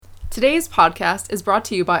Today's podcast is brought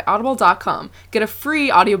to you by Audible.com. Get a free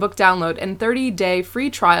audiobook download and 30-day free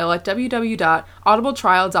trial at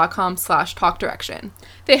www.audibletrial.com/talkdirection.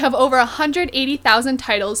 They have over 180,000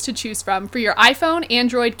 titles to choose from for your iPhone,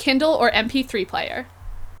 Android, Kindle, or MP3 player.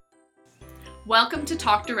 Welcome to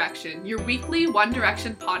Talk Direction, your weekly One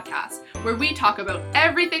Direction podcast, where we talk about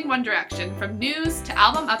everything One Direction, from news to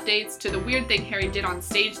album updates to the weird thing Harry did on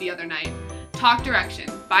stage the other night. Talk Direction,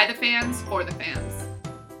 by the fans, for the fans.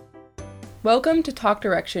 Welcome to Talk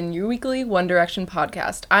Direction, your weekly One Direction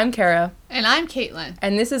podcast. I'm Kara. And I'm Caitlin.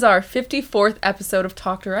 And this is our 54th episode of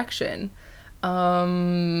Talk Direction.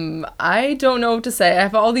 I don't know what to say. I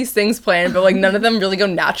have all these things planned, but none of them really go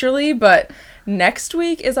naturally, but next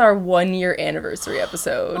week is our 1-year anniversary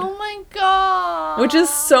episode. Oh my god. Which is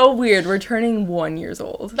so weird. We're turning 1 year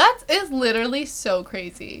old. That is literally so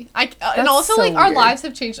crazy. And also, so our weird. lives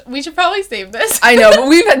have changed. We should probably save this. I know, but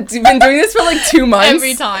we've been doing this for 2 months.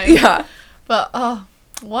 Every time. Yeah. But,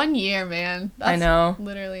 1 year, man. That's I know.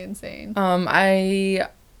 Literally insane. I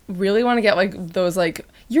really want to get those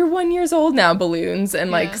you're 1 year old now balloons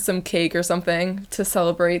and Yeah. some cake or something to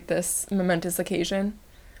celebrate this momentous occasion.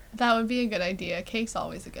 That would be a good idea. Cake's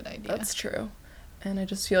always a good idea. That's true. And I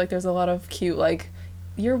just feel like there's a lot of cute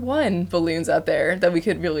year 1 balloons out there that we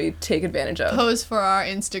could really take advantage of. Pose for our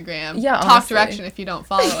Instagram. Yeah, Talk honestly. Direction if you don't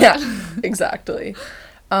follow Yeah, it. exactly.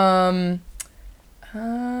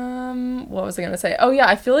 What was I gonna say? Oh yeah,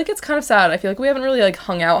 I feel like it's kind of sad. I feel like we haven't really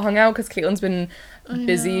hung out because Caitlin's been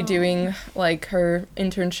busy doing her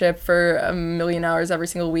internship for 1,000,000 hours every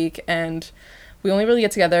single week, and we only really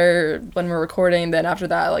get together when we're recording. Then after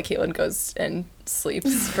that, Caitlin goes and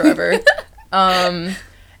sleeps forever.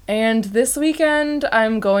 And this weekend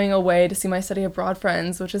I'm going away to see my study abroad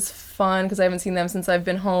friends, which is fun because I haven't seen them since I've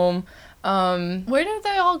been home. Where do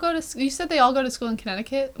they all go to school? You said they all go to school in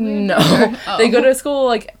Connecticut? No, Oh. They go to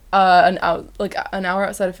school an hour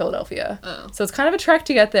outside of Philadelphia. Oh. So it's kind of a trek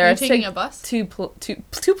to get there. You're I had to taking take a bus? Two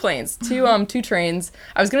planes, two trains.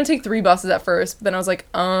 I was gonna take 3 buses at first, but then I was like,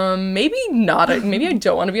 maybe not. Maybe I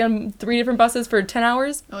don't want to be on 3 different buses for 10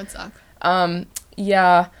 hours. Oh, it sucks.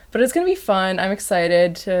 Yeah, but it's gonna be fun. I'm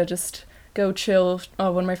excited to just go chill.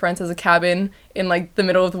 One of my friends has a cabin in the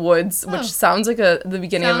middle of the woods, Oh. which sounds like the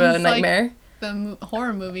beginning of a Sounds nightmare. The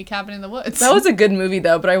horror movie Cabin in the Woods. That was a good movie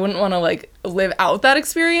though, but I wouldn't want to live out that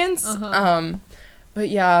experience. Uh-huh. But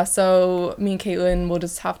yeah, so me and Caitlin will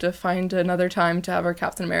just have to find another time to have our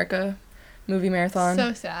Captain America movie marathon.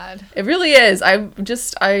 So sad. It really is. I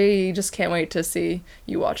just can't wait to see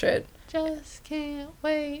you watch it. Just can't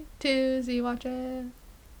wait to see watch it.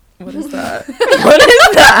 What is that? What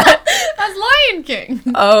is that? That's Lion King.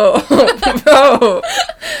 Oh.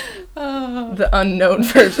 The unknown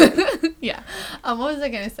version. Yeah. What was I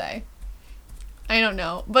gonna say? I don't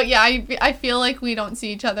know. But yeah, I feel like we don't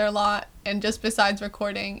see each other a lot, and just besides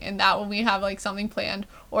recording and that when we have something planned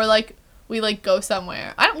or we go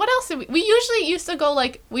somewhere. What else did we usually used to go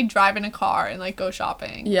we drive in a car and go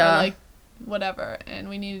shopping. Yeah. Or, whatever, and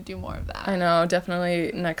we need to do more of that. I know,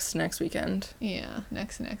 definitely next weekend. Yeah,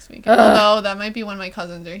 next week. Although that might be when my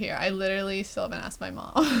cousins are here. I literally still haven't asked my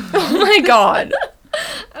mom. Oh my god.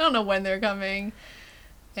 I don't know when they're coming.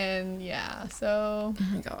 And yeah, so Oh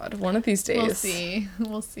my god, one of these days.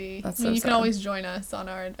 We'll see. That's I mean, so you can sad. always join us on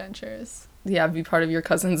our adventures. Yeah, be part of your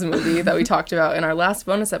cousin's movie that we talked about in our last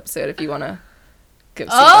bonus episode if you want to go see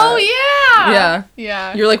Oh, that. yeah! Yeah.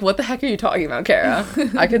 Yeah. You're like, what the heck are you talking about, Kara?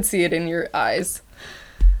 I could see it in your eyes.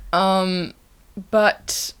 But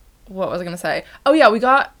what was I going to say? Oh, yeah, we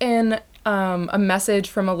got a message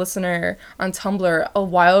from a listener on Tumblr a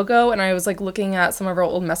while ago, and I was looking at some of our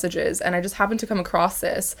old messages, and I just happened to come across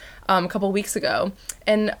this a couple weeks ago,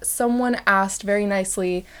 and someone asked very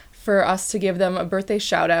nicely for us to give them a birthday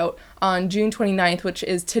shout out on June 29th, which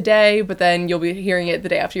is today, but then you'll be hearing it the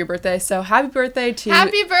day after your birthday. So happy birthday to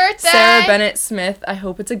Happy birthday! Sarah Bennett Smith. I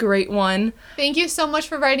hope it's a great one. Thank you so much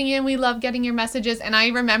for writing in. We love getting your messages. And I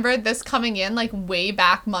remember this coming in way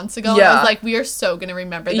back months ago. Yeah. And I was like, we are so going to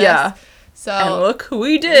remember this. Yeah. So And look who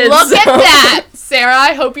we did. look at so- that, Sarah.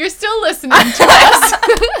 I hope you're still listening to us.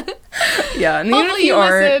 Yeah, and even if Hopefully you you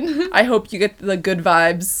aren't, listen. I hope you get the good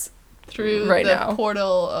vibes. Through Right the now.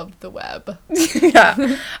 portal of the web.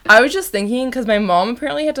 Yeah. I was just thinking, because my mom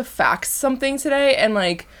apparently had to fax something today, and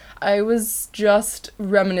I was just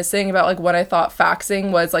reminiscing about when I thought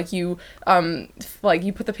faxing was you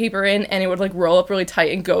you put the paper in and it would roll up really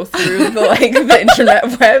tight and go through the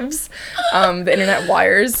internet webs, the internet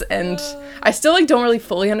wires, and I still don't really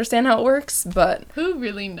fully understand how it works, but Who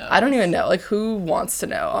really knows? I don't even know who wants to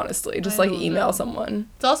know, honestly. Just I don't email know. someone.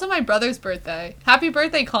 It's also my brother's birthday. Happy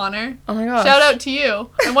birthday, Connor. Oh my gosh. Shout out to you.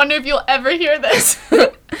 I wonder if you'll ever hear this.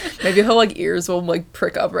 Maybe he'll like ears will like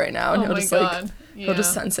prick up right now, and Oh he'll my just God. like Yeah. he'll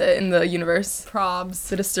just sense it in the universe. Probs.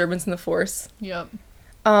 The disturbance in the force. Yep.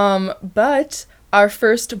 But our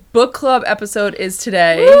first book club episode is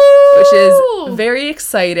today, Woo! which is very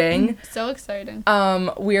exciting. So exciting.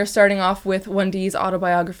 We are starting off with 1D's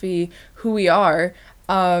autobiography, Who We Are,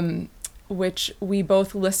 which we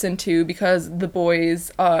both listened to because the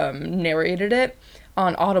boys narrated it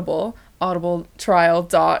on Audible,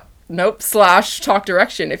 /talk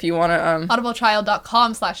direction if you want to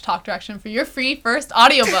audibletrial.com/talk direction for your free first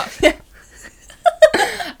audiobook.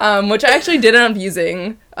 which I actually did end up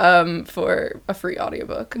using for a free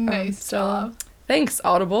audiobook. Nice job. Thanks,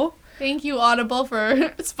 Audible. Thank you, Audible, for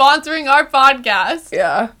sponsoring our podcast.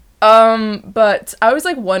 Yeah. But I was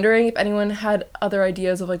like wondering if anyone had other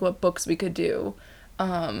ideas of like what books we could do.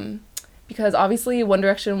 Because obviously One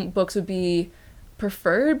Direction books would be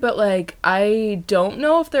preferred, but like I don't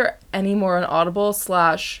know if there are any more on Audible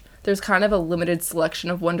 / there's kind of a limited selection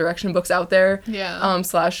of One Direction books out there. Yeah.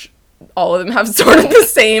 / all of them have sort of the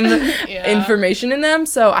same Yeah. information in them.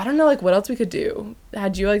 So I don't know like what else we could do.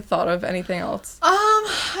 Had you like thought of anything else?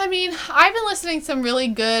 I mean, I've been listening to some really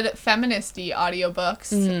good feministy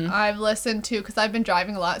audiobooks. I've listened to, because I've been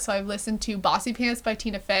driving a lot, so I've listened to Bossy Pants by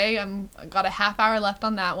Tina Fey. I got a half hour left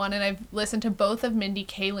on that one, and I've listened to both of Mindy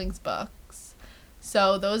Kaling's books.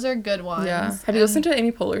 So those are good ones. Yeah. Have you listened to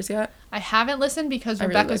Amy Poehler's yet? I haven't listened because I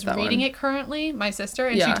really Rebecca's like that reading one. it currently, my sister,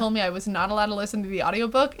 and Yeah. she told me I was not allowed to listen to the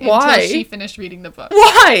audiobook Why? until she finished reading the book.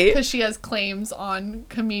 Why? Because she has claims on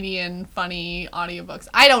comedian funny audiobooks.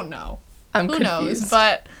 I don't know. I'm Who confused. knows?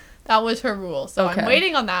 But that was her rule. So Okay. I'm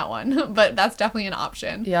waiting on that one. But that's definitely an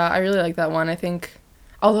option. Yeah, I really like that one. I think,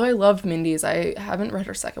 although I loved Mindy's, I haven't read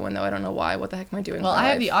her second one though. I don't know why. What the heck am I doing? Well, with my I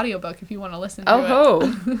have life? the audiobook if you want to listen to it. Oh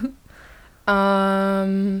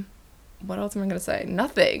ho. What else am I gonna say?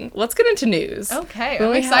 Nothing. Let's get into news. Okay, We I'm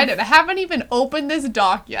only excited. I haven't even opened this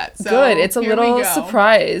doc yet. So Good. It's a here we little go.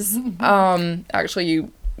 surprise. Actually,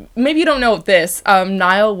 maybe you don't know this.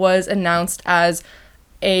 Niall was announced as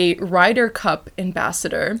a Ryder Cup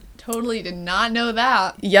ambassador. Totally did not know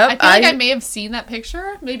that. Yep, I feel like I- I may have seen that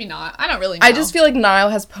picture. Maybe not. I don't really know. I just feel like Niall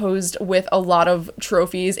has posed with a lot of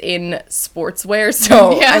trophies in sportswear,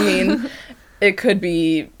 so Yeah. I mean, it could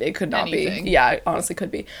not Anything. be. Yeah, it honestly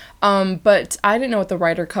could be. But I didn't know what the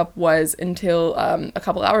Ryder Cup was until a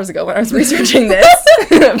couple hours ago when I was researching this.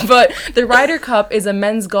 But the Ryder Cup is a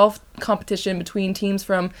men's golf competition between teams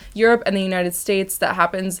from Europe and the United States that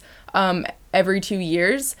happens every 2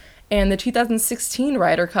 years. And the 2016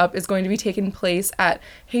 Ryder Cup is going to be taking place at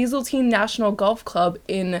Hazeltine National Golf Club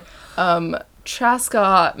in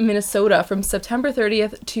Chaska, Minnesota from September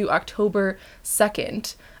 30th to October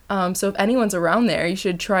 2nd. So if anyone's around there, you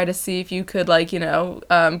should try to see if you could,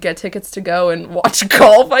 get tickets to go and watch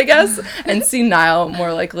golf, I guess, and see Niall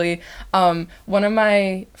more likely. One of my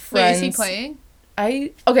Wait, friends... is he playing?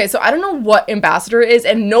 Okay, so I don't know what ambassador is,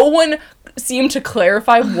 and no one seemed to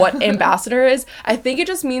clarify what ambassador is. I think it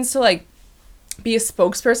just means to, be a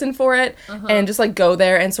spokesperson for it and just, go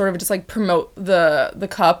there and sort of just, promote the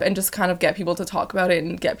cup and just kind of get people to talk about it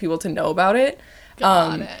and get people to know about it.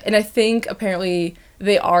 Got it. And I think apparently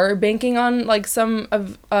they are banking on some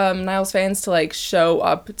of Niall's fans to show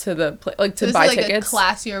up to the to This buy is tickets. a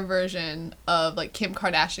classier version of Kim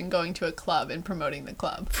Kardashian going to a club and promoting the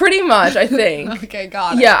club. Pretty much, I think. Okay,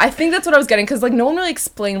 got it. Yeah, I think that's what I was getting because no one really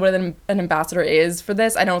explained what an ambassador is for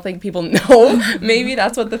this. I don't think people know. Maybe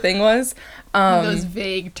that's what the thing was. Those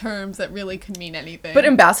vague terms that really could mean anything. But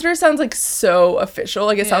ambassador sounds so official.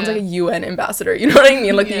 It sounds Yeah. like a UN ambassador. You know what I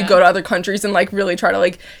mean? That you Yeah. go to other countries and really try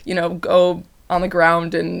to go on the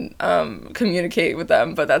ground and communicate with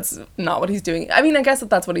them. But that's not what he's doing. I mean, I guess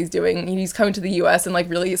that's what he's doing. He's coming to the US and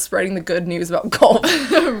really spreading the good news about golf.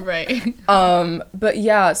 Right. But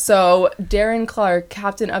yeah, so Darren Clark,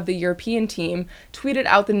 captain of the European team, tweeted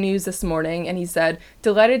out the news this morning, and he said,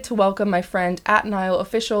 "Delighted to welcome my friend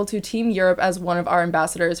 @NiallOfficial to Team Europe as one of our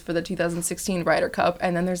ambassadors for the 2016 Ryder Cup."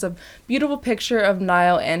 And then there's a beautiful picture of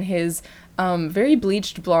Niall and his very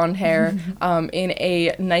bleached blonde hair in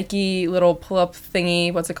a Nike little pull-up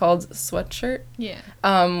thingy, what's it called? Sweatshirt? Yeah.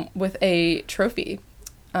 With a trophy.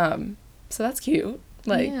 So that's cute.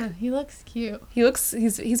 Yeah, he looks cute.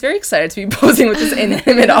 He's very excited to be posing with this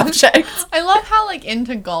inanimate object. I love how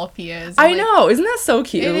into golf he is. I know, isn't that so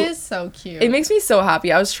cute? It is so cute. It makes me so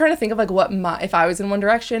happy. I was trying to think of if I was in One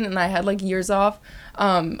Direction and I had years off,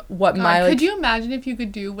 what my could you imagine if you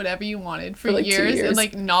could do whatever you wanted for, For, 2 years years.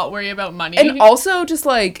 and not worry about money? and also just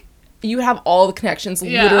you have all the connections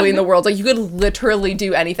literally in the world. Like, you could literally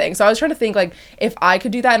do anything. So I was trying to think, like, if I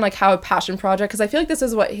could do that and, like, have a passion project, because I feel like this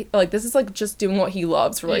is what this is, like, just doing what he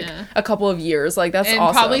loves for, like, a couple of years. Like, that's awesome.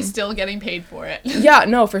 And probably still getting paid for it. Yeah,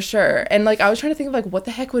 no, for sure. And, like, I was trying to think of, like, what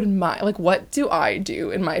the heck would what do I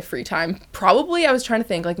do in my free time? Probably I was trying to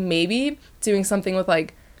think, like, maybe doing something with,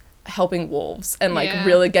 like, helping wolves and, like,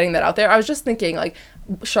 really getting that out there. I was just thinking, like,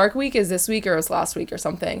 Shark Week is this week or it was last week or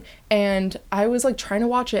something, and I was, like, trying to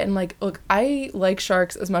watch it, and, like, look, I like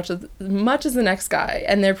sharks as much as the next guy,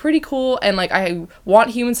 and they're pretty cool, and, like, I want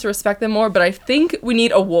humans to respect them more, but I think we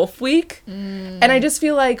need a wolf week. And I just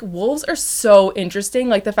feel like wolves are so interesting.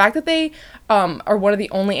 Like, the fact that they are one of the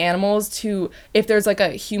only animals to, if there's, like, a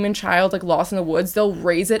human child, like, lost in the woods, they'll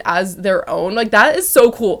raise it as their own. Like, that is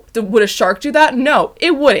so cool. Would a shark do that? No,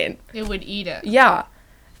 it wouldn't. It would eat it. Yeah.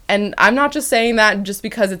 And I'm not just saying that just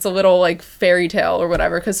because it's a little, like, fairy tale or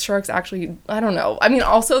whatever, because sharks actually, I don't know. I mean,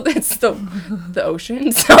 also, it's the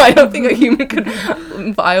ocean, so I don't think a human could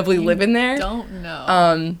viably live in there. Don't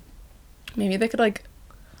know. Maybe they could, like,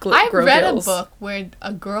 I've read a book where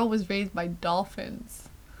a girl was raised by dolphins.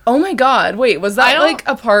 Oh my god. Wait, was that, like,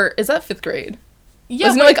 is that 5th grade? Yeah,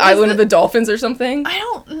 wasn't it, like, Island of the Dolphins or something? I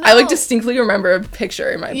don't know. I, like, distinctly remember a picture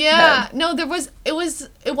in my head. Yeah, no, it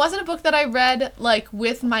wasn't a book that I read, like,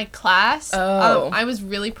 with my class. I was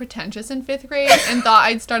really pretentious in 5th grade and thought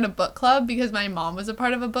I'd start a book club because my mom was a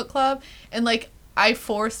part of a book club. And, like, I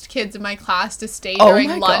forced kids in my class to stay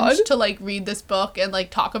during lunch to, like, read this book and, like,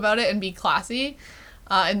 talk about it and be classy.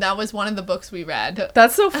 And that was one of the books we read.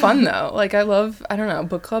 That's so fun, though. Like, I don't know,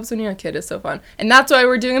 book clubs when you're a kid is so fun. And that's why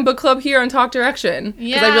we're doing a book club here on Talk Direction.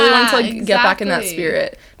 Yeah, because I really wanted to, like, get back in that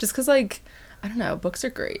spirit. Just because, like, I don't know, books are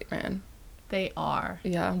great, man. They are.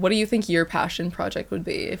 Yeah. What do you think your passion project would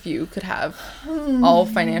be if you could have all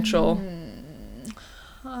financial?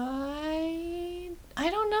 I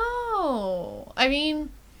don't know. I mean,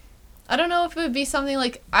 I don't know if it would be something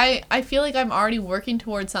like, I feel like I'm already working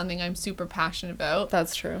towards something I'm super passionate about.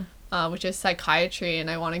 That's true. Which is psychiatry, and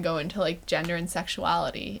I want to go into, like, gender and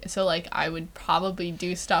sexuality. So, like, I would probably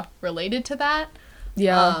do stuff related to that.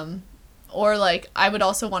 Yeah. Or, like, I would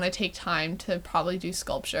also want to take time to probably do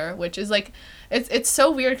sculpture, which is, like, it's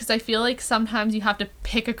so weird because I feel like sometimes you have to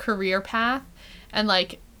pick a career path, and,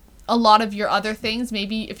 like, a lot of your other things,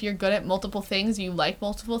 maybe if you're good at multiple things, you like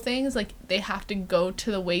multiple things, like, they have to go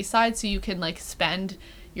to the wayside so you can, like, spend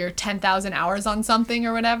your 10,000 hours on something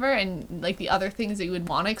or whatever, and, like, the other things that you would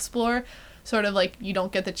want to explore, sort of, like, you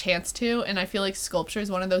don't get the chance to. And I feel like sculpture is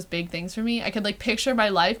one of those big things for me. I could, like, picture my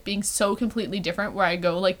life being so completely different where I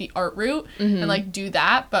go, like, the art route and, like, do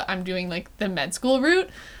that, but I'm doing, like, the med school route,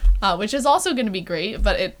 which is also going to be great,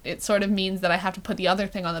 but it sort of means that I have to put the other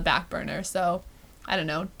thing on the back burner. So I don't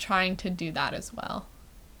know, trying to do that as well.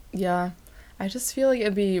 Yeah. I just feel like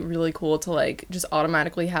it'd be really cool to, like, just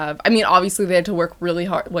automatically have, I mean, obviously they had to work really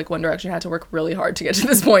hard, like, One Direction had to work really hard to get to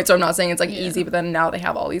this point, so I'm not saying it's, like, easy, but then now they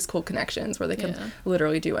have all these cool connections where they can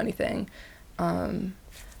literally do anything.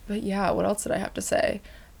 But yeah, what else did I have to say?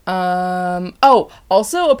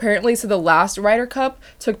 Also, apparently, so the last Ryder Cup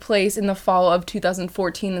took place in the fall of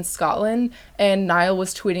 2014 in Scotland, and Niall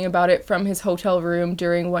was tweeting about it from his hotel room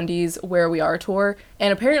during Wendy's Where We Are tour,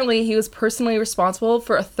 and apparently he was personally responsible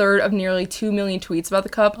for a third of nearly 2 million tweets about the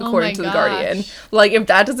cup, according to The Guardian. Like, if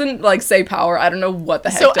that doesn't, like, say power, I don't know what the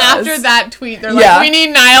heck does. So after that tweet, they're like, we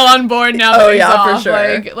need Niall on board now that he's off. For sure.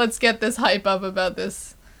 Like, let's get this hype up about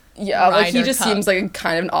this. Yeah, like, he just seems like a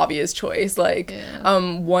kind of an obvious choice. Like,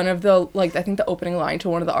 one of the, like, I think the opening line to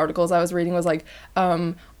one of the articles I was reading was, like,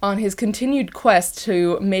 on his continued quest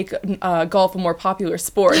to make golf a more popular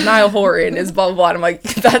sport, Niall Horan is blah, blah, blah. And I'm like,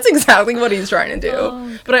 that's exactly what he's trying to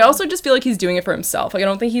do. But I also just feel like he's doing it for himself. Like, I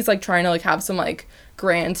don't think he's, like, trying to, like, have some, like,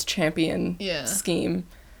 grand champion scheme.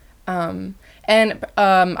 And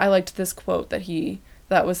I liked this quote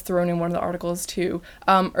that was thrown in one of the articles too.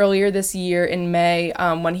 Earlier this year in May,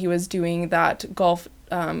 when he was doing that golf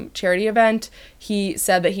charity event, he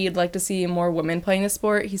said that he'd like to see more women playing the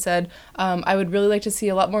sport. He said, I would really like to see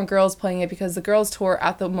a lot more girls playing it because the girls tour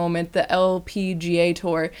at the moment, the LPGA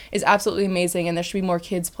tour, is absolutely amazing and there should be more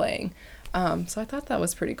kids playing. So I thought that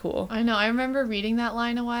was pretty cool. I know. I remember reading that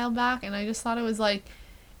line a while back and I just thought it was like,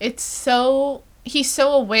 he's so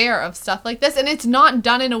aware of stuff like this, and it's not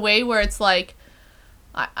done in a way where it's like,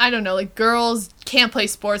 I don't know, like, girls can't play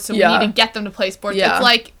sports, so we need to get them to play sports. Yeah. It's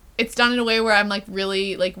like, it's done in a way where I'm, like,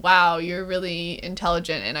 really, like, wow, you're really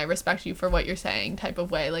intelligent, and I respect you for what you're saying type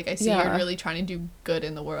of way. Like, I see you're really trying to do good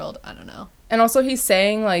in the world. I don't know. And also, he's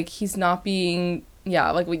saying, like, he's not being,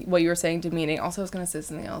 like, what you were saying, demeaning. Also, I was going to say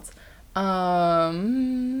something else. I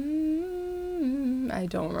I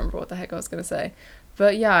don't remember what the heck I was gonna say,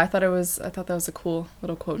 but yeah, I thought that was a cool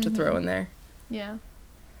little quote to throw in there. Yeah.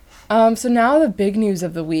 So now the big news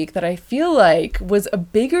of the week that I feel like was a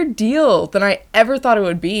bigger deal than I ever thought it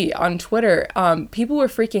would be on Twitter. People were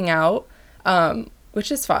freaking out,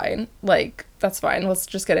 which is fine. Like, that's fine. Let's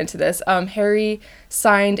just get into this. Harry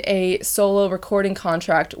signed a solo recording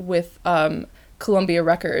contract with Columbia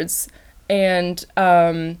Records, and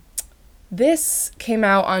this came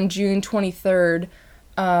out on June 23rd.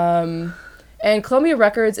 And Columbia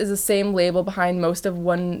Records is the same label behind most of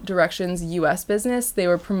One Direction's US business. They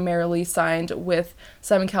were primarily signed with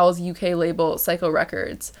Simon Cowell's UK label, Psycho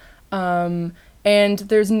Records. And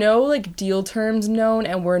there's no, like, deal terms known,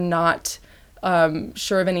 and we're not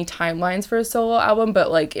sure of any timelines for a solo album,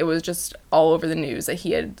 but, like, it was just all over the news that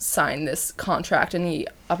he had signed this contract, and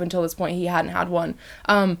up until this point, he hadn't had one.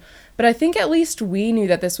 But I think at least we knew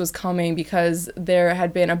that this was coming because there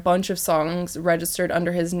had been a bunch of songs registered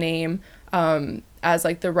under his name as,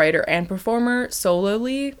 like, the writer and performer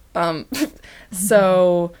solely.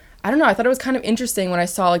 So, I don't know, I thought it was kind of interesting when I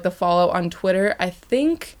saw, like, the follow on Twitter. I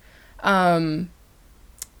think, I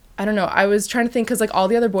don't know, I was trying to think, because, like, all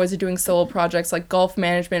the other boys are doing solo projects, like Gulf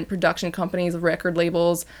Management, production companies, record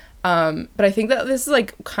labels, but I think that this is,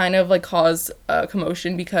 like, kind of, like, caused a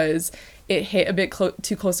commotion because it hit a bit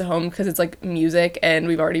too close to home, because it's, like, music, and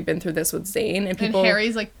we've already been through this with Zayn, and people... And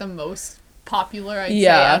Harry's, like, the most popular, I'd say,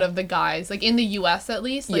 out of the guys. Like, in the US, at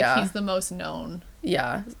least, like, he's the most known.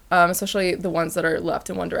 Yeah, especially the ones that are left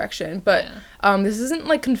in One Direction. But this isn't,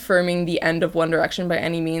 like, confirming the end of One Direction by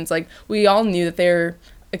any means. Like, we all knew that they're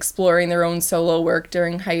exploring their own solo work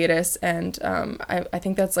during hiatus, and I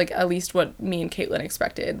think that's, like, at least what me and Caitlin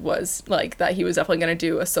expected, was, like, that he was definitely going to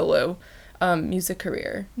do a solo music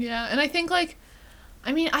career. Yeah, and I think, like,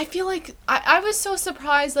 I mean, I feel like I was so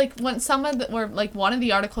surprised, like, when one of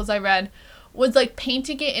the articles I read was, like,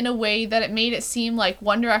 painting it in a way that it made it seem like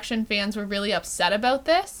One Direction fans were really upset about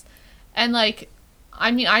this. And, like,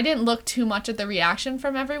 I mean, I didn't look too much at the reaction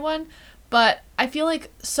from everyone, but I feel like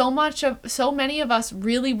so many of us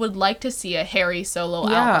really would like to see a Harry solo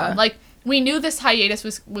album. Like, we knew this hiatus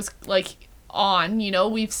was like, on, you know,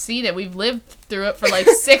 we've seen it, we've lived through it for, like,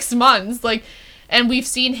 6 months, like, and we've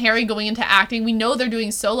seen Harry going into acting. We know they're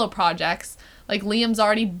doing solo projects. Like, Liam's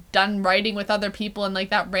already done writing with other people, and, like,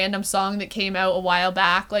 that random song that came out a while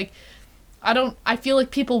back. Like, I feel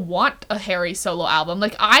like people want a Harry solo album.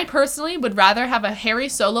 Like, I personally would rather have a Harry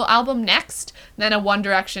solo album next than a One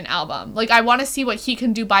Direction album. Like, I want to see what he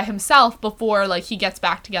can do by himself before, like, he gets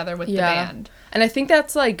back together with the band. And I think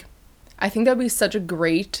that's, like, I think that'd be such a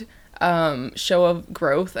great show of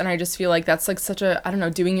growth, and I just feel like that's, like, such a, I don't know,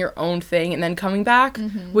 doing your own thing and then coming back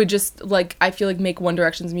would just, like, I feel like make One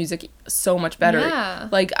Direction's music so much better.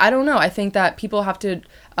 Like, I don't know, I think that people have to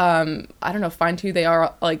I don't know, find who they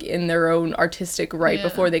are, like, in their own artistic right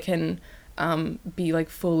before they can be, like,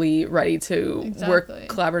 fully ready to work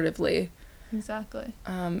collaboratively.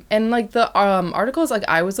 And, like, the articles, like,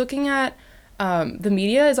 I was looking at, the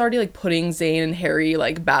media is already, like, putting Zayn and Harry,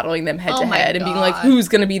 like, battling them head to head and being like, who's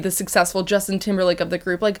gonna be the successful Justin Timberlake of the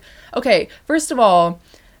group? Like, okay, first of all,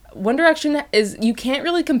 One Direction you can't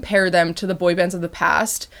really compare them to the boy bands of the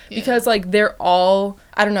past because, like, they're all,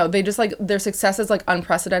 I don't know, they just, like, their success is, like,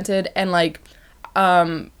 unprecedented, and, like,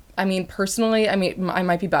 I mean, personally, I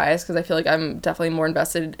might be biased because I feel like I'm definitely more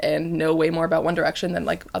invested and know way more about One Direction than,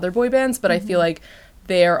 like, other boy bands, but I feel like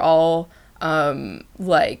they're all,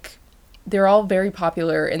 like, they're all very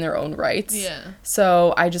popular in their own rights.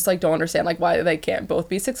 So I just, like, don't understand, like, why they can't both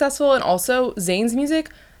be successful. And also, Zayn's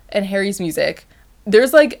music and Harry's music,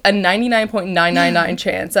 there's, like, a 99.999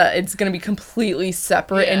 chance that it's going to be completely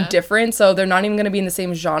separate and different. So they're not even going to be in the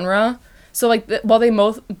same genre. So, like, while they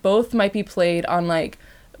both might be played on, like,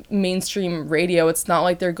 mainstream radio, it's not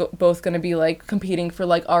like they're both going to be, like, competing for,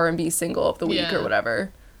 like, R&B single of the week or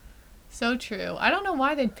whatever. So true. I don't know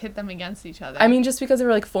why they'd pit them against each other. I mean, just because they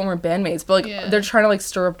were, like, former bandmates, but, like, they're trying to, like,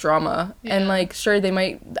 stir up drama. And, like, sure, they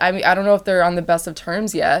might, I mean, I don't know if they're on the best of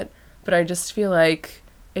terms yet, but I just feel like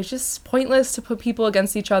it's just pointless to put people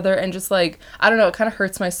against each other, and just, like, I don't know, it kind of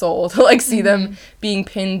hurts my soul to, like, see them being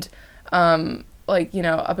pinned, like, you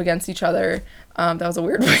know, up against each other. That was a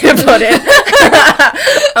weird way to put it.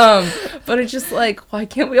 But it's just, like, why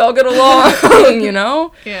can't we all get along, you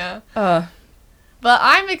know? But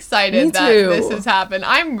I'm excited Me that too. this has happened.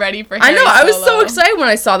 I'm ready for I Harry know, I was so Solo. excited when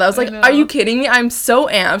I saw that. I was I like, know. are you kidding me? I'm so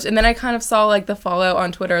amped. And then I kind of saw, like, the fallout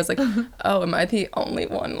on Twitter. I was like, oh, am I the only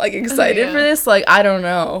one, like, excited Yeah. for this? Like, I don't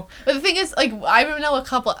know. But the thing is, like, I know a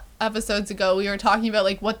couple episodes ago we were talking about,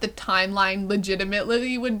 like, what the timeline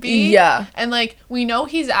legitimately would be. Yeah. And, like, we know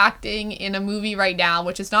he's acting in a movie right now,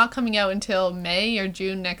 which is not coming out until May or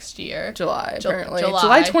June next year. July, apparently. July.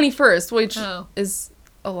 July 21st, which Oh. is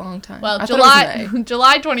a long time. Well, I thought it was May.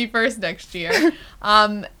 July 21st next year.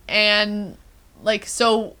 And, like,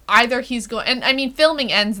 so either he's going... And, I mean,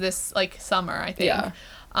 filming ends this, like, summer, I think. Yeah.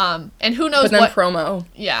 And who knows But then what... promo.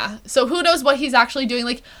 Yeah. So who knows what he's actually doing.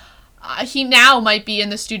 Like, he now might be in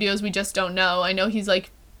the studios. We just don't know. I know he's,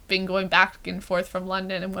 like, been going back and forth from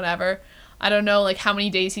London and whatever. I don't know, like, how many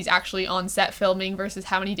days he's actually on set filming versus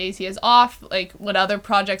how many days he is off, like, what other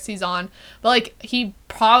projects he's on. But, like, he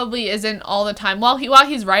probably isn't all the time. While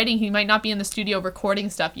he's writing, he might not be in the studio recording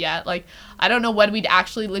stuff yet. Like, I don't know when we'd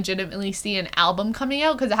actually legitimately see an album coming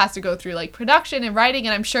out, because it has to go through, like, production and writing,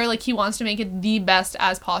 and I'm sure, like, he wants to make it the best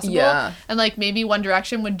as possible. Yeah. And, like, maybe One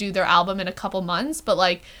Direction would do their album in a couple months, but,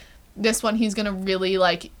 like, this one he's gonna really,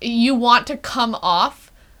 like, you want to come off,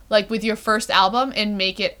 like, with your first album and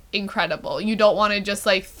make it incredible. You don't want to just,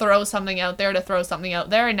 like, throw something out there to throw something out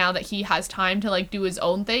there. And now that he has time to, like, do his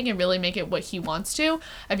own thing and really make it what he wants to,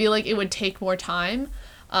 I feel like it would take more time.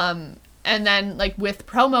 And then, like, with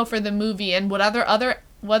promo for the movie and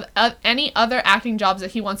any other acting jobs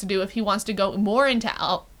that he wants to do, if he wants to go more into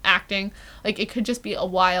acting, like, it could just be a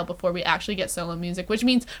while before we actually get solo music, which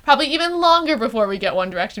means probably even longer before we get One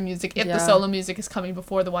Direction music, if the solo music is coming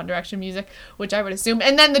before the One Direction music, which I would assume,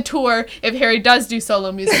 and then the tour if Harry does do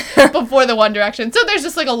solo music before the One Direction. So there's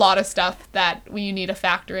just, like, a lot of stuff that you need to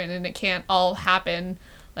factor in, and it can't all happen,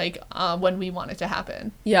 like, when we want it to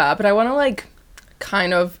happen. Yeah, but I want to, like,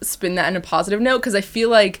 kind of spin that in a positive note, because I feel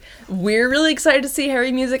like we're really excited to see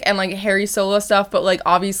Harry music and, like, Harry solo stuff, but, like,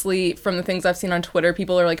 obviously from the things I've seen on Twitter,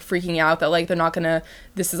 people are, like, freaking out that, like, they're not gonna,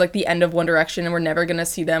 this is, like, the end of One Direction and we're never gonna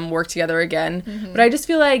see them work together again. But I just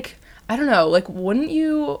feel like, I don't know, like, wouldn't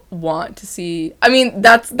you want to see, I mean,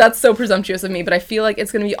 that's so presumptuous of me, but I feel like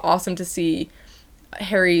it's gonna be awesome to see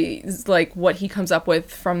Harry's, like, what he comes up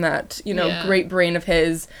with from that, you know, great brain of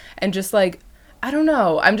his, and just, like, I don't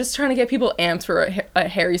know. I'm just trying to get people amped for a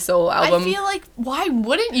Harry solo album. I feel like, why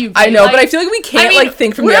wouldn't you be? I know, like, but I feel like we can't, like,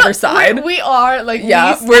 think from the other side. We are, like,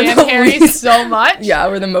 Yeah, we we're stand the Harry least- so much. Yeah,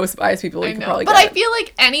 we're the most biased people you I can know. probably But get. I feel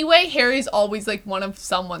like, anyway, Harry's always, like, one of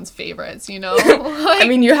someone's favorites, you know? Like, I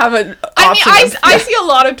mean, you have an I mean, option I see a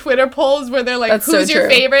lot of Twitter polls where they're like, That's who's so your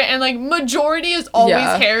true. favorite? And, like, majority is always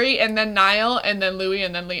Yeah. Harry, and then Niall, and then Louis,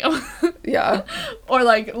 and then Liam. Yeah. Or,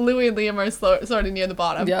 like, Louis and Liam are sort of near the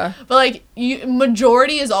bottom. Yeah. But, like,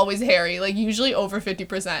 majority is always Harry, like, usually over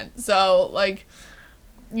 50%. So, like,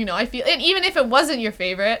 you know, I feel, and even if it wasn't your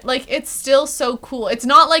favorite, like, it's still so cool. It's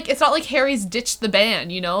not like Harry's ditched the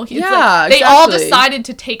band, you know? It's Yeah, like, they all exactly. decided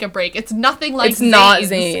to take a break. It's nothing like It's not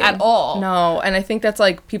Zayn's Zayn at all. No, and I think that's,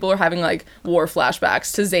 like, people are having, like, war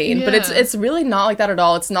flashbacks to Zayn, but Yeah. it's really not like that at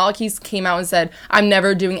all. It's not like he's came out and said, I'm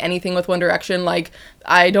never doing anything with One Direction, like,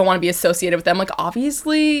 I don't want to be associated with them. Like,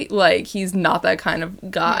 obviously, like, he's not that kind of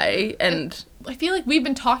guy, and I feel like we've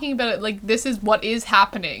been talking about it like this is what is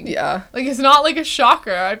happening. yeah. Like, it's not like a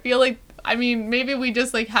shocker. I feel like, I mean, maybe we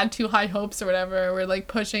just, like, had too high hopes or whatever. We're, like,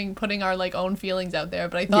 putting our, like, own feelings out there.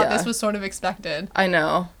 But I thought Yeah. this was sort of expected. I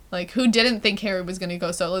know. Like, who didn't think Harry was going to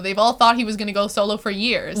go solo? They've all thought he was going to go solo for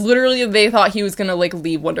years. Literally, they thought he was gonna, like,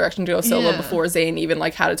 leave One Direction to go solo Yeah. before Zayn even,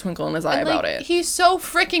 like, had a twinkle in his eye And, about like, it. He's so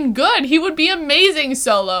freaking good. He would be amazing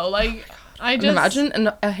solo. Like, I And just...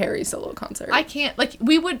 imagine a Harry solo concert. I can't, like,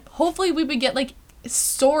 hopefully we would get, like,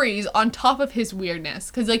 stories on top of his weirdness,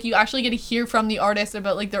 because, like, you actually get to hear from the artist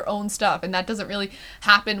about, like, their own stuff, and that doesn't really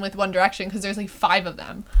happen with One Direction, because there's, like, 5 of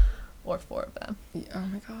them, or 4 of them. Yeah, oh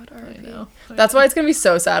my god, I already. know. That's why it's gonna be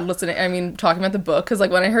so sad listening. I mean, talking about the book, because, like,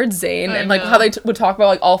 when I heard Zayn I and, like, know. how they would talk about,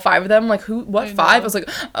 like, all 5 of them, like, what, I 5? know. I was like,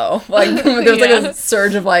 oh, like, there was, like, Yeah. a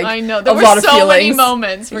surge of, like, I know, there a were lot of so many feelings.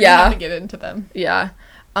 moments. We're Yeah. gonna have to get into them. Yeah.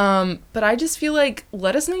 But I just feel like,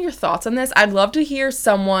 let us know your thoughts on this. I'd love to hear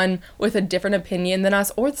someone with a different opinion than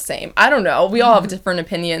us, or the same. I don't know. We all have different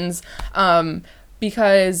opinions.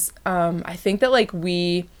 Because I think that, like,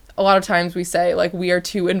 a lot of times we say, like, we are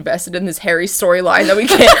too invested in this Harry storyline that we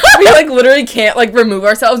can't, we, like, literally can't, like, remove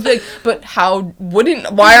ourselves. Like, but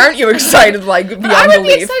why aren't you excited, like, beyond I would be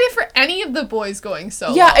belief? excited for any of the boys going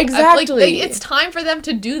solo. Yeah, Like, exactly. it's time for them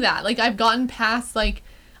to do that. Like, I've gotten past, like,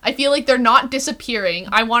 I feel like they're not disappearing.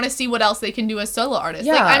 I want to see what else they can do as solo artists.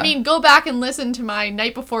 Yeah. Like, I mean, go back and listen to my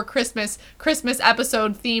Night Before Christmas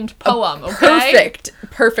episode themed poem, okay?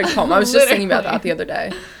 Perfect poem. I was just thinking about that the other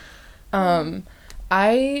day.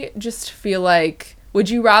 I just feel like, would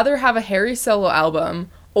you rather have a Harry solo album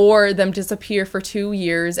or them disappear for 2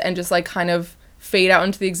 years and just, like, kind of fade out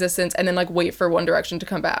into the existence and then, like, wait for One Direction to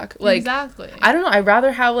come back? Like, exactly. I don't know. I'd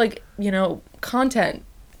rather have, like, you know, content.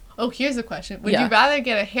 Oh, here's a question. Would you rather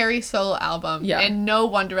get a Harry solo album and no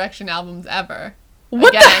One Direction albums ever?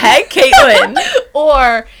 What the heck, Caitlin?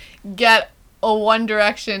 Or get a One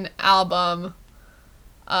Direction album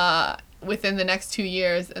within the next 2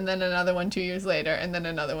 years, and then another one 2 years later, and then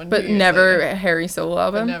another one 2 years never later. a Harry solo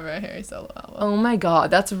album? But never a Harry solo album. Oh my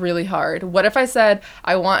god, that's really hard. What if I said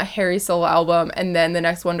I want a Harry solo album and then the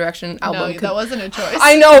next One Direction album? No, that wasn't a choice.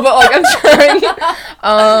 I know, but, like, I'm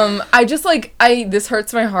trying. I just, like, this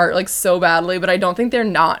hurts my heart, like, so badly, but I don't think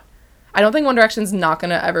I don't think One Direction's not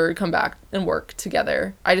gonna ever come back and work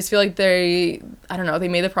together. I just feel like I don't know, they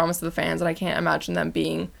made the promise to the fans, and I can't imagine them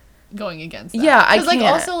going against that. Yeah, I can't. Because, like,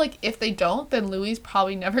 also, like, if they don't, then Louis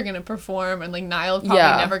probably never gonna perform, and, like, Niall's probably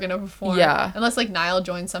never gonna perform. Yeah. Unless, like, Niall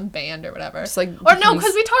joins some band or whatever. Just, like, or no,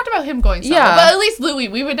 because we talked about him going solo. Yeah. But at least Louis,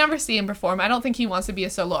 we would never see him perform. I don't think he wants to be a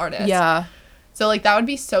solo artist. Yeah. So, like, that would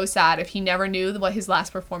be so sad if he never knew what his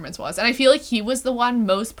last performance was. And I feel like he was the one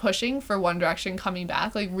most pushing for One Direction coming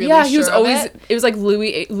back, like, really he was sure always, of it. It was, like,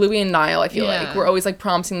 Louis and Niall, I feel like, were always, like,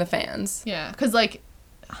 promising the fans. Yeah, because, like,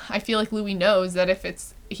 I feel like Louis knows that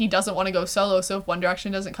he doesn't want to go solo, so if One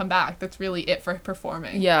Direction doesn't come back, that's really it for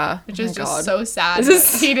performing. Yeah. Which is just so sad.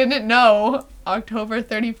 He didn't know October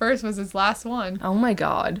 31st was his last one. Oh my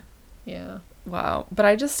god. Yeah. Wow. But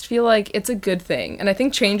I just feel like it's a good thing. And I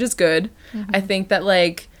think change is good. Mm-hmm. I think that,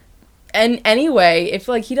 like, and anyway, if,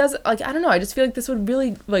 like, he does, like, I don't know, I just feel like this would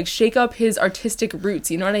really, like, shake up his artistic roots,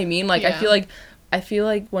 you know what I mean? Like, I feel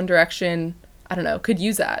like One Direction, I don't know, could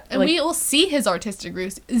use that. And like, we will see his artistic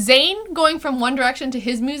roots. Zayn going from One Direction to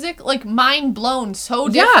his music, like, mind blown, so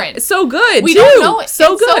different. Yeah, so good, we too. don't know it.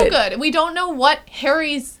 So it's good. so good. We don't know what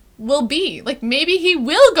Harry's will be. Like, maybe he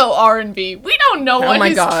will go R&B. We don't know what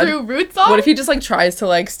his true roots are. What if he just, like, tries to,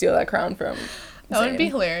 like, steal that crown from That Zayn? would be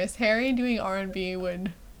hilarious. Harry doing R&B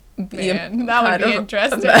would... be Man, that would be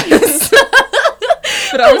interesting. But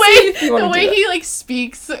the way he, like,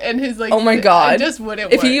 speaks and his, like... Oh my god. It just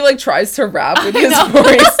wouldn't work. If he, like, tries to rap with his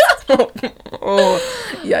voice...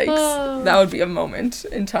 yikes. That would be a moment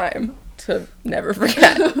in time to never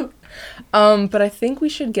forget. But I think we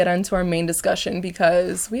should get into our main discussion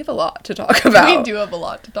because we have a lot to talk about. We do have a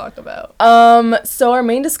lot to talk about. So our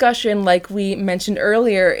main discussion, like we mentioned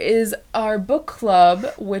earlier, is our book club,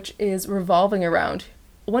 which is revolving around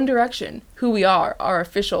One Direction, Who We Are, our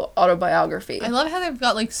official autobiography. I love how they've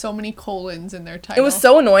got, like, so many colons in their title. It was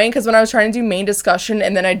so annoying because when I was trying to do main discussion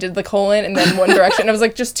and then I did the colon and then One Direction, it was,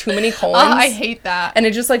 like, just too many colons. I hate that. And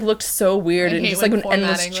it just, like, looked so weird and just, like, an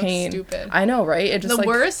endless chain. Stupid. I know, right? It just, the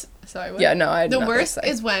worst... Sorry, what? Yeah, no, I The worst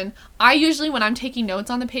is when I'm taking notes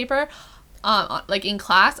on the paper, like, in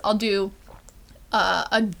class, I'll do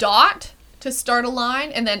a dot to start a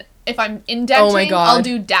line, and then if I'm indenting, I'll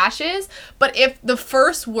do dashes. But if the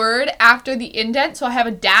first word after the indent, so I have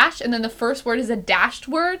a dash, and then the first word is a dashed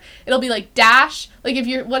word, it'll be, like, dash. Like, if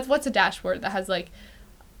you're... What's a dash word that has, like,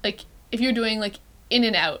 if you're doing, like,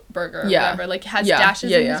 In-N-Out burger or whatever, like, has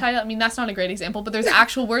dashes in the title. I mean, that's not a great example, but there's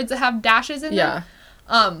actual words that have dashes in them.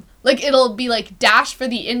 Like, it'll be, like, dash for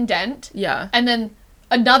the indent. Yeah. And then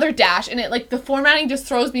another dash, and it, like, the formatting just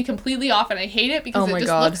throws me completely off, and I hate it because it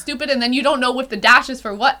just looks stupid, and then you don't know if the dash is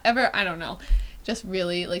for whatever. I don't know. Just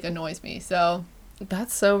really, like, annoys me. So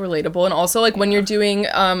that's so relatable. And also, like, when you're doing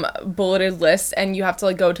bulleted lists and you have to,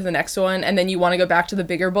 like, go to the next one and then you want to go back to the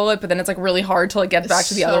bigger bullet, but then it's, like, really hard to, like, get back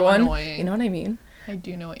to the other one. Annoying. You know what I mean? I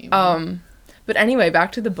do know what you mean. But anyway,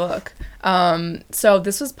 back to the book. So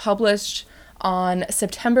this was published on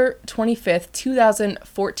September 25th,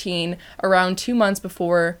 2014, around 2 months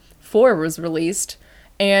before 4 was released.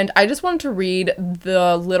 And I just wanted to read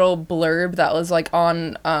the little blurb that was, like,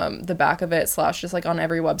 on the back of it, / just, like, on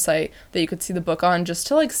every website that you could see the book on, just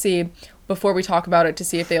to, like, see, before we talk about it, to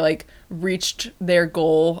see if they, like, reached their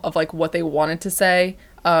goal of, like, what they wanted to say.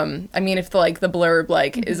 I mean, if the blurb,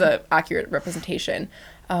 like, is a accurate representation.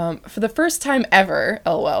 For the first time ever,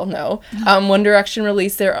 LOL, no, One Direction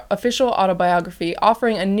released their official autobiography,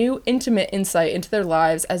 offering a new, intimate insight into their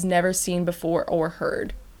lives as never seen before or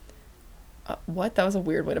heard. What? That was a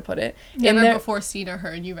weird way to put it. Never before seen or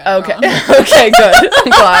heard. You read okay. it wrong. Okay, good. I'm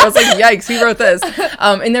glad. I was like, yikes, who wrote this?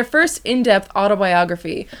 In their first in-depth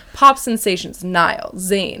autobiography, pop sensations Niall,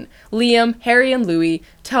 Zayn, Liam, Harry and Louis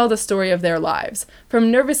tell the story of their lives.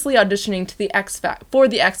 From nervously auditioning to for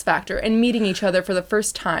the X Factor and meeting each other for the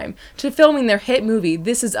first time, to filming their hit movie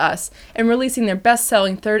This Is Us and releasing their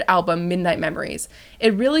best-selling third album Midnight Memories.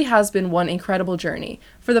 It really has been one incredible journey.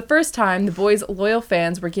 For the first time, the boys' loyal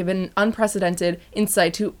fans were given unprecedented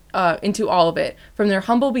insight into all of it, from their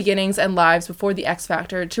humble beginnings and lives before the X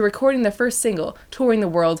Factor to recording their first single, touring the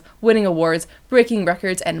world, winning awards, breaking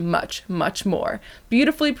records, and much, much more.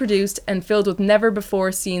 Beautifully produced and filled with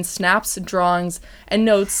never-before-seen snaps, drawings, and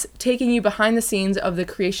notes, taking you behind the scenes of the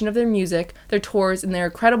creation of their music, their tours, and their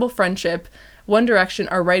incredible friendship, One Direction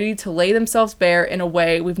are ready to lay themselves bare in a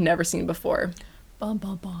way we've never seen before. Bum,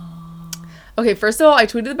 bum, bum. Okay, first of all, I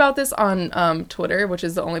tweeted about this on Twitter, which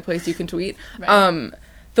is the only place you can tweet. Right.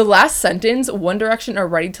 The last sentence, One Direction are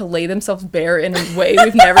ready to lay themselves bare in a way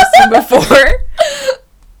we've never seen before.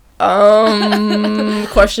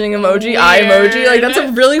 Questioning emoji, Weird. eye emoji. Like, that's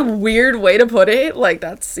a really weird way to put it. Like,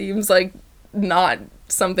 that seems like not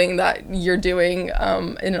something that you're doing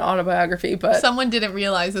in an autobiography, but Someone didn't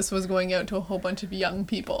realize this was going out to a whole bunch of young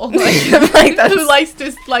people like that's, who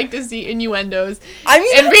like to see innuendos. I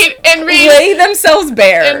mean, and read lay themselves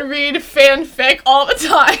bare. and read fanfic all the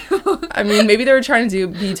time. I mean, maybe they were trying to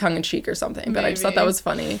be tongue in cheek or something, but I just thought that Maybe. was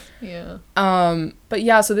funny. Yeah. But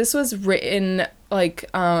yeah, so this was written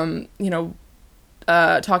like talking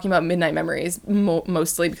about Midnight Memories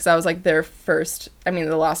mostly because that was like their first,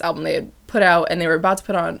 the last album they had put out, and they were about to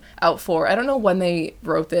put out for, I don't know when they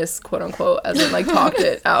wrote this, quote unquote, as in like talked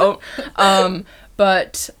it out.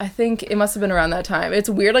 But I think it must have been around that time. It's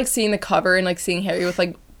weird like seeing the cover and like seeing Harry with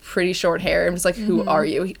like pretty short hair. I'm just like, who are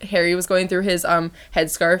you? Harry was going through his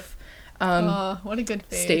headscarf What a good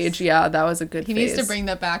face. stage. Yeah, that was a good He phase. needs to bring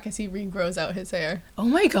that back as he regrows out his hair. Oh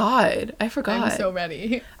my god, I forgot. I'm so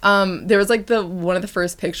ready. There was like one of the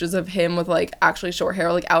first pictures of him with like actually short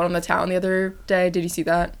hair, like out on the town the other day. Did you see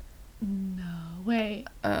that? No, wait.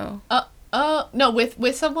 Oh. No,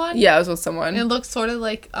 with someone? Yeah, it was with someone. And it looks sort of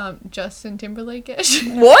like Justin Timberlake-ish.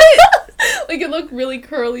 What? Like it looked really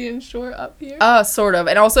curly and short up here. Sort of.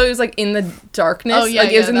 And also it was like in the darkness. Oh, yeah,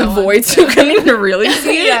 like it was in that the one. void, so you couldn't even really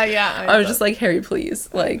see it. yeah. I was just like, Harry, please.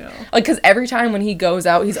 Like, know. because every time when he goes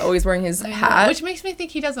out, he's always wearing his hat. Which makes me think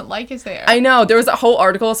he doesn't like his hair. I know. There was a whole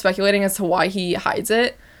article speculating as to why he hides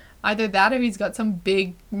it. Either that or he's got some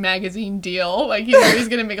big magazine deal. Like, you know, he's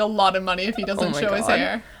going to make a lot of money if he doesn't my show his God.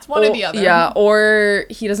 hair. It's one or the other. Yeah, or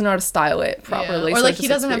he doesn't know how to style it properly. Yeah. Or, so like, it he just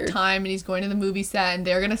doesn't looks have weird. time and he's going to the movie set and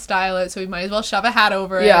they're going to style it, so he might as well shove a hat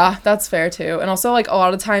over it. Yeah, that's fair too. And also, like, a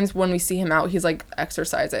lot of times when we see him out, he's, like,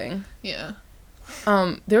 exercising. Yeah.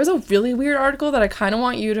 There was a really weird article that I kind of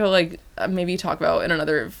want you to, like, maybe talk about in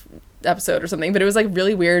another episode or something, but it was, like,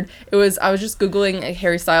 really weird. I was just Googling like,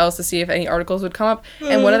 Harry Styles to see if any articles would come up,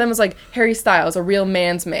 and one of them was, like, Harry Styles, a real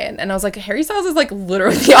man's man. And I was like, Harry Styles is, like,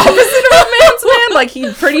 literally the opposite of a man's man. Like,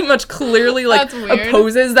 he pretty much clearly, like, That's weird.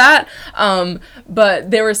 opposes that. But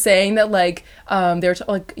they were saying that, like, they were,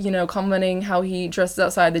 like, you know, complimenting how he dresses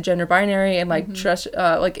outside the gender binary and, like,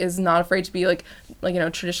 like, is not afraid to be, like, you know,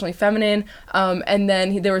 traditionally feminine. And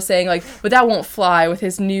then they were saying, like, but that won't fly with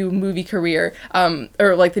his new movie career,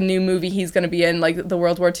 or, like, the new movie he's going to be in, like, the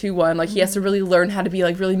World War II one. Like, he has to really learn how to be,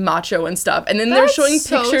 like, really macho and stuff. And then they were That's showing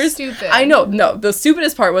so pictures. stupid. I know. No, the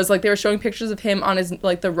stupidest part was, like, they were showing pictures of him on his,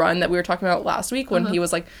 like, the run that we were talking about last week when he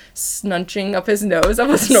was, like, snunching up his nose. That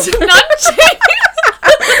was no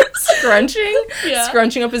scrunching? Yeah.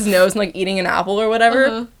 Scrunching up his nose and, like, eating an apple or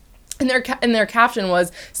whatever. And their caption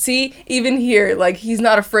was, see, even here, like, he's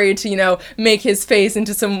not afraid to, you know, make his face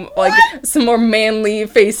into some, like, some more manly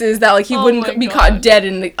faces that, like, he Oh wouldn't my be God. caught dead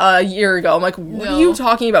in a year ago. I'm like, what No. are you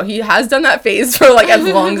talking about? He has done that face for, like, as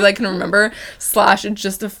long as I can remember. / it's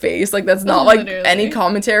just a face. Like, that's not, like, Literally. any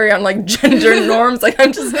commentary on, like, gender norms. Like,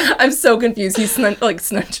 I'm so confused. He he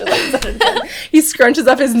scrunches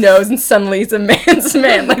up his nose and suddenly he's a man's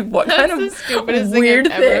man. Like, what That's kind the of stupidest weird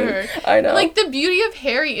thing I've ever thing? heard. I know. Like, the beauty of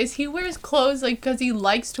Harry is he wears clothes, like, because he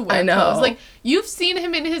likes to wear I know. clothes. Like, you've seen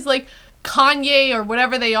him in his, like, Kanye or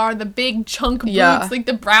whatever they are, the big chunk boots, Yeah. like,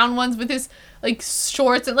 the brown ones with his, like,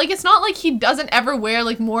 shorts. And, like, it's not like he doesn't ever wear,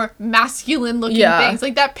 like, more masculine-looking Yeah. things.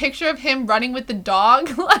 Like, that picture of him running with the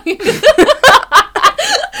dog, like...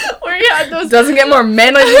 where he had those Doesn't get more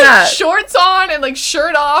manly than that. shorts on and, like,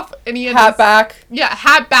 shirt off, and he had Hat this- back. Yeah,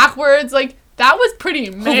 hat backwards, like, That was pretty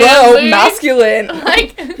manly. Whoa, masculine.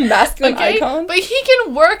 Like, masculine okay? icon. But he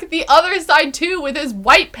can work the other side too with his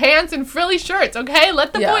white pants and frilly shirts, okay?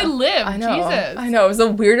 Let the boy live. I know. Jesus. I know. It was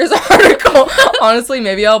the weirdest article. Honestly,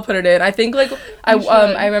 maybe I'll put it in. I think like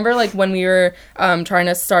I remember like when we were trying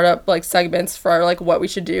to start up like segments for like what we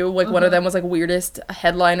should do, like one of them was like weirdest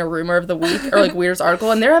headline or rumor of the week or like weirdest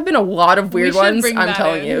article, and there have been a lot of weird ones, I'm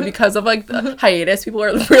telling you, because of like the hiatus. People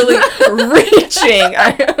are really reaching.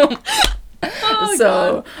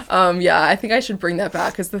 Yeah, I think I should bring that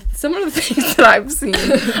back because some of the things that I've seen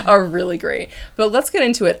are really great. But let's get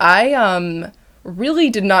into it. I really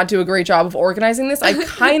did not do a great job of organizing this. I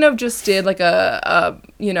kind of just did like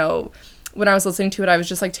when I was listening to it, I was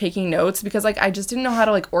just like taking notes because like I just didn't know how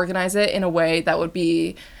to like organize it in a way that would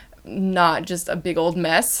be not just a big old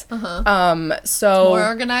mess. So more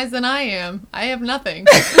organized than I am. I have nothing.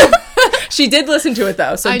 She did listen to it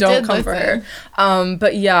though, so don't come for her.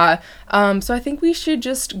 But yeah, so I think we should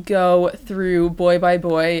just go through boy by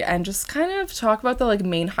boy and just kind of talk about the like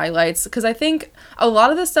main highlights, because I think a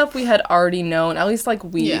lot of the stuff we had already known, at least like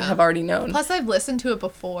we have already known. Plus I've listened to it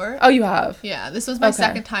before. Oh, you have? Yeah, this was my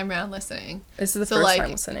second time around listening. This is the first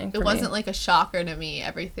time listening. It wasn't like a shocker to me,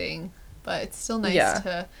 everything. But it's still nice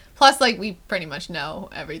to... Plus, like, we pretty much know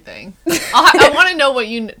everything. I want to know what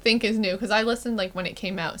you think is new, because I listened, like, when it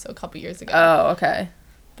came out, so a couple years ago. Oh, okay.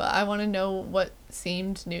 But I want to know what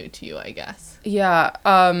seemed new to you, I guess. Yeah,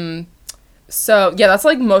 so, yeah, that's,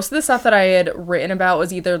 like, most of the stuff that I had written about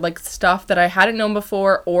was either, like, stuff that I hadn't known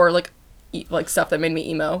before or, like stuff that made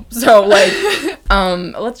me emo. So, like,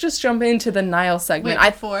 let's just jump into the Niall segment.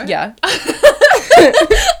 Yeah.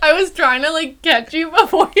 I was trying to like catch you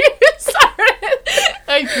before you started.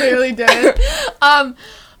 I clearly did.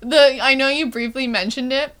 I know you briefly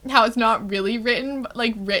mentioned it, how it's not really written by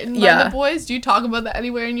the boys. Do you talk about that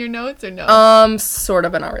anywhere in your notes or no? Sort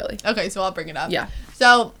of, but not really. Okay, so I'll bring it up. Yeah.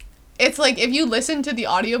 So it's like if you listen to the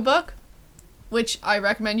audiobook, which I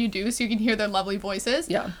recommend you do so you can hear their lovely voices.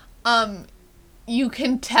 Yeah. You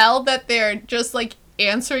can tell that they're just like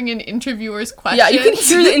answering an interviewer's questions. Yeah, you can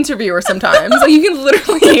hear the interviewer sometimes. Like, you can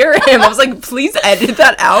literally hear him. I was like, please edit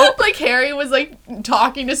that out. Like, Harry was, like,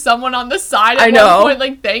 talking to someone on the side at one point,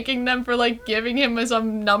 like, thanking them for, like, giving him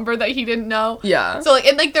some number that he didn't know. Yeah. So, like,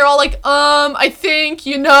 and, like, they're all like, I think,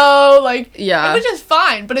 like, yeah. Which is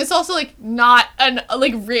fine, but it's also, like, not an,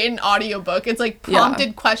 like, written audiobook. It's, like,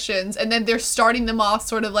 prompted questions, and then they're starting them off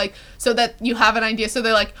sort of, like, so that you have an idea. So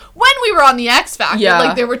they're like, when we were on the X Factor,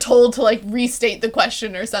 like, they were told to, like, restate the question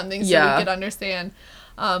or something so we could understand.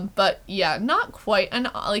 But yeah, not quite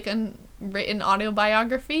a written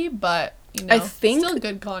autobiography, but you know, I think still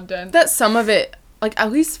good content. That some of it, like at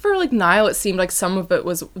least for like Niall, it seemed like some of it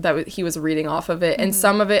was that he was reading off of it, and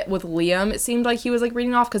some of it with Liam, it seemed like he was like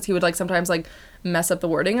reading off because he would like sometimes like mess up the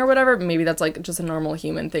wording or whatever. Maybe that's like just a normal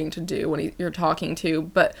human thing to do when you're talking to.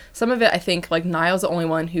 But some of it, I think like Niall's the only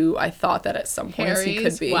one who I thought that at some points he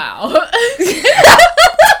could be. Wow.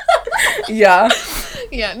 Yeah.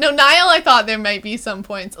 Yeah. No, Niall, I thought there might be some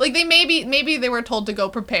points. Like, they maybe they were told to go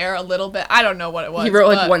prepare a little bit. I don't know what it was. He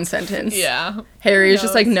wrote, like, one sentence. Yeah. Harry is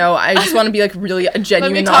just like, no, I just want to be, like, really a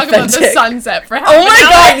genuine, Let me talk authentic. about the sunset for half Oh, an my hour.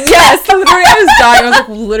 God, yes! Literally, I was dying. I was like,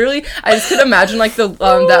 literally, I just could imagine, like, the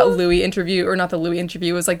that Louis interview, or not the Louis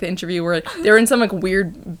interview, it was, like, the interview where they were in some, like,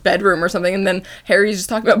 weird bedroom or something, and then Harry's just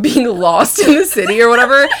talking about being lost in the city or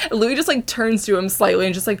whatever. Louis just, like, turns to him slightly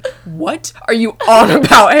and just, like, what are you on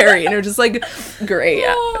about, Harry? And it was just, like, great.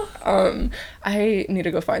 I need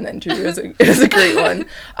to go find that interview. It was a great one.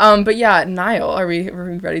 But yeah, Niall, are we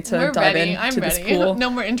ready to dive into this pool? No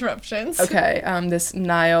more interruptions. Okay, this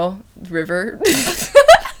Nile River.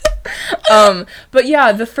 But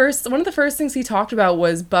yeah, one of the first things he talked about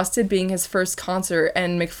was Busted being his first concert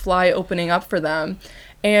and McFly opening up for them.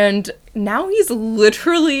 And now he's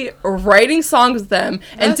literally writing songs with them.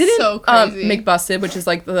 And didn't so crazy. Make Busted, which is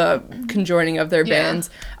like the conjoining of their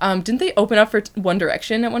bands, didn't they open up for One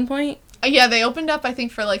Direction at one point? Yeah, they opened up, I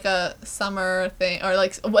think, for like a summer thing, or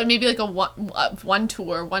like maybe like a one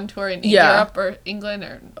tour in Europe or England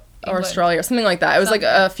or Australia or something like that. It was like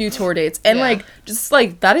a few tour dates, and like just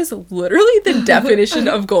like that is literally the definition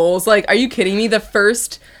of goals. Like, are you kidding me? The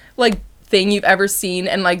first like thing you've ever seen,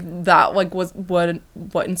 and like that like was what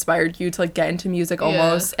inspired you to like get into music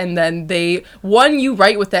almost. And then one, you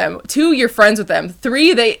write with them, 2, you're friends with them,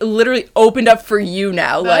 3, they literally opened up for you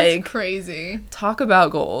now. That's like crazy. Talk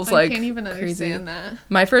about goals. I can't even understand that.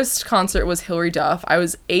 My first concert was Hilary Duff. I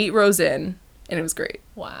was 8 rows in, and it was great.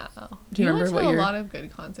 Wow. Do you remember went what to year? a lot of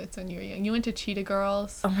good concerts when you were young. You went to Cheetah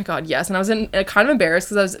Girls. Oh my god, yes. And I was kind of embarrassed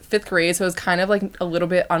because I was 5th grade, so it was kind of like a little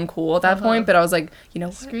bit uncool at that point. But I was like, you know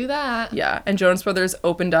what? Screw that. Yeah. And Jonas Brothers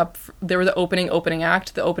opened up. They were the opening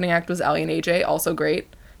act. The opening act was Ally and AJ, also great.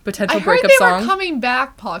 Potential I heard breakup they song. were coming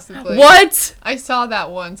back, possibly. What? I saw that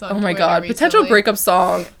once on Oh my Twitter god. recently. Potential breakup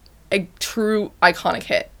song. A true iconic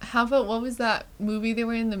hit. How about, what was that movie they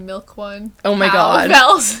were in, the Milk one? Oh my god.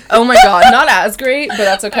 Bells. Oh my god. Not as great, but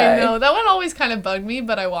that's okay. I know. That one always kind of bugged me,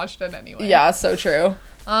 but I watched it anyway. Yeah, so true.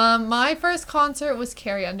 My first concert was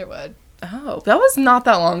Carrie Underwood. Oh, that was not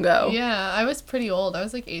that long ago. Yeah, I was pretty old. I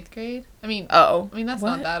was like 8th grade. I mean, that's what?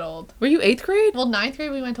 not that old. Were you 8th grade? Well, 9th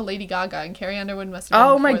grade we went to Lady Gaga, and Carrie Underwood must have been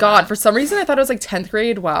Oh my before god. that. For some reason I thought it was like 10th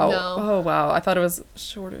grade. Wow. No. Oh wow. I thought it was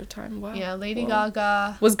shorter time. Wow. Yeah, Lady Well,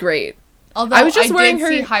 Gaga. was great. Although I was just wearing did her-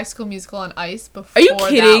 see High School Musical on Ice before Are you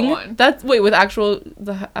kidding? that one. That's wait with actual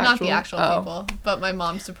Not the actual oh. people, but my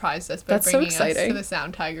mom surprised us by That's so bringing us to exciting. the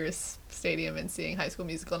Sound Tigers Stadium and seeing High School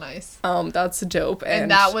Musical on Ice. That's dope.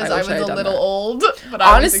 And that was, I wish was had a done little that. old, but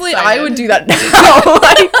Honestly, I I was would do excited. that now.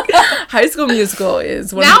 Like, High School Musical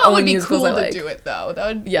is one Now of the it only would be musicals cool I like. to do it though. That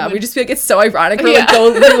would Yeah, we just feel like it's so ironic. We're Yeah.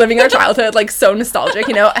 like reliving our childhood, like so nostalgic,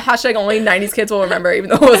 you know. Hashtag only 90s kids will remember, even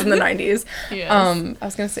though it was in the 90s. Yes. I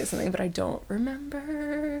was gonna say something, but I don't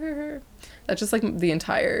remember. That's just like the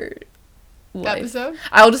entire life. episode.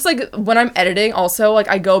 I'll just like when I'm editing, also like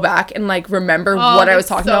I go back and like remember what I was that's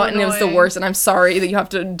talking so about, and it was the annoying. worst. And I'm sorry that you have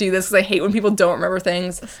to do this because I hate when people don't remember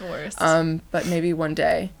things. That's the worst. But maybe one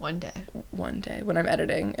day One day. when I'm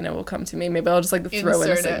editing and it will come to me, maybe I'll just like throw in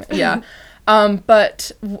a Insert segment. it. Yeah.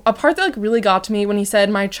 But a part that like really got to me when he said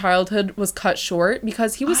my childhood was cut short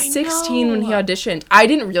because he was I 16 when he know. auditioned. I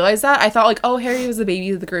didn't realize that. I thought like, oh, Harry was the baby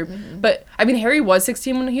of the group. Mm-hmm. But I mean, Harry was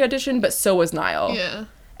 16 when he auditioned, but so was Niall. Yeah.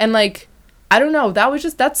 And like, I don't know,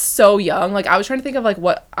 that's so young. Like I was trying to think of like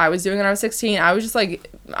what I was doing when I was 16. I was just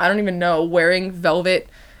like, I don't even know, wearing velvet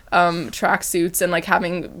track suits and like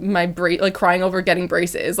having my like crying over getting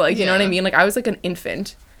braces. Like, you know what I Yeah. mean? Like I was like an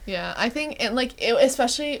infant. Yeah, I think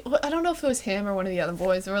especially, I don't know if it was him or one of the other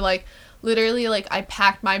boys, they were like, literally, like, I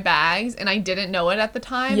packed my bags and I didn't know it at the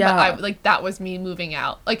time, Yeah. but that was me moving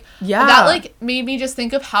out. Like, Yeah. that, like, made me just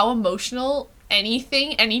think of how emotional any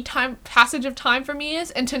passage of time for me is,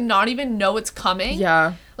 and to not even know it's coming.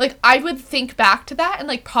 Yeah. Like, I would think back to that and,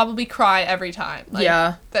 like, probably cry every time. Like,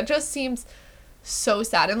 Yeah. that just seems so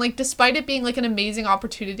sad. And, like, despite it being, like, an amazing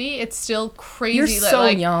opportunity, it's still crazy. You're that, so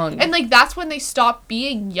like, young. And, like, that's when they stopped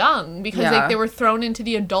being young because, Yeah. like, they were thrown into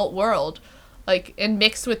the adult world, like, and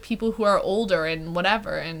mixed with people who are older and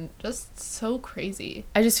whatever, and just so crazy.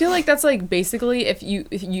 I just feel like that's like basically if you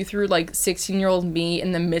threw like 16-year-old me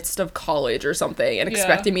in the midst of college or something and Yeah.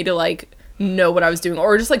 expected me to like know what I was doing,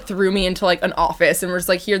 or just like threw me into like an office and was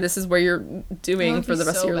like, here, this is where you're doing That for would the be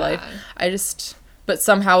rest so of your life. bad. But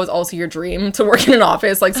somehow it's also your dream to work in an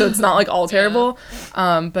office, like, so it's not like all terrible.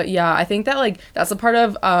 But yeah, I think that like that's a part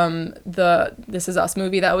of the This Is Us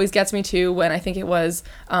movie that always gets me too, when I think it was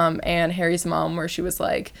Anne, Harry's mom, where she was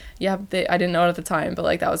like, yeah, I didn't know it at the time, but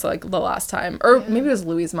like that was like the last time, or maybe it was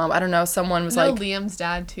Louis' mom, I don't know, someone was like, Liam's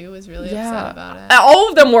dad too was really yeah, upset about it. all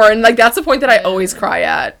of them were, and like that's the point that I always cry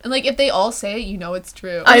at. And, like, if they all say it, you know it's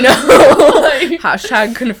true. I know.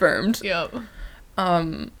 Hashtag confirmed. Yep.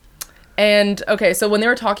 And okay, so when they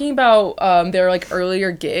were talking about their like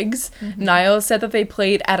earlier gigs, Niall said that they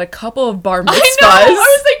played at a couple of bar mitzvahs. I know. I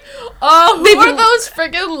was like, oh, who They've are been- those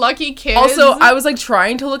freaking lucky kids? Also, I was like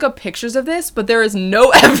trying to look up pictures of this, but there is no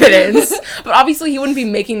evidence. But obviously, he wouldn't be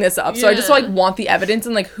making this up. So I just Yeah. like want the evidence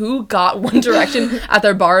and like who got One Direction at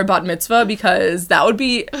their bar bat mitzvah, because that would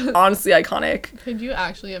be honestly iconic. Could you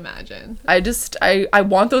actually imagine? I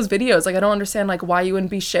want those videos. Like I don't understand like why you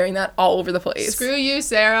wouldn't be sharing that all over the place. Screw you,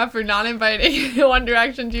 Sarah, for not inviting One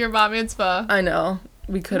Direction to your bar mitzvah. I know.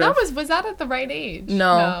 We could have. Was that at the right age?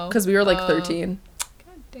 No, because we were like Oh, 13.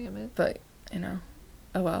 God damn it. But you know,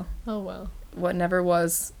 oh well. Oh well. What never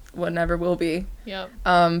was, what never will be. Yep.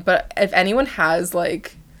 But if anyone has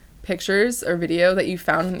like pictures or video that you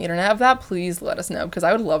found on the internet of that, please let us know, because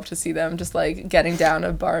I would love to see them just like getting down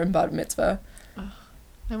a bar and bat mitzvah.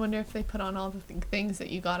 I wonder if they put on all the things that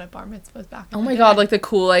you got at bar mitzvahs back in Oh the my day. god, like the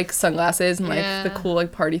cool like sunglasses and like Yeah. the cool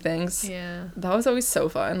like party things. Yeah. That was always so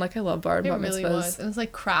fun. Like I love bar and It bat really mitzvahs. was. It was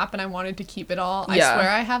like crap, and I wanted to keep it all. Yeah. I swear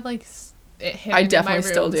I have like it hidden I definitely in my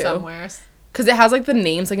room still do. somewhere. Because it has like the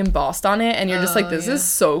names like embossed on it, and you're just like, Oh, this yeah. is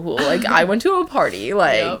so cool. Like I went to a party.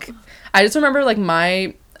 Like Yep. I just remember like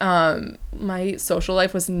my social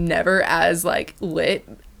life was never as like lit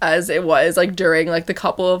as it was like during like the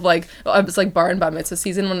couple of like it was like bar and bat mitzvah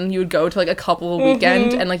season when you would go to like a couple of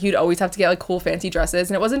weekend and like you'd always have to get like cool fancy dresses,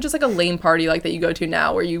 and it wasn't just like a lame party like that you go to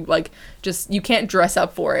now where you like just you can't dress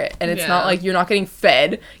up for it, and it's not like you're not getting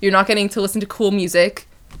fed, you're not getting to listen to cool music,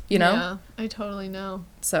 you know. Yeah, I totally know.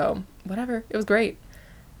 So whatever, it was great.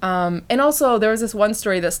 And also there was this one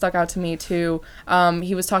story that stuck out to me too.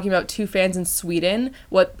 He was talking about two fans in Sweden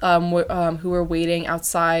who were waiting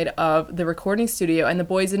outside of the recording studio, and the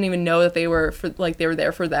boys didn't even know that they were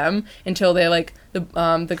there for them until they like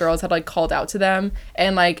the girls had like called out to them,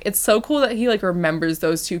 and like it's so cool that he like remembers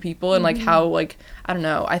those two people and like how like I don't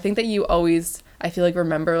know, I think that you always I feel like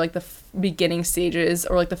remember like the beginning stages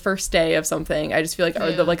or like the first day of something. I just feel like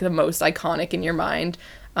are the most iconic in your mind.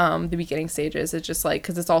 The beginning stages, it's just like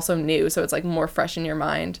because it's also new, so it's like more fresh in your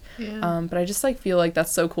mind. But I just like feel like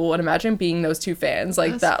that's so cool, and imagine being those two fans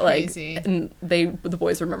like that's that crazy. Like and the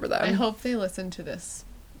boys remember them. I hope they listen to this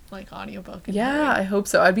like audiobook. I hope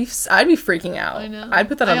so. I'd be freaking out. I know. I'd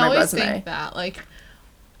put that on my resume. I always think that like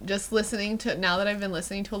just listening to, now that I've been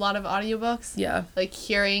listening to a lot of audiobooks, like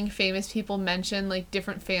hearing famous people mention like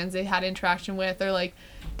different fans they had interaction with, or like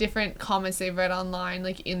different comments they've read online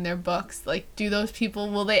like in their books, like do those people,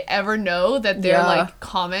 will they ever know that their like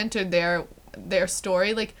comment or their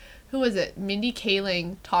story, like who was it, Mindy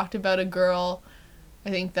Kaling talked about a girl I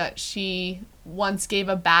think that she once gave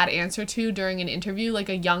a bad answer to during an interview, like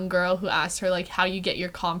a young girl who asked her like how you get your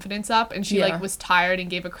confidence up, and she like was tired and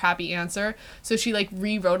gave a crappy answer, so she like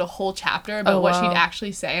rewrote a whole chapter about what she'd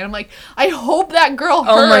actually say, and I'm like, I hope that girl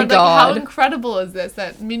heard. Oh my God. Like how incredible is this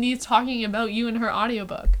that Mindy's talking about you in her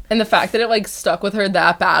audiobook, and the fact that it like stuck with her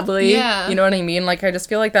that badly. You know what I mean? Like I just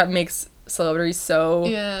feel like that makes celebrities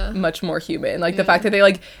so much more human, like the fact that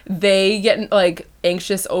they get like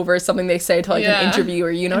anxious over something they say to like an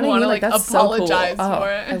interviewer, you know what I mean? Like that's apologize so cool.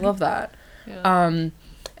 For it. I love that. And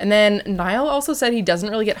then Niall also said he doesn't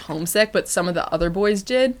really get homesick, but some of the other boys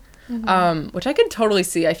did, which I could totally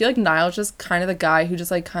see. I feel like Niall's just kind of the guy who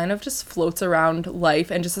just like kind of just floats around life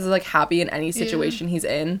and just is like happy in any situation he's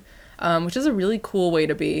in, which is a really cool way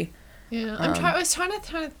to be. I was trying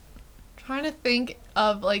to think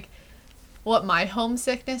of like what my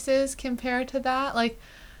homesickness is compared to that. Like,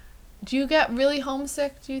 do you get really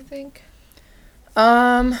homesick, do you think?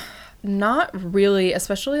 Not really,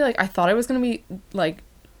 especially like I thought I was gonna be like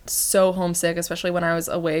so homesick, especially when I was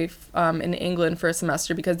away in England for a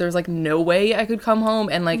semester, because there's like no way I could come home,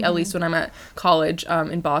 and like at least when I'm at college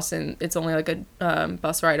in Boston, it's only like a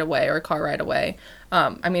bus ride away or a car ride away.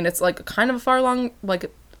 I mean, it's like kind of a far long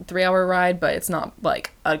like 3-hour ride, but it's not like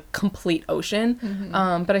a complete ocean.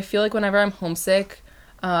 But I feel like whenever I'm homesick,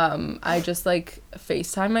 I just like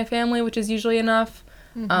FaceTime my family, which is usually enough.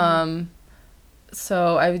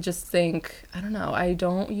 So I would just think, I don't know, I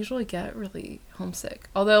don't usually get really homesick.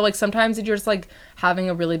 Although like sometimes you're just like having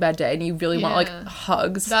a really bad day and you really want like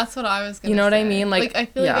hugs. That's what I was gonna say. You know what I mean? Like I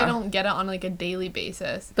feel like I don't get it on like a daily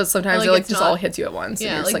basis. But sometimes it like just all hits you at once. And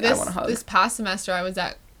you're just like I want a hug. This past semester I was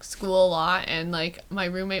at school a lot, and like my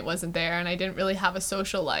roommate wasn't there, and I didn't really have a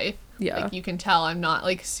social life. Like you can tell I'm not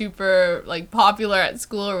like super like popular at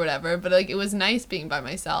school or whatever, but like it was nice being by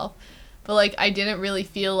myself. But like I didn't really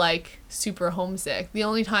feel like super homesick. The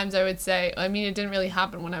only times I would say, I mean, it didn't really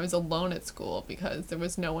happen when I was alone at school because there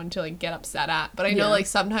was no one to like get upset at. But I know like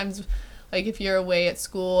sometimes like if you're away at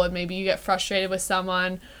school and maybe you get frustrated with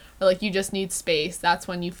someone, or like you just need space, that's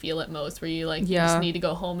when you feel it most, where you like you just need to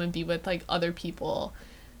go home and be with like other people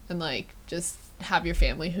and like just have your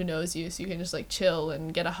family who knows you, so you can just like chill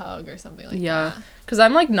and get a hug or something like that. Because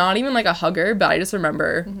I'm like not even like a hugger, but I just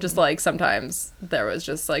remember just like sometimes there was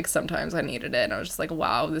just like sometimes I needed it, and I was just like,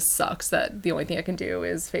 wow, this sucks that the only thing I can do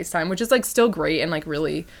is FaceTime, which is like still great, and like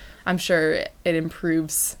really I'm sure it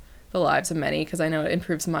improves the lives of many, because I know it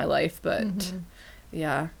improves my life, but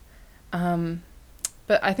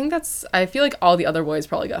but I think I feel like all the other boys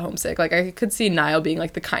probably got homesick. Like, I could see Niall being,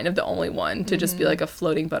 like, the only one to just be, like, a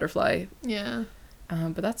floating butterfly. Yeah.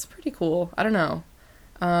 But that's pretty cool. I don't know.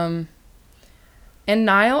 And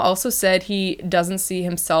Niall also said he doesn't see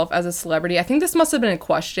himself as a celebrity. I think this must have been a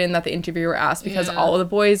question that the interviewer asked, because all of the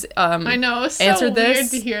boys I know, it was so answered this.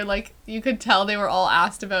 Weird to hear. Like, you could tell they were all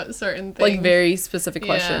asked about certain things. Like, very specific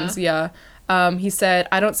questions. He said,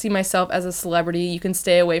 I don't see myself as a celebrity. You can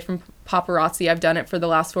stay away from paparazzi. I've done it for the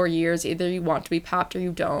last 4 years. Either you want to be papped or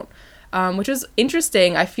you don't. Which is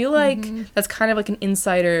interesting. I feel like that's kind of like an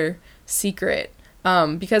insider secret.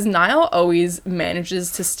 Because Niall always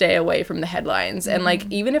manages to stay away from the headlines. And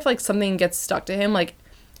like, even if like something gets stuck to him, like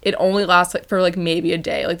it only lasts like for like maybe a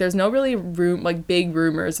day. Like there's no really like big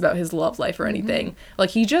rumors about his love life or anything.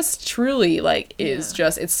 Like he just truly like is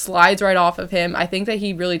just, it slides right off of him. I think that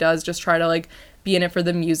he really does just try to like be in it for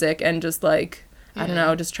the music and just like I don't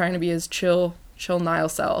know, just trying to be his chill Niall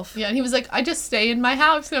self. Yeah, and he was like, I just stay in my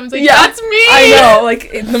house. And I was like, that's me! I know,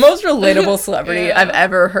 like, the most relatable celebrity I've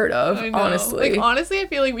ever heard of, honestly. Like, honestly, I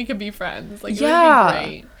feel like we could be friends. Like, it would be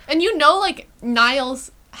great. And you know, like,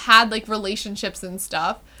 Niall's had, like, relationships and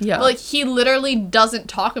stuff. Yeah. But, like, he literally doesn't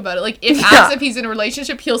talk about it. Like, if asked if he's in a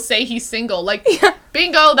relationship, he'll say he's single. Like,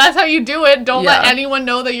 bingo, that's how you do it. Don't let anyone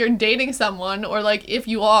know that you're dating someone. Or, like, if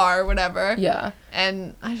you are, whatever. Yeah.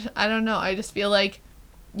 And I don't know. I just feel like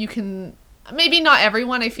you can... Maybe not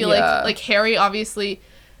everyone. I feel like Harry obviously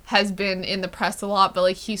has been in the press a lot, but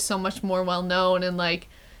like he's so much more well known and like,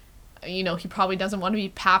 you know, he probably doesn't want to be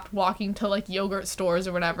papped walking to like yogurt stores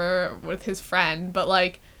or whatever with his friend, but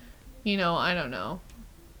like, you know, I don't know.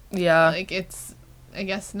 Yeah. Like I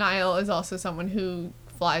guess Niall is also someone who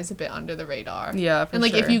flies a bit under the radar. Yeah, for And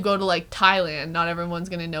like if you go to like Thailand, not everyone's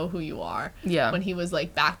going to know who you are. Yeah. When he was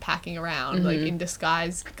like backpacking around like in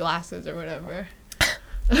disguise glasses or whatever.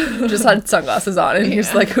 Just had sunglasses on and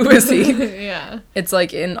he's like, who is he? Yeah. It's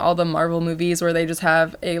like in all the Marvel movies where they just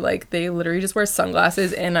have they literally just wear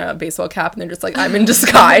sunglasses and a baseball cap and they're just like, I'm in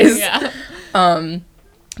disguise. Yeah.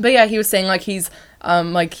 But yeah, he was saying like he's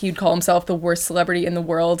like he'd call himself the worst celebrity in the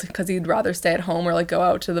world because he'd rather stay at home or like go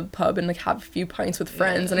out to the pub and like have a few pints with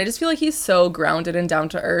friends. And I just feel like he's so grounded and down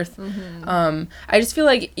to earth. I just feel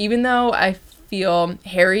like even though I feel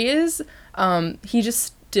Harry is, he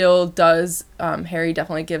just still does Harry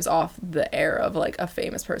definitely gives off the air of like a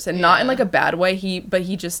famous person, not in like a bad way, but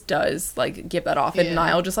he just does like give that off. And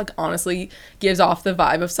Niall just like honestly gives off the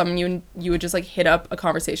vibe of someone you would just like hit up a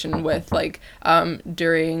conversation with like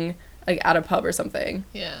during like at a pub or something.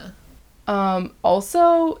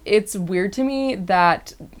 Also it's weird to me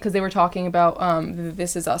that because they were talking about the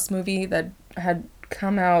This Is Us movie that had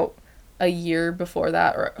come out a year before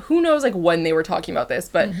that, or who knows like when they were talking about this,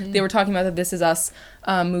 but they were talking about the This Is Us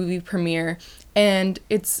movie premiere, and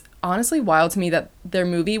it's honestly wild to me that their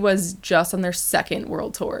movie was just on their second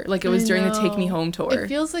world tour. Like it was during the Take Me Home tour. It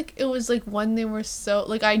feels like it was like when they were so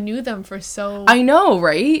like I knew them for so I know,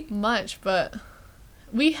 right? Much, but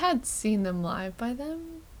we had seen them live by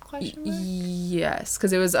then? Yes,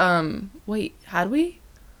 because it was wait, had we?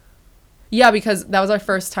 Yeah, because that was our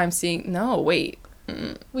first time seeing. No, wait.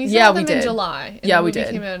 We saw them in July. And yeah, we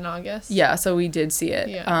did. Came out in August. Yeah, so we did see it.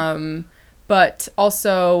 Yeah. But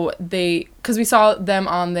also because we saw them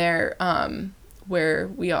on their Where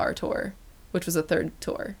We Are tour, which was a third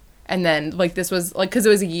tour, and then like this was like because it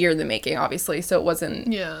was a year in the making, obviously, so it wasn't.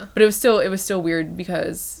 Yeah. But it was still weird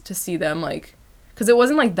because to see them like because it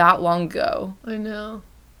wasn't like that long ago. I know.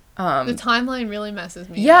 The timeline really messes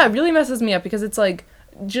me. Yeah, up. It really messes me up because it's like.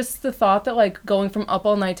 Just the thought that like going from Up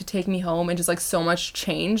All Night to Take Me Home and just like so much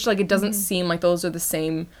changed, like it doesn't seem like those are the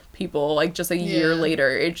same people like just a year later.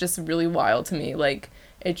 It's just really wild to me. Like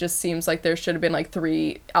it just seems like there should have been like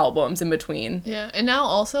 3 albums in between. Yeah, and now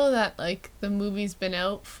also that like the movie's been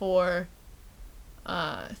out for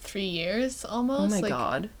 3 years almost. Oh my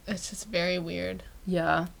god. It's just very weird.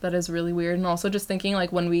 Yeah, that is really weird. And also just thinking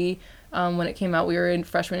like when it came out, we were in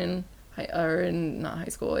freshman not high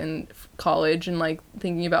school, in college, and like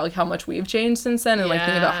thinking about like how much we've changed since then, and like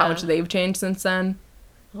thinking about how much they've changed since then.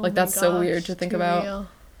 Like that's so weird to think about. Real.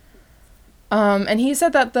 And he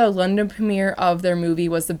said that the London premiere of their movie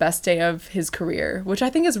was the best day of his career, which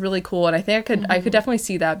I think is really cool, and I think I could definitely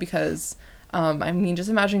see that because I mean, just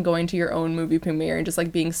imagine going to your own movie premiere and just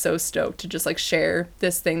like being so stoked to just like share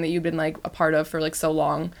this thing that you've been like a part of for like so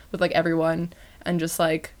long with like everyone. And just,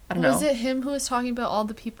 like, I don't know. Was it him who was talking about all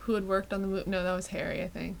the people who had worked on the movie? No, that was Harry, I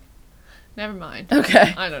think. Never mind.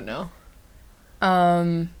 Okay. I don't know.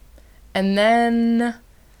 And then,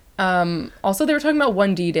 also they were talking about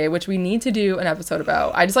 1D Day, which we need to do an episode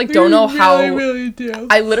about. I just, like, don't know how. I really do.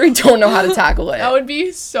 I literally don't know how to tackle it. That would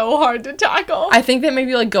be so hard to tackle. I think that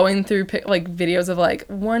maybe, like, going through, like, videos of, like,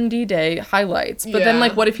 1D Day highlights. But then,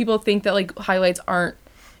 like, what if people think that, like, highlights aren't,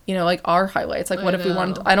 you know, like our highlights. Like, what if we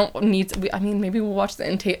want? I don't need to. I mean, maybe we'll watch the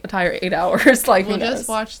entire 8 hours. Like, we'll just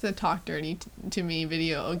watch the Talk Dirty to Me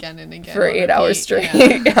video again and again for 8 hours straight.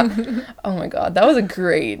 Yeah. Oh my god, that was a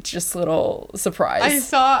great just little surprise. I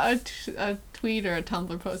saw a tweet or a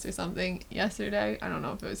Tumblr post or something yesterday. I don't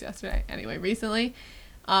know if it was yesterday. Anyway, recently,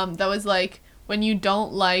 that was like when you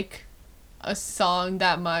don't like a song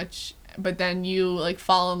that much but then you like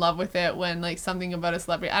fall in love with it when like something about a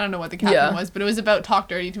celebrity. I don't know what the caption was, but it was about Talk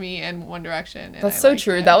Dirty to Me and One Direction. And That's so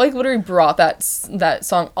true. It. That like literally brought that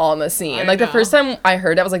song on the scene. Like the first time I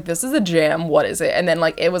heard it, I was like, this is a jam. What is it? And then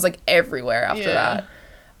like it was like everywhere after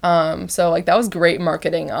that. So like that was great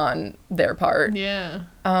marketing on their part. Yeah.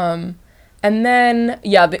 And then,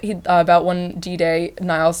 about one D-Day,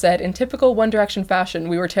 Niall said, in typical One Direction fashion,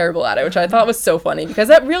 we were terrible at it, which I thought was so funny, because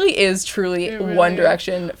that really is truly One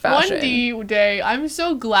Direction fashion. One D-Day, I'm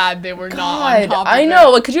so glad they were not on top of I know.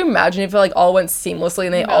 Like, could you imagine if it, like, all went seamlessly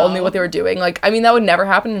and they all knew what they were doing? Like, I mean, that would never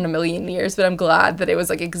happen in a million years, but I'm glad that it was,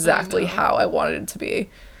 like, exactly how I wanted it to be.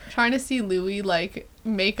 Trying to see Louis, like,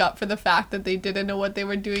 make up for the fact that they didn't know what they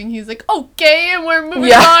were doing. He's like, okay, and we're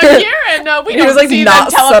moving on here, and we don't like, see that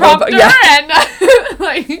teleprompter, and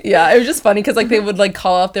like... Yeah, it was just funny, because, like, they would, like,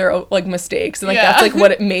 call out their, like, mistakes, and, like, that's, like,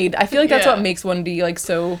 what it made... I feel like that's what makes 1D, like,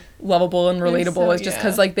 so lovable and relatable, is just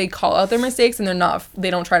because, like, they call out their mistakes, and they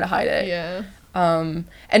don't try to hide it. Yeah.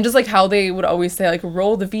 And just like how they would always say like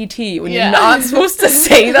roll the VT when you're not supposed to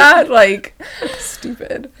say that, like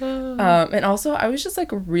stupid. And also I was just like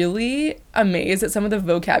really amazed at some of the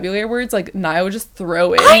vocabulary words like Niall would just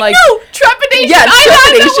throw in. I know! Trepidation! Yeah,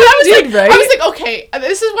 trepidation, right? I was like, okay,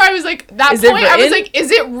 this is where I was like, that point I was like, is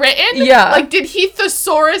it written? Yeah. Like, did he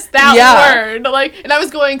thesaurus that word? Like, and I was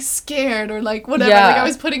going scared or like whatever. Like I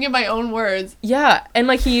was putting in my own words. Yeah, and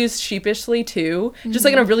like he used sheepishly too, just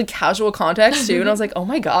like in a really casual context too, and I was like, oh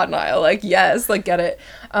my god, Niall, like yes, like get it.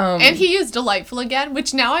 And he used delightful again,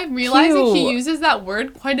 which now I'm realizing he uses that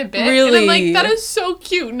word quite a bit. Really? And I'm like, that is so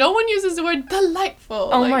cute. No one uses the word delightful.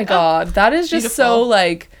 Oh my god, that is just so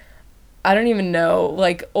like, I don't even know,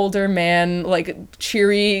 like older man, like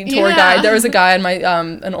cheery tour guide. There was a guy on my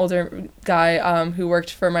an older guy who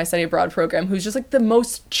worked for my study abroad program who's just like the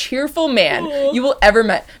most cheerful man you will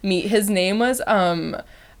ever meet. His name was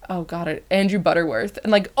oh god, Andrew Butterworth,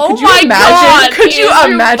 and like could you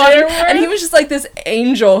imagine? And he was just like this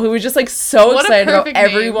angel who was just like so excited about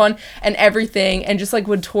everyone and everything, and just like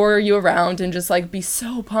would tour you around and just like be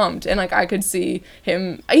so pumped. And like I could see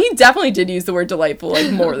him, he definitely did use the word delightful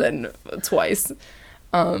like more than twice.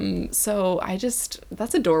 So I just,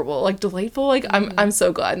 that's adorable, like delightful, like I'm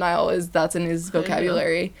so glad Niall that's in his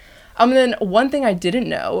vocabulary. And then one thing I didn't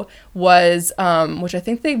know was which I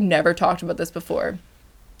think they've never talked about this before.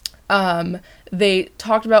 They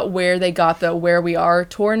talked about where they got the Where We Are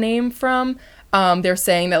tour name from. They're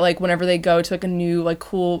saying that like whenever they go to like a new like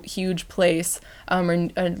cool huge place or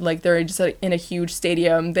like they're just like, in a huge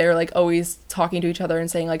stadium, they're like always talking to each other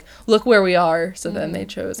and saying like, look where we are. So then they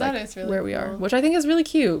chose like really Where We Are, which I think is really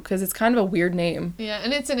cute because it's kind of a weird name. Yeah,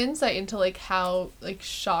 and it's an insight into like how like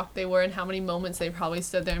shocked they were and how many moments they probably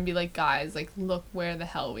stood there and be like, guys, like look where the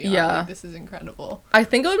hell we are. Yeah, like, this is incredible. I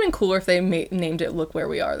think it would have been cooler if they named it Look Where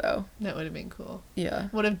We Are though. That would have been cool. Yeah,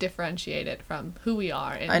 would have differentiated from Who We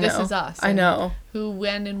Are and This Is Us. I know. Who,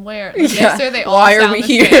 when, and where. Like, yeah. They all why are we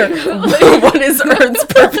here? What is Earth's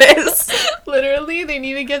purpose? Literally, they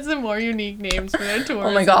need to get some more unique names for their tours.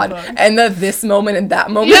 Oh my god. And this moment and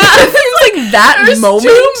that moment. Yeah. It seems like that There's moment.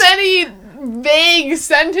 Too many vague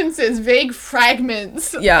sentences, vague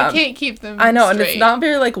fragments. Yeah. I can't keep them I know, straight. And it's not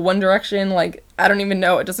very, like, One Direction, like, I don't even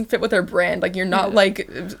know. It doesn't fit with their brand. Like, you're not, like,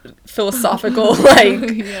 philosophical,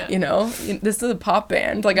 like, you know? This is a pop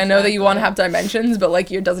band. Like, I know that you want to have dimensions, but,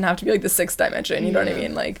 like, it doesn't have to be, like, the sixth dimension. You know what I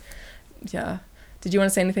mean? Like, yeah. Did you want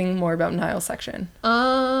to say anything more about Niall's section?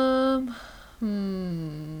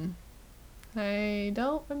 I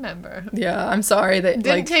don't remember. Yeah, I'm sorry that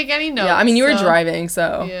didn't take any notes. Yeah, I mean you were driving,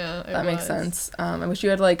 so yeah, that makes sense. I wish you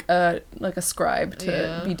had like a scribe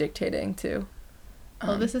to be dictating to.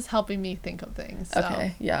 Well, this is helping me think of things. So.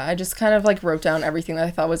 Okay, yeah, I just kind of like wrote down everything that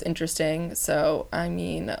I thought was interesting. So I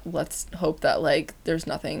mean, let's hope that like there's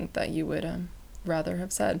nothing that you would rather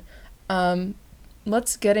have said.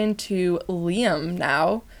 Let's get into Liam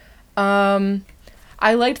now.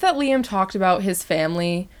 I liked that Liam talked about his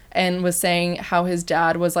family and was saying how his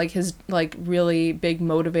dad was like his like really big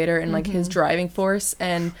motivator and like his driving force,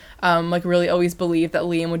 and like really always believed that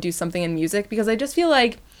Liam would do something in music, because I just feel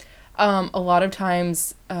like a lot of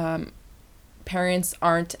times parents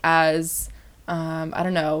aren't as I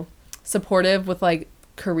don't know, supportive with like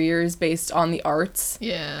careers based on the arts.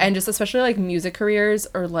 Yeah. And just especially like music careers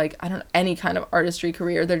or like I don't know, any kind of artistry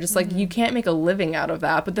career, they're just like you can't make a living out of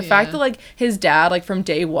that. But the fact that like his dad like from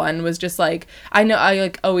day one was just like, I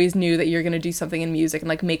like always knew that you're gonna do something in music and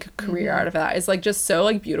like make a career out of that is like just so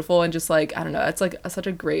like beautiful, and just like I don't know, it's like such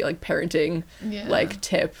a great like parenting like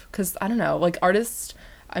tip, because I don't know, like artists,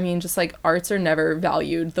 I mean just like arts are never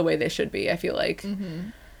valued the way they should be, I feel like.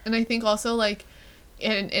 And I think also like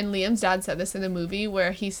and Liam's dad said this in the movie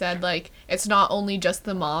where he said, like, it's not only just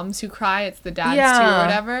the moms who cry, it's the dads too or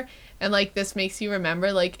whatever. And, like, this makes you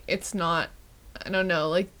remember, like, it's not, I don't know,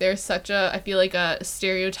 like, there's such a, I feel like a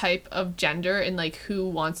stereotype of gender and, like, who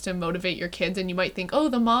wants to motivate your kids. And you might think, oh,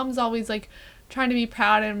 the mom's always, like, trying to be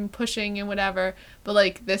proud and pushing and whatever. But,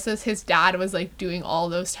 like, this is his dad was, like, doing all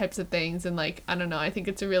those types of things. And, like, I don't know, I think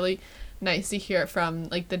it's a really nice to hear it from,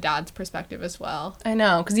 like, the dad's perspective as well. I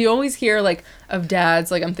know, because you always hear, like, of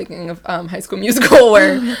dads, like, I'm thinking of High School Musical,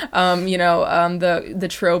 where, the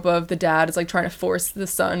trope of the dad is, like, trying to force the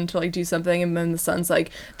son to, like, do something, and then the son's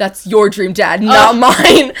like, that's your dream, dad, not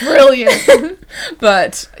mine. Brilliant.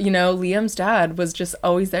 But, Liam's dad was just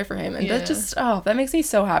always there for him, and that just, that makes me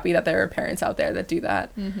so happy that there are parents out there that do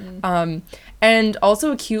that. Mm-hmm. And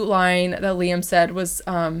also a cute line that Liam said was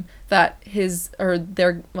that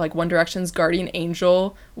their like One Direction's guardian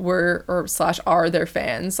angel are their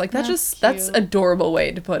fans. Like that's adorable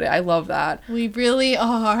way to put it. I love that. We really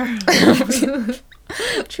are.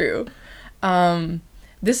 True.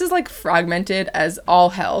 This is like fragmented as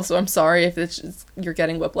all hell, so I'm sorry if you're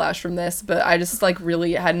getting whiplash from this, but I just like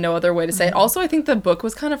really had no other way to say it. Also, I think the book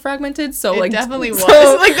was kind of fragmented, so it definitely was.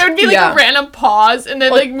 Like there would be like a random pause and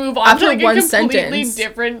then like move on to like a completely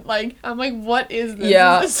different. Like I'm like, what is this?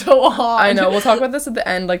 Yeah, this is so odd. I know. We'll talk about this at the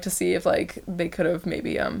end, like to see if like they could have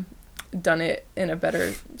maybe done it in a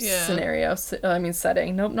better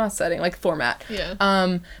setting. Nope, not setting, like format.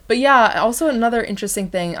 Yeah. But yeah, also another interesting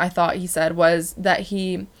thing I thought he said was that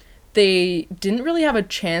they didn't really have a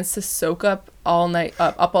chance to soak up All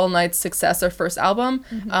Night's success, their first album.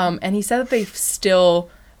 Mm-hmm. And he said that they still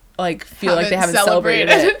like feel like they haven't celebrated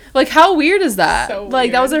it. Like how weird is that? So like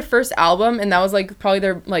weird. That was their first album, and that was like probably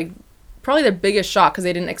their biggest shock because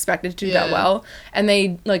they didn't expect it to do that well, and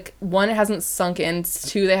they like one, it hasn't sunk in,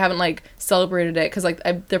 two, they haven't like celebrated it because like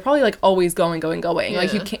they're probably like always going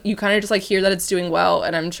like you kind of just like hear that it's doing well,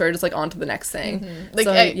 and I'm sure just like on to the next thing.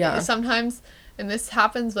 Like sometimes, and this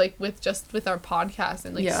happens like with our podcast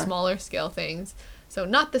and like smaller scale things, so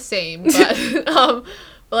not the same, but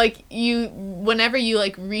like whenever you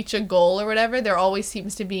like reach a goal or whatever, there always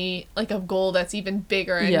seems to be like a goal that's even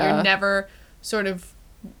bigger, and you're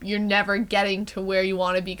never getting to where you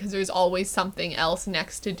want to be because there's always something else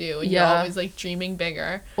next to do, and you're always like dreaming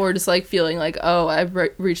bigger, or just like feeling like, oh, I've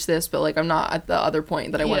reached this, but like I'm not at the other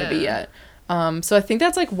point that I want to be yet. So I think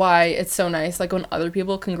that's like why it's so nice like when other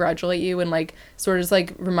people congratulate you and like sort of just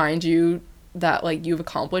like remind you that like you've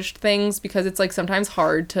accomplished things, because it's like sometimes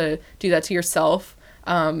hard to do that to yourself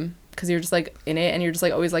because you're just like in it and you're just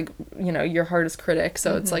like always like your hardest critic.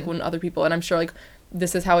 So it's like when other people, and I'm sure like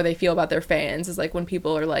this is how they feel about their fans, is like when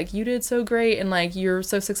people are like, you did so great and like you're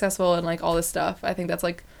so successful and like all this stuff. I think that's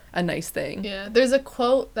like a nice thing. Yeah, there's a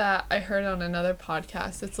quote that I heard on another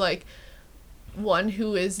podcast. It's like, one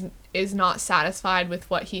who is not satisfied with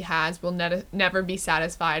what he has will never be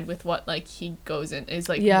satisfied with what like he goes in is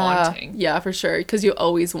like wanting. Yeah, for sure, because you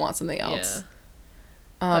always want something else.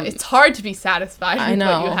 It's hard to be satisfied with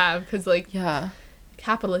what you have because like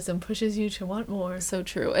capitalism pushes you to want more. So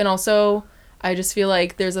true. And also I just feel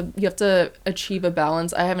like you have to achieve a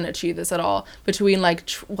balance. I haven't achieved this at all, between like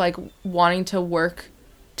wanting to work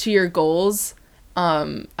to your goals.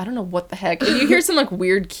 I don't know what the heck. If you hear some like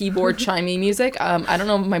weird keyboard chimey music, I don't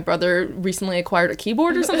know, my brother recently acquired a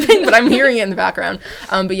keyboard or something, but I'm hearing it in the background.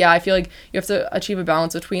 But yeah, I feel like you have to achieve a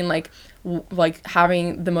balance between like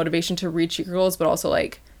having the motivation to reach your goals, but also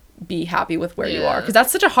like be happy with where you are, because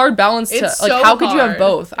that's such a hard balance to like how could you have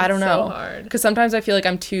both? I don't know, because sometimes I feel like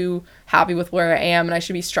I'm too happy with where I am and I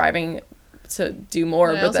should be striving to do more.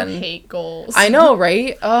 But I also hate goals. I know,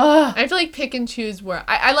 right? I have to like pick and choose where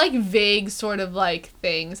I like vague sort of like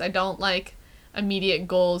things. I don't like immediate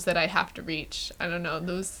goals that I have to reach. I don't know,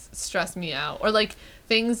 those stress me out. Or like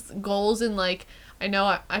goals in like, I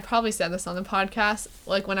know I probably said this on the podcast,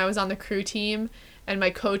 like when I was on the crew team and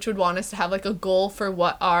my coach would want us to have like a goal for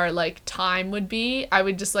what our like time would be, I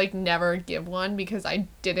would just like never give one because I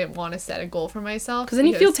didn't want to set a goal for myself. Because then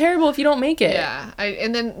you feel terrible if you don't make it. Yeah.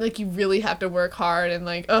 And then like you really have to work hard and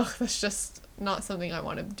like, that's just not something I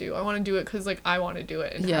want to do. I want to do it because like I want to do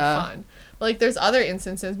it and have fun. But like there's other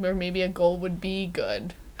instances where maybe a goal would be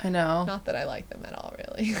good. I know. Not that I like them at all,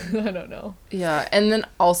 really. I don't know. Yeah, and then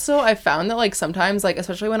also I found that like sometimes like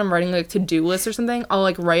especially when I'm writing like to-do lists or something, I'll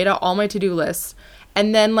like write out all my to-do lists,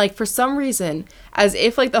 and then like for some reason as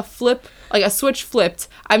if like a switch flipped.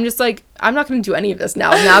 I'm just like, I'm not going to do any of this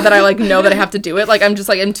now that I like know that I have to do it. Like I'm just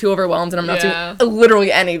like, I'm too overwhelmed and I'm not doing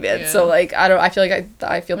literally any of it. So like, I feel like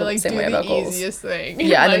I feel the same way about goals. The easiest thing.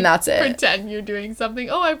 Yeah, and then that's it. Pretend you're doing something.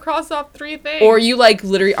 Oh, I've crossed off 3 things. Or you like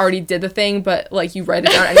literally already did the thing, but like you write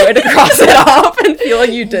it down anyway to cross it off and feel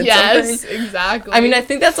like you did something. Yes, exactly. I mean, I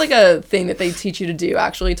think that's like a thing that they teach you to do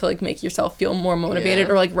actually, to like make yourself feel more motivated,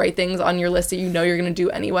 or like write things on your list that you know you're going to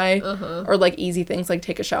do anyway. Or like easy things like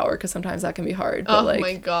take a shower, because sometimes that can be hard. But, oh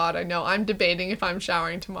my god, I know. I'm debating if I'm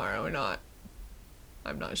showering tomorrow or not.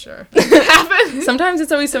 I'm not sure. Sometimes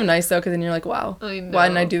it's always so nice though, because then you're like, wow, I know. why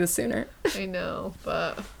didn't I do this sooner? I know,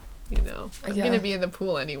 but you know, I'm gonna be in the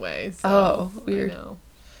pool anyway. So, oh, weird.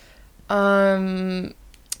 I know.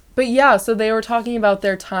 But yeah, so they were talking about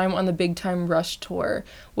their time on the Big Time Rush tour,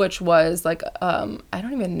 which was like, I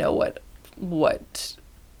don't even know what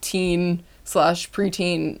teen /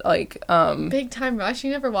 preteen, like, Big Time Rush?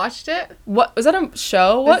 You never watched it? What was that, a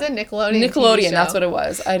show? What? It's a Nickelodeon TV show. That's what it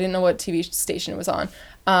was. I didn't know what TV station it was on.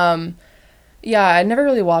 Yeah, I never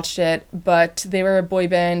really watched it, but they were a boy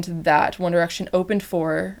band that One Direction opened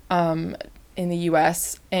for in the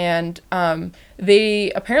US, and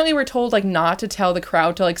they apparently were told like not to tell the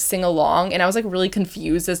crowd to like sing along, and I was like really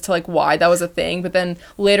confused as to like why that was a thing. But then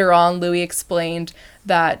later on, Louis explained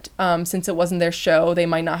that since it wasn't their show, they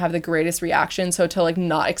might not have the greatest reaction, so to like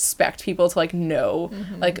not expect people to like know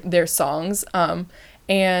like their songs.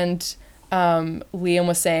 And Liam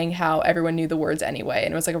was saying how everyone knew the words anyway,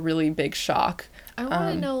 and it was like a really big shock. I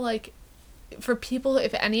want to know, like, for people,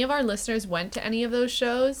 if any of our listeners went to any of those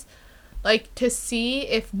shows, like, to see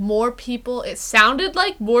if more people, it sounded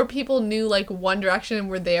like more people knew, like, One Direction and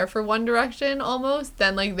were there for One Direction, almost,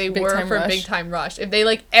 than, like, they were for Big Time Rush. If they,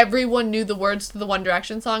 like, everyone knew the words to the One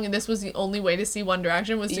Direction song, and this was the only way to see One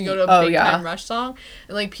Direction was to go to a Big Time Rush song,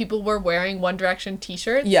 and, like, people were wearing One Direction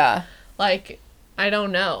t-shirts. Yeah. Like, I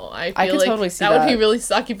don't know. I could like totally see that would be really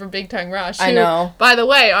sucky for Big Time Rush. Who, I know. By the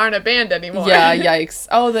way, aren't a band anymore. Yeah, yikes.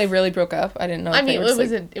 Oh, they really broke up? I didn't know. I mean,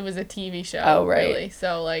 it was a TV show. Oh, right. Really.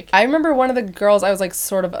 So, like, I remember one of the girls I was, like,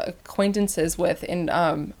 sort of acquaintances with in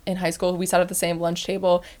high school. We sat at the same lunch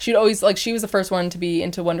table. She'd always, like, she was the first one to be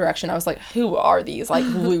into One Direction. I was like, who are these, like,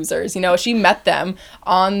 losers? You know, she met them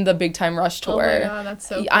on the Big Time Rush tour. Oh, my God, that's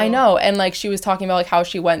so cool. I know. And, like, she was talking about, like, how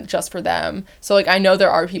she went just for them. So, like, I know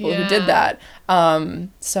there are people who did that.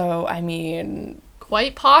 So, I mean...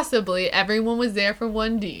 Quite possibly, everyone was there for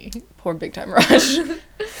 1D. Poor Big Time Rush.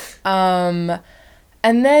 And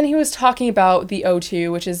then he was talking about the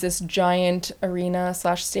O2, which is this giant arena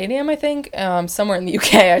 / stadium, I think, somewhere in the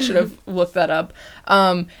UK. I should have looked that up.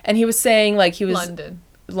 And he was saying, like, he was...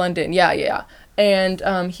 London, yeah.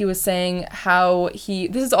 And he was saying how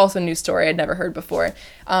this is also a new story I'd never heard before.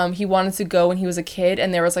 He wanted to go when he was a kid,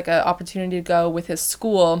 and there was, like, an opportunity to go with his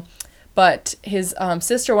school, but his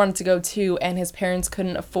sister wanted to go too, and his parents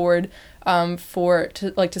couldn't afford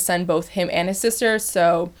to send both him and his sister.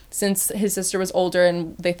 So since his sister was older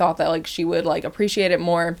and they thought that like she would like appreciate it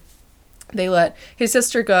more, they let his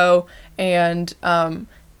sister go, and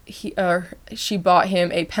she bought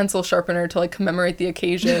him a pencil sharpener to like commemorate the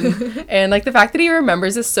occasion. And like the fact that he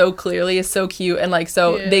remembers this so clearly is so cute. And like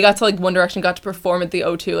they got to like One Direction got to perform at the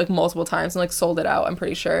O2 like multiple times and like sold it out, I'm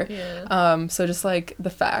pretty sure. So just like the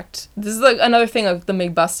fact, this is like another thing, like the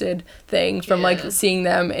Meg Busted thing from like seeing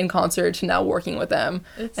them in concert to now working with them.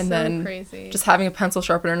 It's and so then crazy. Just having a pencil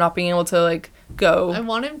sharpener, not being able to like go. I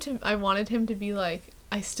wanted him to be like,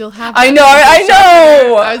 I still have. I know.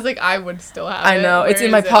 I was like, I would still have it. I know. It's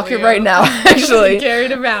in my pocket Leo? right now, actually. Carry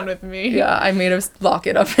it around with me. Yeah, I made him lock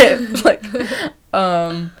it up. Like,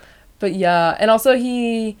 but yeah, and also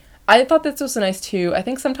I thought this was nice too. I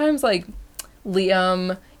think sometimes like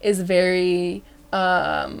Liam is very,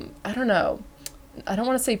 I don't know. I don't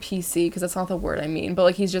want to say PC because that's not the word I mean, but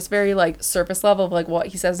like he's just very like surface level of like what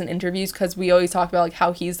he says in interviews, because we always talk about like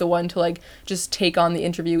how he's the one to like just take on the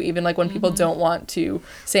interview, even like when people don't want to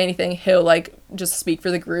say anything, he'll like just speak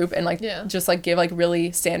for the group and like just like give like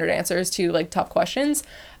really standard answers to like tough questions.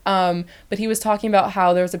 But he was talking about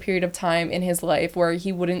how there was a period of time in his life where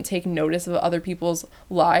he wouldn't take notice of other people's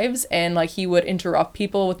lives, and like he would interrupt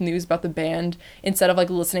people with news about the band instead of like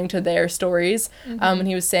listening to their stories. And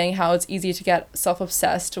he was saying how it's easy to get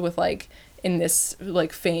self-obsessed with like in this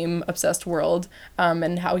like fame obsessed world,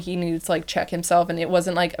 and how he needed to like check himself, and it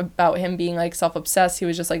wasn't like about him being like self-obsessed. He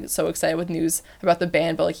was just like so excited with news about the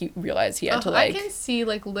band, but like he realized he had to like, I can see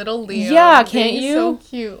like little Leo can't you? So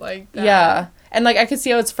cute like that. And, like, I could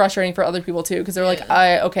see how it's frustrating for other people, too, because they're like,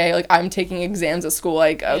 I'm taking exams at school,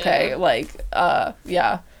 like, okay, like,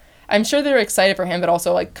 And I'm sure they were excited for him, but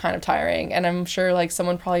also like kind of tiring. And I'm sure like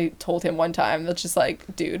someone probably told him one time that's just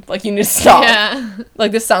like, dude, like you need to stop. Yeah.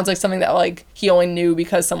 Like this sounds like something that like he only knew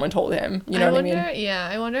because someone told him. You know what I mean? Yeah,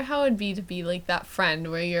 I wonder how it'd be to be like that friend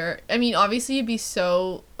where I mean, obviously you'd be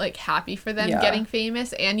so like happy for them getting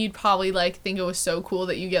famous, and you'd probably like think it was so cool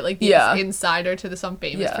that you get like the insider to some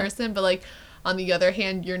famous person, but like on the other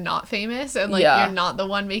hand, you're not famous and like you're not the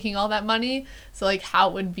one making all that money. So like how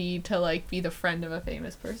it would be to like be the friend of a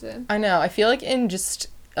famous person. I know. I feel like in just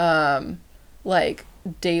like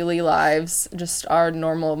daily lives, just our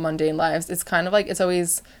normal mundane lives, it's kind of like it's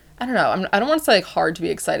always, I don't know. I don't want to say like hard to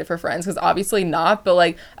be excited for friends, because obviously not, but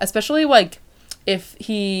like especially like if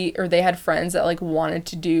he or they had friends that like wanted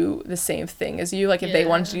to do the same thing as you, like if they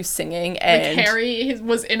wanted to do singing, and like Harry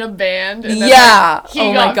was in a band and then, like, he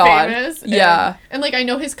oh got my god famous, and like I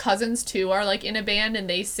know his cousins too are like in a band and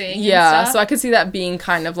they sing and stuff. So I could see that being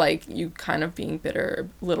kind of like you kind of being bitter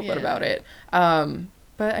a little bit about it,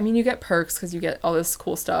 but I mean you get perks because you get all this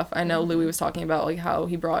cool stuff. I know Louis was talking about like how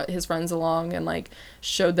he brought his friends along and like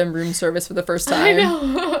showed them room service for the first time. I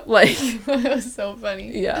know. Like that was so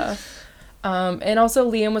funny. And also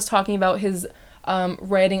Liam was talking about his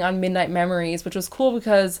writing on Midnight Memories, which was cool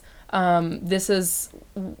because this is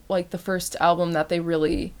like the first album that they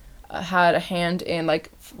really had a hand in, like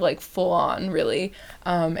full on really,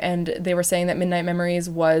 and they were saying that Midnight Memories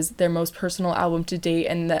was their most personal album to date,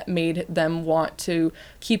 and that made them want to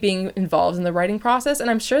keep being involved in the writing process. And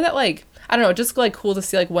I'm sure that like I don't know, just like cool to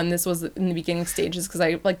see like when this was in the beginning stages, because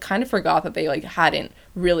I like kind of forgot that they like hadn't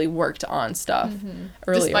really worked on stuff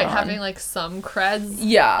earlier despite on. having like some creds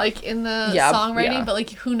like in the songwriting, but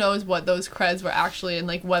like who knows what those creds were actually, and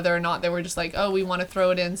like whether or not they were just like, oh, we want to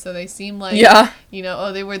throw it in so they seem like you know,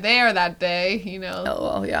 oh, they were there that day, you know.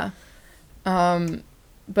 Oh well,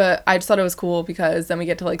 but I just thought it was cool because then we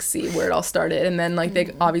get to like see where it all started, and then like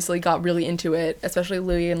they obviously got really into it, especially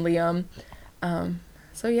Louis and Liam.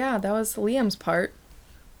 So yeah, that was Liam's part.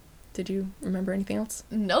 Did you remember anything else?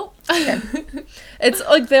 Nope. Okay. It's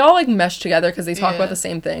like they all like mesh together because they talk about the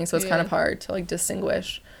same thing, so it's kind of hard to like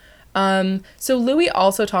distinguish. So Louis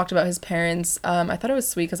also talked about his parents. I thought it was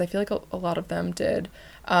sweet because I feel like a lot of them did.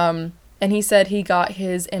 And he said he got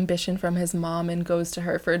his ambition from his mom and goes to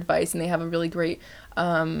her for advice, and they have a really great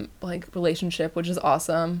like relationship, which is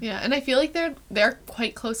awesome. Yeah, and I feel like they're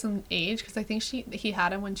quite close in age, because I think he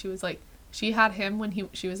had him when she was like. She had him when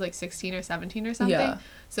she was like 16 or 17 or something. Yeah.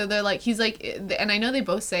 So they're like, he's like, and I know they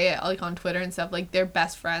both say it like on Twitter and stuff, like they're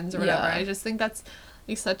best friends or whatever. I just think that's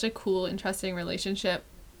like such a cool, interesting relationship.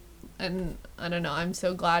 And I don't know, I'm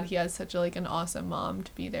so glad he has such a like an awesome mom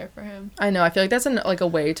to be there for him. I know, I feel like that's like a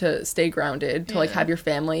way to stay grounded, to like have your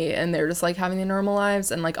family and they're just like having their normal lives,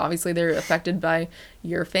 and like obviously they're affected by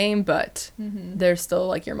your fame, but they're still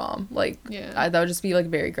like your mom. Like that would just be like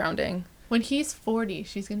very grounding. When he's 40,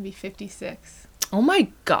 she's going to be 56. Oh my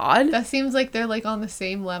god. That seems like they're like on the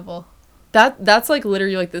same level. That's like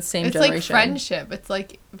literally like the same generation. It's like friendship. It's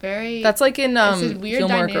like very... That's like in weird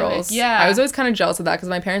Gilmore dynamic. Girls. Yeah. I was always kind of jealous of that because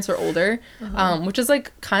my parents were older, which is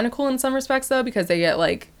like kind of cool in some respects though, because they get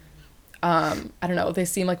like, I don't know, they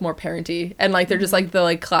seem like more parenty, and like they're just like the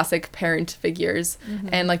like classic parent figures,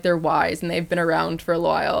 and like they're wise and they've been around for a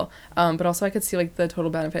while. But also I could see like the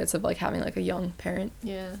total benefits of like having like a young parent.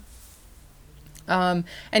 Yeah.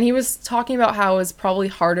 And he was talking about how it was probably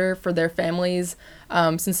harder for their families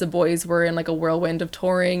since the boys were in like a whirlwind of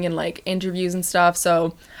touring and like interviews and stuff.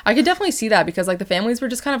 So I could definitely see that, because like the families were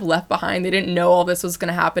just kind of left behind. They didn't know all this was going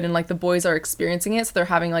to happen, and like the boys are experiencing it, so they're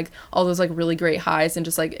having like all those like really great highs and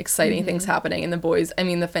just like exciting things happening, and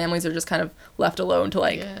the families are just kind of left alone to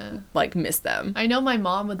like like miss them. I know my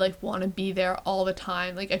mom would like want to be there all the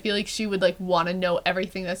time. Like I feel like she would like want to know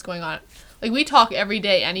everything that's going on. Like, we talk every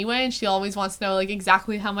day anyway, and she always wants to know, like,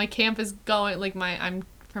 exactly how my camp is going, like, I'm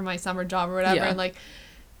for my summer job or whatever, and, like,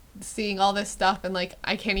 seeing all this stuff, and, like,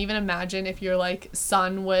 I can't even imagine if your, like,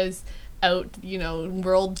 son was out, you know,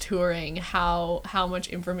 world touring, how much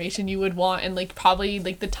information you would want, and, like, probably,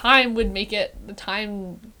 like, the time,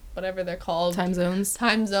 whatever they're called. Time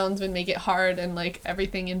zones would make it hard, and, like,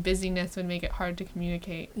 everything in busyness would make it hard to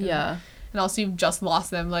communicate. Yeah. And also, you've just lost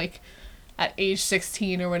them, like, at age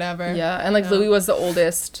 16 or whatever. Yeah, and like Louis was the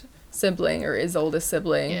oldest sibling, or is the oldest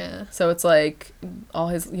sibling. Yeah. So it's like all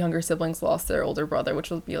his younger siblings lost their older brother, which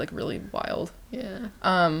would be like really wild. Yeah.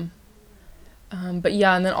 But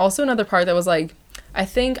yeah, and then also another part that was like, I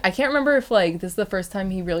can't remember if like this is the first time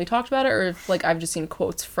he really talked about it, or if like I've just seen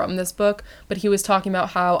quotes from this book, but he was talking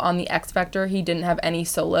about how on the X Factor he didn't have any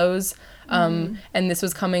solos. And this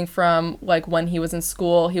was coming from like when he was in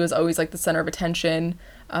school, he was always like the center of attention.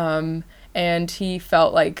 And he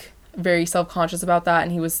felt like, very self-conscious about that,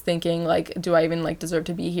 and he was thinking, like, do I even, like, deserve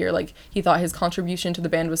to be here? Like, he thought his contribution to the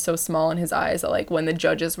band was so small in his eyes that, like, when the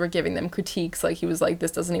judges were giving them critiques, like, he was like,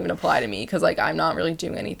 this doesn't even apply to me because, like, I'm not really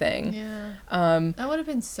doing anything. That would have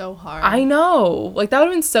been so hard. I know, like, that would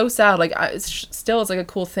have been so sad. Like, still, it's like a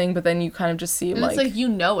cool thing, but then you kind of just see him, and like, it's like, you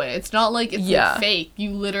know it. It's not like it's like fake.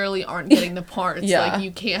 You literally aren't getting the parts. Like,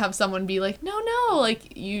 you can't have someone be like, no,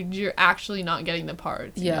 like, you're actually not getting the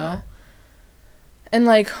parts. You know? And,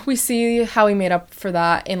 like, we see how he made up for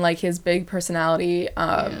that in, like, his big personality,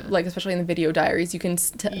 like, especially in the video diaries, you can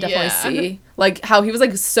definitely see, like, how he was,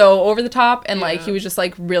 like, so over the top, and, like, he was just,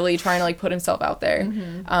 like, really trying to, like, put himself out there,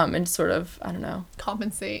 and sort of, I don't know.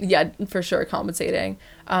 Compensate. Yeah, for sure, compensating.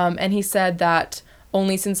 And he said that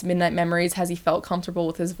only since Midnight Memories has he felt comfortable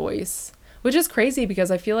with his voice, which is crazy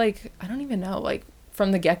because I feel like, I don't even know, like,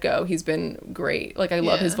 from the get-go, he's been great. Like, I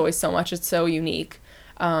love his voice so much. It's so unique.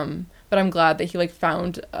 But I'm glad that he, like,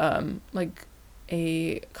 found, like,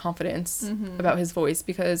 a confidence about his voice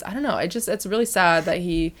because, I don't know, it's really sad that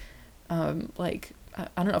he, like,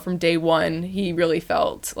 I don't know, from day one, he really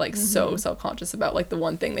felt, like, so self-conscious about, like, the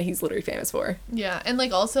one thing that he's literally famous for. Yeah, and,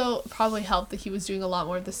 like, also probably helped that he was doing a lot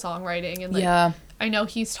more of the songwriting. And, like, I know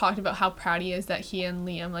he's talked about how proud he is that he and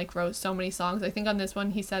Liam, like, wrote so many songs. I think on this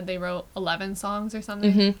one, he said they wrote 11 songs or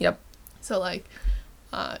something. Yep. So, like,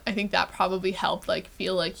 I think that probably helped, like,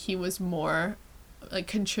 feel like he was more, like,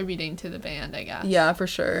 contributing to the band, I guess. Yeah, for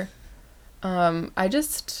sure. I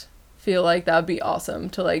just feel like that would be awesome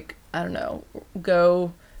to, like, I don't know,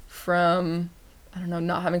 go from, I don't know,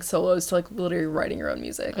 not having solos to, like, literally writing your own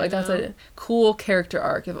music. Like, that's a cool character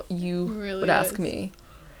arc if you really would ask me.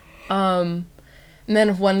 And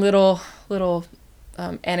then one little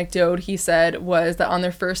anecdote he said was that on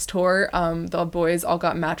their first tour, the boys all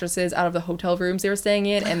got mattresses out of the hotel rooms they were staying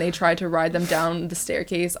in, and they tried to ride them down the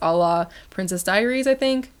staircase a la Princess Diaries, I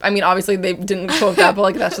think. I mean, obviously they didn't quote that, but,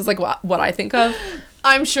 like, that's just, like, what I think of.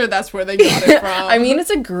 I'm sure that's where they got it from. I mean, it's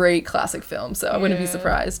a great classic film, so I wouldn't be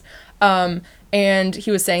surprised. And he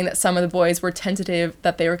was saying that some of the boys were tentative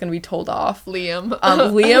that they were going to be told off. Liam,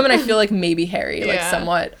 and I feel like maybe Harry, like,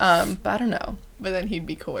 somewhat. But I don't know. But then he'd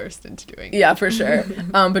be coerced into doing it. Yeah, for sure.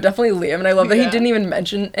 But definitely Liam. And I love that he didn't even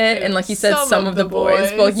mention it. And, like, he said some of the boys.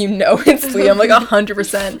 But, like, you know it's Liam, like,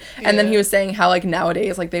 100%. And then he was saying how, like,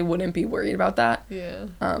 nowadays, like, they wouldn't be worried about that. Yeah.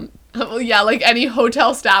 Well, yeah, like, any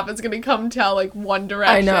hotel staff is going to come tell, like, One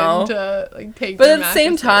Direction to, like, take But at the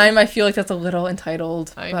same time, I feel like that's a little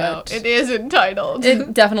entitled. I know. It is entitled.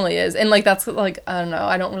 It definitely is. And, like, that's, like, I don't know.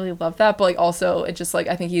 I don't really love that. But, like, also, it just, like,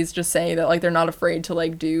 I think he's just saying that, like, they're not afraid to,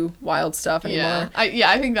 like, do wild stuff anymore.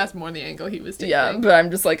 I think that's more the angle he was taking. Yeah, but I'm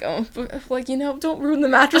just like, oh, like, you know, don't ruin the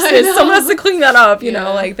mattresses. Someone has to clean that up, you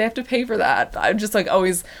know? Like, they have to pay for that. I just, like,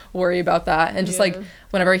 always worry about that. And just, like,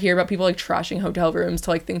 whenever I hear about people, like, trashing hotel rooms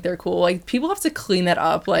to, like, think they're cool, like, people have to clean that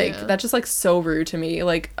up. Like, that's just, like, so rude to me.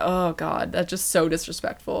 Like, oh, God, that's just so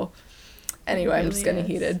disrespectful. Anyway, really I'm just getting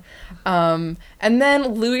heated. And then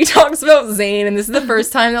Louis talks about Zayn, and this is the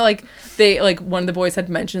first time that, like, they, like, one of the boys had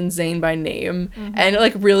mentioned Zayn by name. And,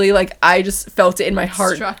 like, really, like, I just felt it in my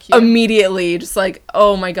heart immediately. Just, like,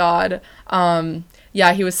 oh, my God.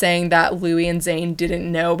 Yeah, he was saying that Louis and Zayn didn't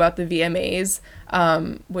know about the VMAs,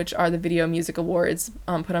 which are the Video Music Awards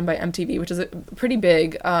put on by MTV, which is a pretty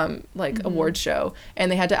big, like, award show. And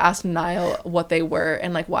they had to ask Niall what they were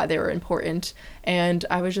and, like, why they were important. And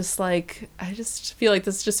I was just like, I just feel like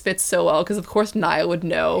this just fits so well because, of course, Niall would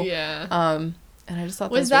know. Yeah. And I just thought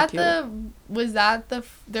was that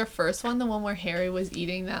their first one, the one where Harry was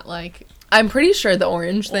eating that, like, I'm pretty sure the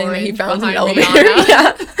orange thing that he found in the elevator.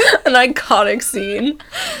 Yeah, an iconic scene.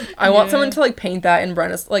 I want someone to, like, paint that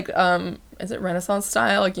in is it Renaissance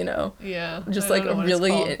style? Like, you know. Yeah. Just, like, really.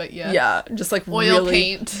 Called, but yeah. Just, like, oil really.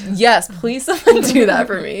 Paint. Yes, please someone do that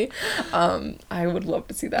for me. I would love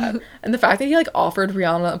to see that. And the fact that he, like, offered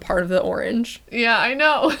Rihanna a part of the orange. Yeah, I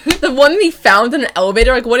know. The one that he found in an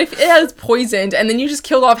elevator. Like, what if it has poisoned and then you just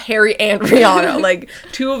killed off Harry and Rihanna? Like,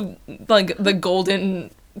 two of, like, the golden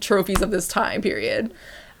trophies of this time period.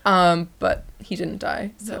 But he didn't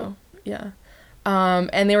die. So, yeah.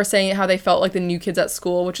 And they were saying how they felt like the new kids at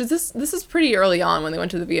school, which is this is pretty early on when they went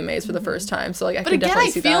to the VMAs for the first time. So, like, I can definitely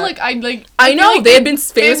see that. But again, I feel like I know like they had been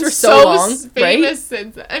famous for so long, right?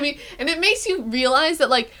 Since, I mean, and it makes you realize that,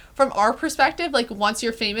 like, from our perspective, like, once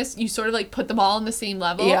you're famous, you sort of, like, put them all on the same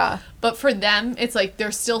level. Yeah. But for them, it's like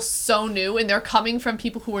they're still so new, and they're coming from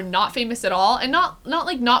people who are not famous at all, and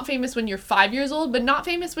not famous when you're 5 years old, but not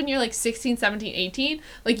famous when you're, like, 16, 17, 18.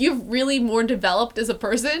 Like, you've really more developed as a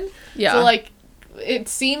person. Yeah. So, like, it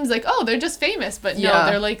seems like, oh, they're just famous, but no,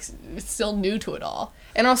 they're, like, still new to it all.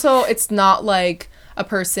 And also, it's not like a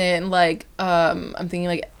person like I'm thinking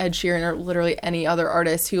like Ed Sheeran or literally any other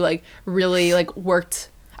artist who like really like worked.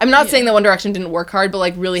 I'm not saying that One Direction didn't work hard, but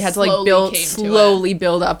like really had to like slowly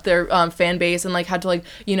build up their fan base, and like had to like,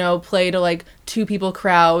 you know, play to like 2 people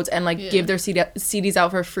crowds and like give their CDs out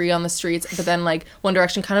for free on the streets. But then like One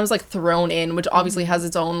Direction kind of was like thrown in, which obviously has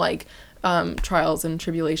its own like trials and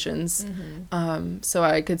tribulations. So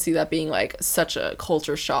I could see that being like such a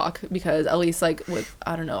culture shock, because at least like with,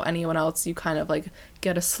 I don't know, anyone else, you kind of like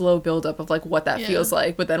get a slow build up of like what that feels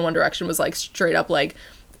like. But then One Direction was like straight up like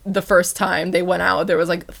the first time they went out, there was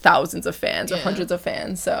like thousands of fans or hundreds of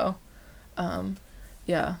fans. So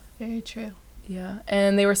yeah, very true. Yeah.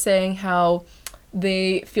 And they were saying how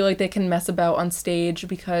they feel like they can mess about on stage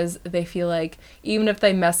because they feel like even if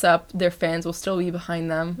they mess up, their fans will still be behind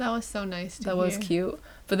them. That was so nice to hear. That was cute.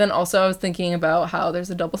 But then also I was thinking about how there's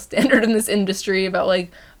a double standard in this industry about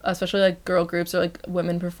like, especially like girl groups or like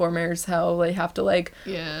women performers, how they have to like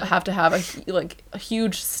have to have a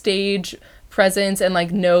huge stage presence and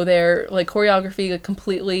like know their like choreography like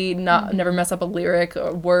completely, not never mess up a lyric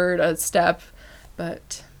or word, a step.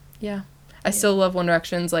 But yeah, I still love One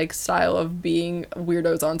Direction's like style of being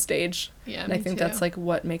weirdos on stage. Yeah, and I think that's like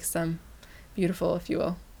what makes them beautiful, if you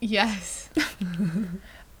will. Yes.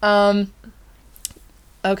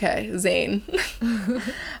 Okay, Zayn.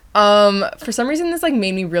 For some reason this like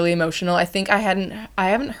made me really emotional. I think I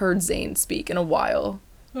haven't heard Zayn speak in a while.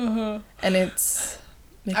 And it's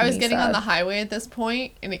I was getting sad. on the highway at this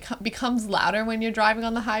point, and it becomes louder when you're driving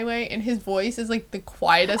on the highway, and his voice is like the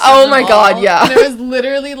quietest. Oh my god, yeah. And I was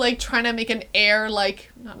literally like trying to make an air,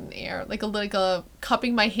 like not an air, like a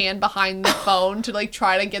cupping my hand behind the phone to like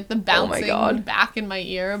try to get the bouncing back in my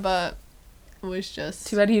ear, but it was just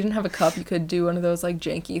too bad he didn't have a cup. You could do one of those like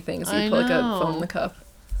janky things. You put like a phone in the cup.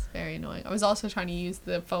 Very annoying. I was also trying to use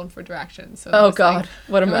the phone for directions. So oh god,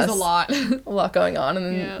 what a mess. There was a lot. A lot going on, and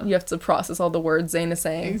then you have to process all the words Zayn is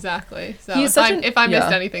saying. Exactly. So if I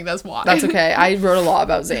missed anything, that's why. That's okay. I wrote a lot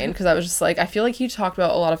about Zayn because I was just like, I feel like he talked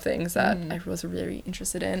about a lot of things that I was really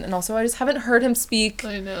interested in, and also I just haven't heard him speak.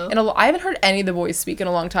 I know. I haven't heard any of the boys speak in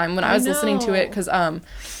a long time. When I was listening to it, because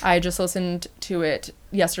I just listened to it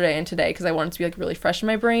yesterday and today because I wanted to be like really fresh in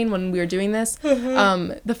my brain when we were doing this.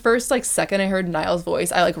 The first like second I heard Niall's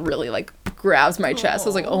voice, I like really like grabs my chest. I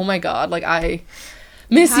was like, oh my god, like I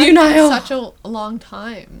miss you, Niall. Such a long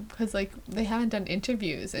time because like they haven't done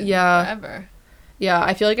interviews in forever. Yeah,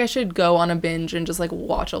 I feel like I should go on a binge and just like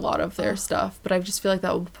watch a lot of their stuff, but I just feel like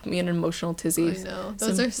that would put me in an emotional tizzy. I know.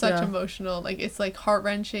 Those are such emotional, like it's like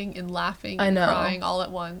heart-wrenching and laughing and crying all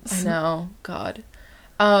at once. I know. God.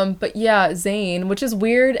 But yeah, Zayn, which is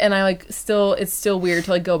weird, and I like it's still weird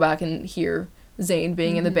to like go back and hear Zayn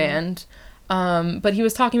being in the band. But he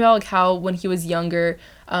was talking about like how when he was younger,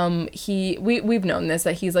 we've known this,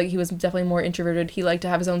 that he was definitely more introverted. He liked to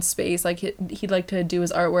have his own space. Like he'd like to do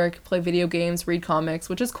his artwork, play video games, read comics,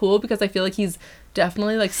 which is cool because I feel like he's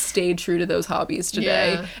definitely like stayed true to those hobbies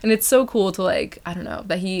today. Yeah. And it's so cool to like, I don't know,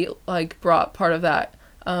 that he like brought part of that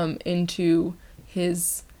into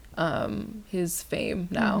his fame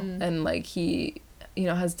now. And like he, you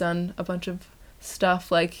know, has done a bunch of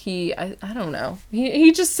stuff. Like I don't know,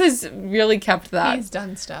 he just has really kept that. He's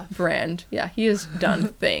done stuff. Brand. Yeah, he has done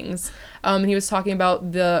things. He was talking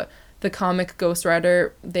about the comic Ghost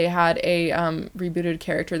Rider. They had a rebooted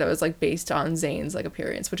character that was like based on Zayn's like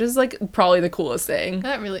appearance, which is like probably the coolest thing.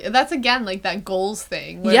 That's again like that goals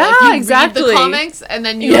thing where, yeah, like, you exactly. read the comics and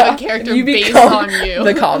then you have a character based on you.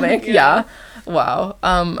 The comic. yeah. Wow.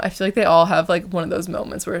 I feel like they all have like one of those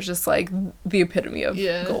moments where it's just like the epitome of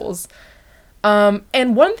goals.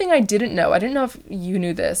 And one thing I didn't know if you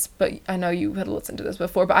knew this, but I know you had listened to this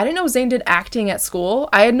before, but I didn't know Zayn did acting at school.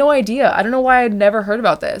 I had no idea. I don't know why I'd never heard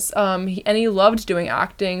about this. He loved doing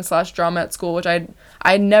acting / drama at school, which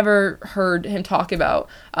I'd never heard him talk about.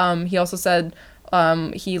 He also said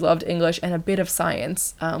he loved English and a bit of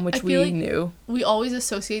science, which we knew. We always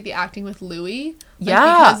associate the acting with Louis.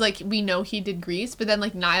 Like, because we know he did Grease, but then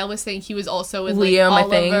like Niall was saying he was also in Liam, like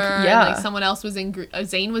Oliver, I think. Yeah. And, like someone else was in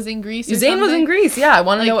Zayn was in Grease. Zayn was in Grease. Yeah, I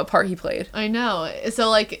want to know what part he played. I know.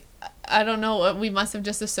 So like I don't know. We must have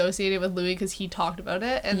just associated with Louis because he talked about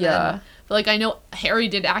it. And then, but like I know Harry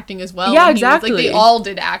did acting as well. Yeah, exactly. They all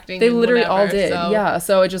did acting. They literally all did. So. Yeah.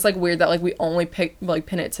 So it's just like weird that like we only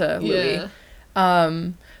pin it to Louis.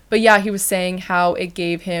 Yeah. But yeah, he was saying how it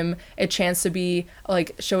gave him a chance to be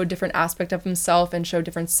like show a different aspect of himself and show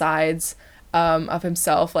different sides of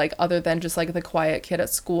himself, like other than just like the quiet kid at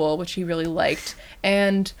school, which he really liked.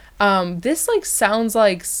 And this like sounds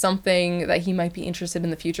like something that he might be interested in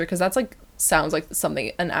the future, because that's like sounds like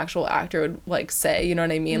something an actual actor would like say, you know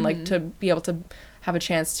what I mean? Like to be able to have a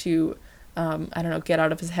chance to I don't know, get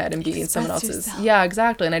out of his head and be in someone else's. Yourself. Yeah,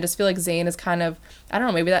 exactly. And I just feel like Zayn is kind of, I don't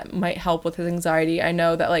know, maybe that might help with his anxiety. I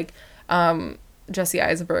know that like Jesse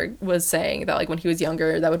Eisenberg was saying that like when he was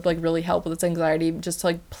younger, that would like really help with his anxiety, just to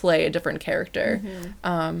like play a different character.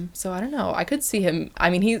 So I don't know, I could see him, I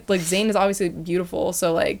mean, he like, Zayn is obviously beautiful,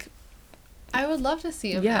 so like I would love to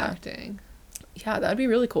see him acting. Yeah, that'd be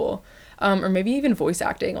really cool. Or maybe even voice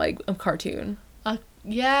acting, like a cartoon.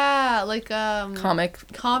 Yeah, like based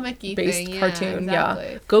comic-y thing. cartoon.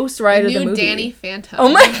 Exactly. Yeah, Ghost Rider the the movie. Danny Phantom.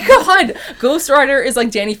 Oh my god, Ghost Rider is like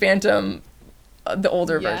Danny Phantom, the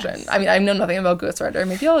older version. I mean, I know nothing about Ghost Rider.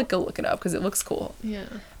 Maybe I'll like go look it up because it looks cool. Yeah.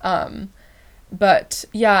 But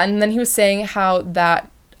yeah, and then he was saying how that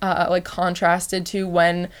like contrasted to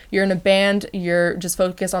when you're in a band, you're just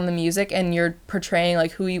focused on the music and you're portraying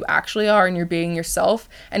like who you actually are and you're being yourself.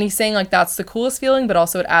 And he's saying like that's the coolest feeling, but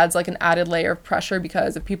also it adds like an added layer of pressure,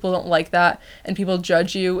 because if people don't like that and people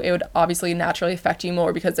judge you, it would obviously naturally affect you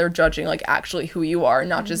more because they're judging like actually who you are,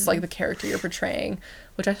 not just like the character you're portraying,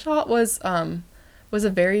 which I thought was a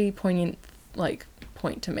very poignant like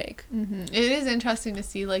point to make. It is interesting to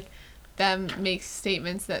see like them make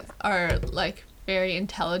statements that are like very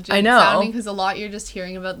intelligent. I know. Sounding, because a lot you're just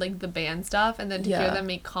hearing about like the band stuff, and then to hear them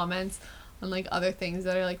make comments on like other things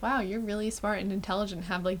that are like, wow, you're really smart and intelligent and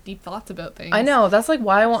have like deep thoughts about things. I know, that's like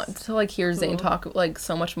why I want to like hear Zayn talk like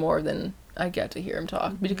so much more than I get to hear him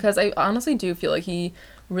talk, because I honestly do feel like he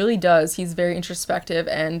really does. He's very introspective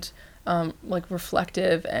and like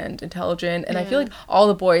reflective and intelligent, and I feel like all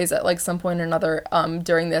the boys at like some point or another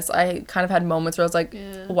during this, I kind of had moments where I was like,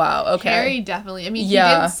 wow, okay. Harry definitely, I mean, he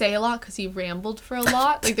didn't say a lot because he rambled for a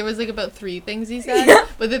lot. Like there was like about 3 things he said,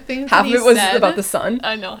 but the things half that of it was about the sun.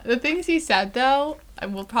 I know the things he said though,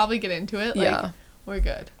 and we'll probably get into it, like we're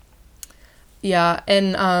good. Yeah,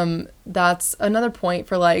 and that's another point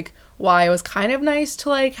for like why it was kind of nice to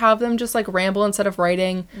like have them just like ramble instead of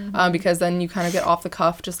writing, because then you kind of get off the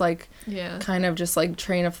cuff, just like kind of just like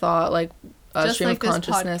train of thought, like stream like of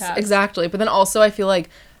consciousness. Exactly. But then also I feel like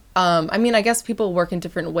I mean, I guess people work in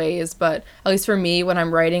different ways, but at least for me, when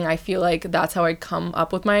I'm writing, I feel like that's how I come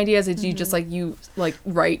up with my ideas. Is you just like, you like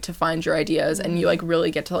write to find your ideas, and you like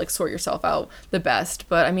really get to like sort yourself out the best.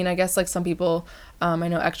 But I mean, I guess like some people, I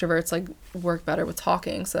know extroverts like work better with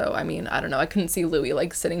talking. So I mean, I don't know. I couldn't see Louis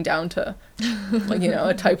like sitting down to like, you know,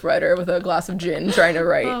 a typewriter with a glass of gin trying to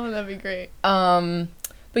write. Oh, that'd be great.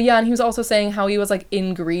 But yeah, and he was also saying how he was like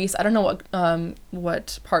in Grease. I don't know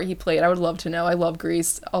what part he played. I would love to know. I love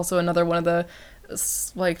Grease. Also another one of the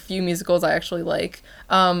like few musicals I actually like.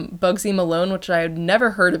 Bugsy Malone, which I had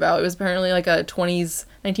never heard about. It was apparently like a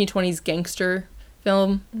 1920s gangster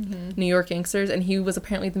film, New York gangsters, and he was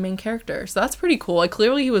apparently the main character. So that's pretty cool. Like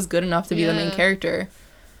clearly he was good enough to be the main character.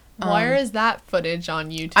 Where is that footage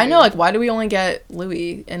on YouTube? I know, like why do we only get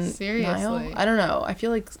Louis and seriously? Niall? I don't know. I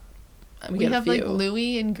feel like we have like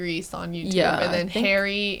Louis and Grease on YouTube, and then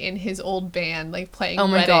Harry in his old band like playing oh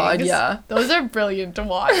my weddings. God, yeah, those are brilliant to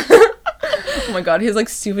watch. Oh my God, his like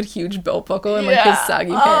stupid huge belt buckle and like his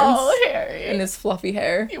saggy pants. Oh, Harry. And his fluffy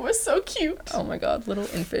hair. He was so cute. Oh my God, little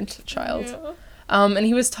infant child. And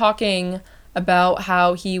he was talking about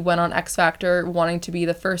how he went on X Factor wanting to be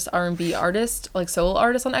the first R&B artist, like solo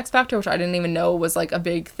artist on X Factor, which I didn't even know was like a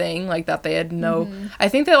big thing, like that they had I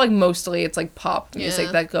think that like mostly it's like pop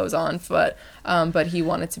music that goes on, but he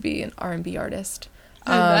wanted to be an R&B artist.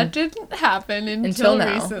 That didn't happen until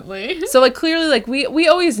now. Recently. So like clearly like we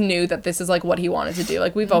always knew that this is like what he wanted to do.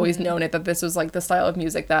 Like we've always known it, that this was like the style of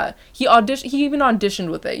music that he even auditioned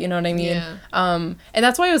with it, you know what I mean? Yeah. And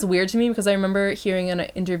that's why it was weird to me, because I remember hearing in an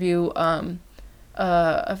interview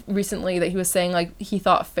recently that he was saying like he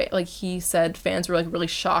thought like he said fans were like really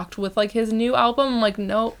shocked with like his new album. I'm like,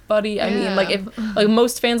 no, buddy. I mean, like if like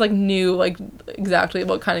most fans like knew like exactly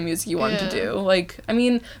what kind of music he wanted to do. Like, I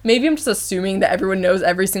mean, maybe I'm just assuming that everyone knows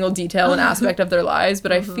every single detail and aspect of their lives,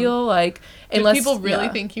 but I feel like unless people really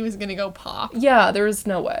think he was gonna go pop. Yeah, there was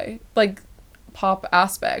no way. Like pop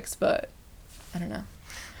aspects, but I don't know.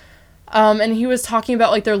 And he was talking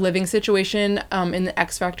about like their living situation in the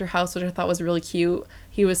X Factor house, which I thought was really cute.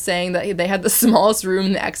 He was saying that they had the smallest room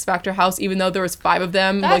in the X Factor house, even though there was 5 of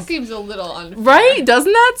them. That like, seems a little unfair. Right?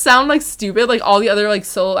 Doesn't that sound like stupid? Like all the other like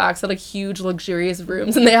solo acts had like huge luxurious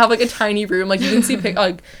rooms, and they have like a tiny room. Like you can see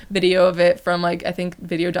like video of it from like I think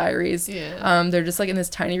Video Diaries. Yeah. They're just like in this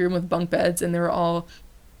tiny room with bunk beds, and they were all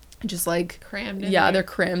just like crammed in. Yeah, there. they're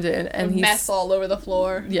crammed in, and he's mess all over the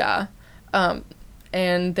floor. Yeah.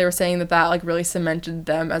 And they were saying that like really cemented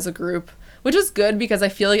them as a group, which is good, because I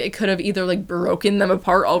feel like it could have either like broken them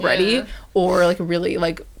apart already or like really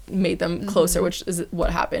like made them closer, which is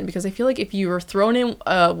what happened. Because I feel like if you were thrown in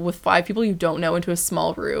with 5 people you don't know into a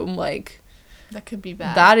small room, like, that could be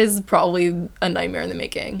bad. that is probably a nightmare in the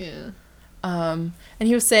making. Yeah. And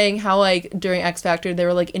he was saying how, like, during X Factor they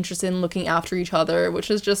were, like, interested in looking after each other, which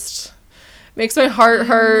is just makes my heart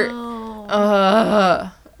hurt.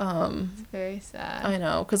 It's very sad. I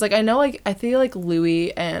know, because, like, I know, like, I feel like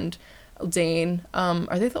Louis and Zane,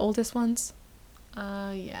 are they the oldest ones?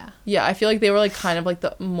 Yeah. Yeah, I feel like they were, like, kind of, like,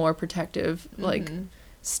 the more protective, like,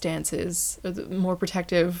 stances, or the more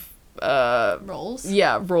protective, roles?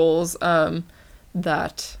 Yeah, roles,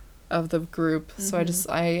 that of the group. So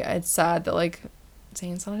it's sad that, like,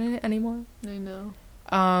 Zane's not in it anymore. I know.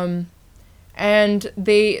 And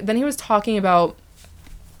then he was talking about,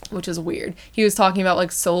 which is weird, he was talking about,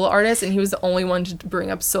 like, solo artists, and he was the only one to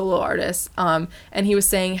bring up solo artists, and he was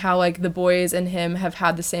saying how, like, the boys and him have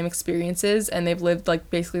had the same experiences, and they've lived, like,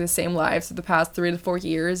 basically the same lives for the past 3 to 4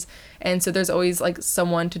 years, and so there's always, like,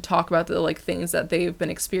 someone to talk about the, like, things that they've been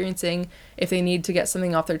experiencing if they need to get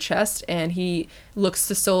something off their chest. And he looks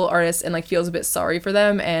to solo artists and, like, feels a bit sorry for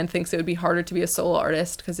them and thinks it would be harder to be a solo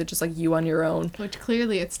artist because it's just, like, you on your own, which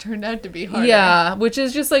clearly it's turned out to be harder. Yeah, which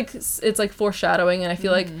is just, like, it's, like, foreshadowing, and I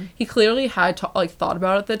feel like he clearly had thought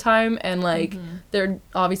about it at the time, and, like, there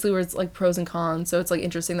obviously was, like, pros and cons, so it's, like,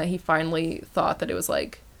 interesting that he finally thought that it was,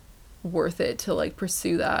 like, worth it to, like,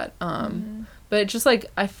 pursue that. But it's just, like,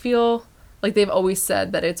 I feel like they've always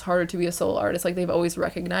said that it's harder to be a solo artist, like, they've always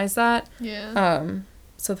recognized that. Yeah.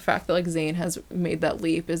 So the fact that, like, Zayn has made that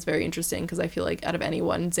leap is very interesting, because I feel like out of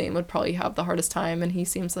anyone, Zayn would probably have the hardest time, and he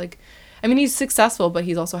seems like, I mean, he's successful, but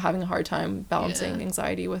he's also having a hard time balancing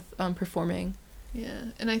anxiety with performing. Yeah,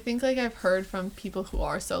 and I think, like, I've heard from people who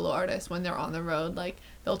are solo artists, when they're on the road, like,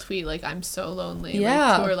 they'll tweet, like, I'm so lonely.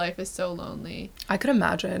 Yeah. Like, tour life is so lonely. I could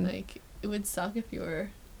imagine. Like, it would suck if you were,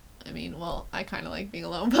 I mean, well, I kind of like being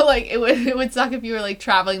alone, but, like, it would suck if you were, like,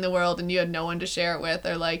 traveling the world and you had no one to share it with,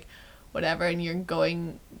 or, like, whatever, and you're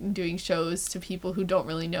doing shows to people who don't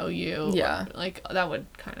really know you. Yeah. Like, that would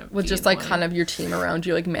kind of with be just, annoying. like, kind of your team around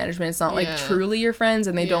you, like, management. It's not, like, truly your friends,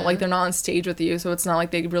 and they don't, like, they're not on stage with you, so it's not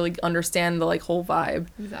like they really understand the, like, whole vibe.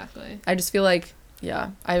 Exactly. I just feel like, yeah,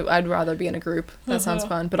 I'd rather be in a group. That sounds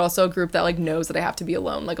fun. But also a group that, like, knows that I have to be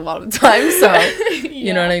alone, like, a lot of the time, so,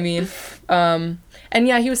 you know what I mean? And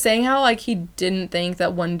yeah, he was saying how, like, he didn't think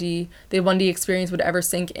that the 1D experience would ever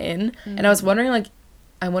sink in, and I was wondering, like,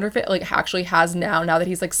 I wonder if it, like, actually has now that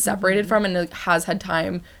he's, like, separated from and, like, has had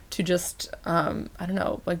time to just, I don't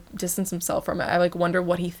know, like, distance himself from it. I, like, wonder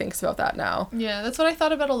what he thinks about that now. Yeah, that's what I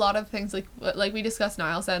thought about a lot of things. Like we discussed,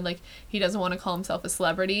 Niall said, like, he doesn't want to call himself a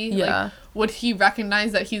celebrity. Yeah. Like, would he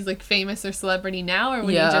recognize that he's, like, famous or celebrity now, or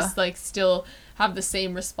would he just, like, still have the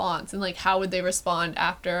same response? And, like, how would they respond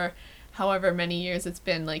after however many years it's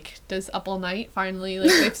been? Like, does Up All Night finally,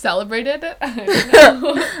 like, they've celebrated it? I don't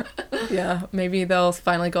know. Yeah, maybe they'll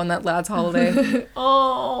finally go on that lads holiday.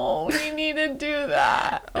 Oh, we need to do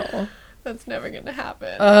that. Oh. That's never gonna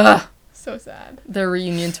happen. So sad. Their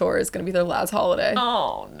reunion tour is gonna be their lads holiday.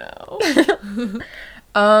 Oh no.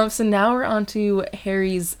 So now we're on to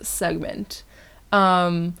Harry's segment.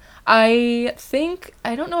 I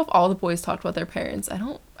don't know if all the boys talked about their parents.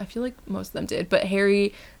 I feel like most of them did, but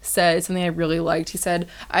Harry said something I really liked. He said,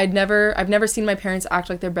 I've never seen my parents act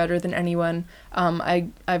like they're better than anyone.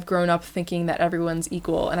 I've grown up thinking that everyone's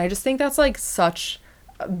equal. And I just think that's, like, such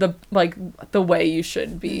the way you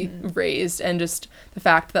should be raised. And just the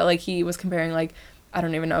fact that, like, he was comparing, like, I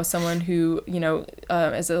don't even know, someone who, you know,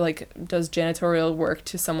 does janitorial work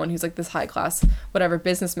to someone who's, like, this high class, whatever,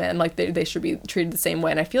 businessman. Like, they should be treated the same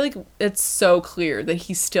way. And I feel like it's so clear that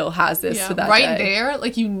he still has this to that right day. there,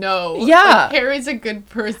 like, you know. Yeah. Like, Harry's a good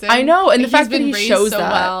person. I know, and the fact that he's he been raised shows so that.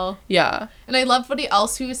 well. Yeah. And I love what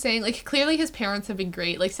else he was saying. Like, clearly his parents have been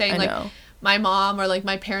great. Like, saying, like, my mom or, like,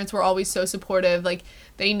 my parents were always so supportive. Like,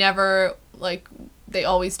 they never, like, they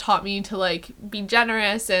always taught me to, like, be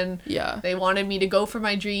generous, and they wanted me to go for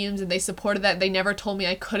my dreams, and they supported that. They never told me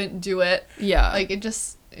I couldn't do it. Yeah. Like,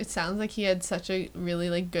 it sounds like he had such a really,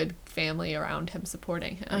 like, good family around him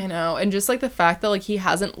supporting him. I know. And just, like, the fact that, like, he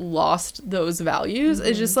hasn't lost those values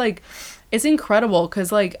is just, like, it's incredible,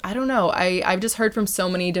 because, like, I don't know, I've just heard from so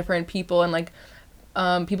many different people, and, like,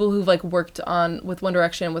 people who've, like, worked with One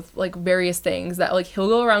Direction, with, like, various things, that, like, he'll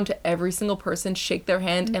go around to every single person, shake their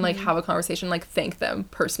hand, and, like, have a conversation, like, thank them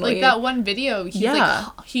personally. Like, that one video, he's like,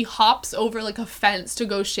 he hops over, like, a fence to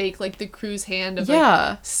go shake, like, the crew's hand of,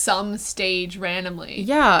 like, some stage randomly.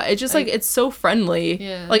 Yeah, it's just, like, it's so friendly.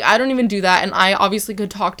 Yeah. Like, I don't even do that, and I obviously could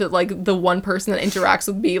talk to, like, the one person that interacts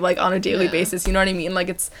with me, like, on a daily basis, you know what I mean?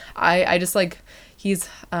 Like, I just, like, he's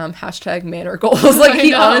hashtag man or goals. Like,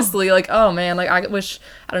 he honestly, like, oh man, like, I wish,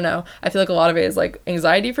 I don't know, I feel like a lot of it is like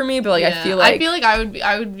anxiety for me, but like, I feel like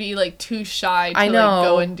I would be like too shy to like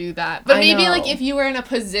go and do that. But maybe like if you were in a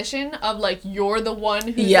position of like you're the one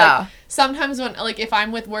who's like, sometimes when like if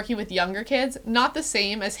I'm working with younger kids, not the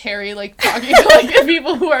same as Harry like talking to like the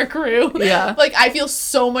people who are crew. Yeah. Like, I feel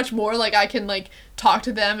so much more like I can like talk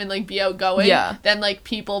to them and like be outgoing than like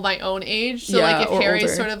people my own age. So like if Harry's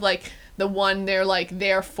older. Sort of like the one they're like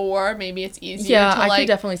there for, maybe it's easier to like, I could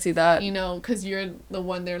definitely see that, you know, because you're the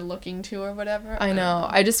one they're looking to or whatever. I know.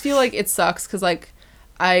 I just feel like it sucks because like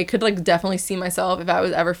I could like definitely see myself if I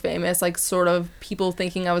was ever famous, like sort of people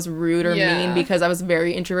thinking I was rude or mean because I was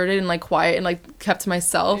very introverted and like quiet and like kept to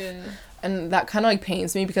myself. And that kind of like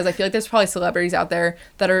pains me because I feel like there's probably celebrities out there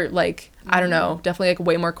that are like, I don't know, definitely like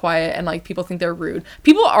way more quiet, and like people think they're rude.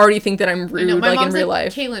 People already think that I'm rude like in real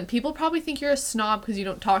life. Caitlin, people probably think you're a snob because you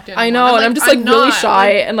don't talk to anyone. I know, and I'm just like really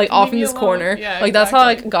shy and like off in this corner. Yeah, like that's how I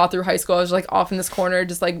like got through high school. I was like off in this corner,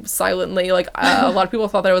 just like silently. Like a lot of people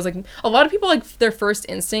thought that I was like, a lot of people like their first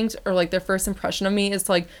instinct or like their first impression of me is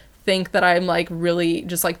to like think that I'm like really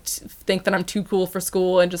just like think that I'm too cool for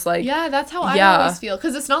school and just like that's how I always feel,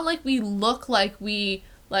 because it's not like we look like we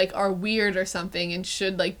like are weird or something and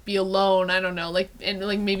should like be alone. I don't know, like, and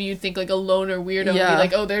like maybe you'd think like a loner weirdo would be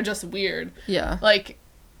like, oh, they're just weird. Like,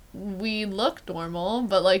 we look normal,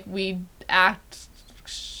 but like we act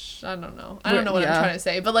I don't know what I'm trying to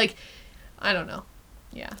say, but like I don't know.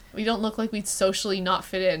 We don't look like we'd socially not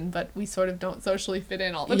fit in, but we sort of don't socially fit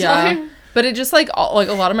in all the time. But it just like a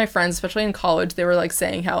lot of my friends, especially in college, they were like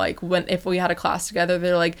saying how like if we had a class together,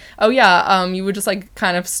 they're like, oh yeah, you would just like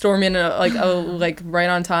kind of storm in like right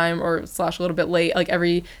on time or / a little bit late like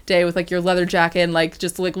every day with like your leather jacket and like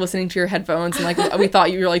just like listening to your headphones, and like we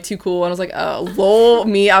thought you were like too cool, and I was like, oh lol,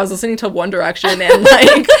 me, I was listening to One Direction and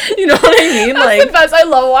like you know what I mean. That's like the best. I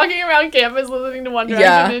love walking around campus listening to One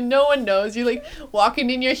Direction and no one knows. You like walking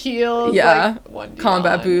in your heels, like,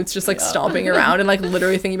 combat boots, just like stomping around and like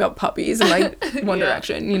literally thinking about puppies and like One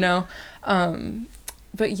Direction, you know.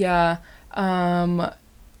 But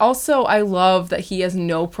also I love that he has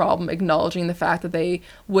no problem acknowledging the fact that they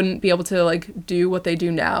wouldn't be able to like do what they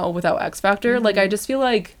do now without X Factor. Like, I just feel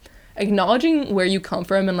like acknowledging where you come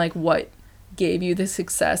from and like what gave you the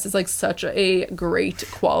success is like such a great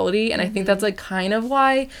quality, and I think that's like kind of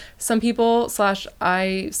why some people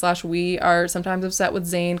 / we are sometimes upset with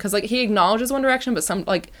Zayn, because like he acknowledges One Direction, but some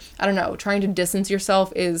like, I don't know, trying to distance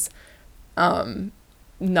yourself is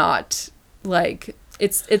not like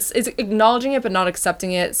it's acknowledging it but not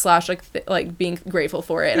accepting it / like being grateful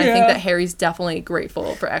for it. And I think that Harry's definitely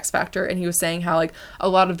grateful for X Factor, and he was saying how like a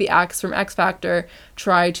lot of the acts from X Factor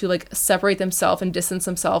try to like separate themselves and distance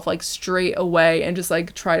themselves like straight away and just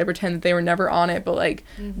like try to pretend that they were never on it, but like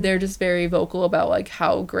they're just very vocal about like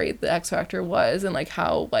how great the X Factor was and like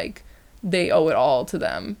how like they owe it all to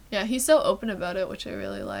them. He's so open about it, which I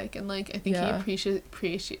really like, and like I think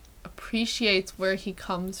he appreciates where he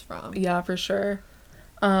comes from. For sure.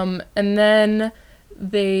 And then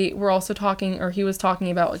they were also talking, or he was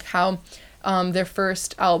talking about like how their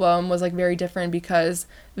first album was like very different because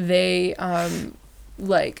they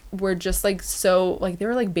like were just like so like they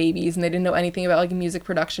were like babies and they didn't know anything about like music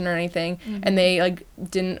production or anything, and they like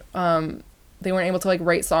didn't they weren't able to like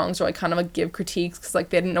write songs or like kind of like give critiques because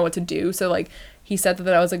like they didn't know what to do. So like he said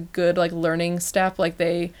that was a good like learning step. Like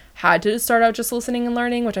they had to start out just listening and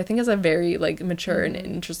learning, which I think is a very like mature and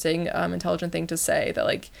interesting intelligent thing to say. That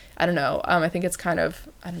like I don't know, I think it's kind of,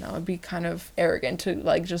 I don't know, it'd be kind of arrogant to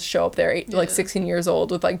like just show up there like 16 years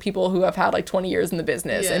old with like people who have had like 20 years in the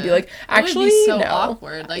business and be like, actually it would be so no,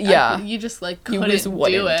 awkward. Like you just like couldn't you just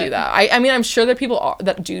wouldn't do that. I mean I'm sure there are people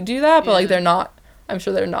that do that, but like they're not, I'm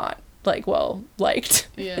sure they're not like well liked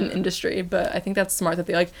in the industry. But I think that's smart that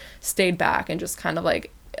they like stayed back and just kind of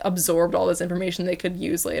like absorbed all this information they could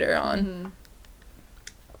use later on.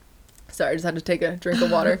 Sorry, I just had to take a drink of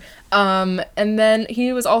water. And then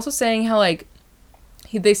he was also saying how like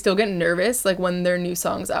they still get nervous like when their new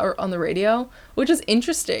songs out on the radio, which is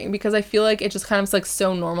interesting because I feel like it just kind of like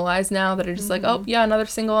so normalized now that it's just like, oh yeah, another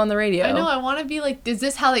single on the radio. I know, I want to be like, is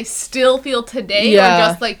this how they still feel today or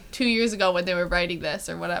just like 2 years ago when they were writing this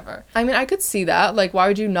or whatever? I mean, I could see that. Like, why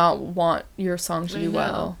would you not want your song to do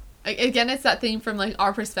well? Again, it's that thing from like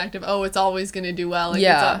our perspective, oh, it's always gonna do well,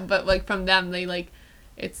 like, but like from them, they like,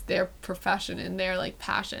 it's their profession and their like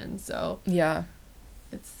passion, so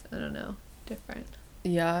it's, I don't know, different.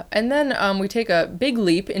 And then we take a big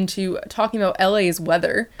leap into talking about LA's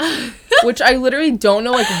weather, which I literally don't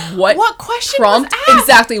know like what question prompt was asked?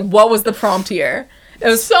 Exactly what was the prompt here. It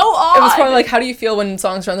was so odd. It was probably like, how do you feel when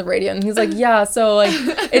songs are on the radio? And he's like, yeah, so like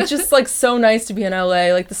it's just like so nice to be in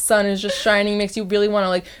LA. Like the sun is just shining, makes you really want to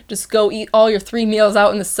like just go eat all your 3 meals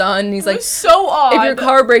out in the sun. And he's like, so odd. If your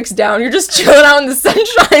car breaks down, you're just chilling out in the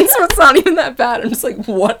sunshine, so it's not even that bad. I'm just like,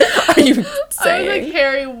 what are you saying? I was like,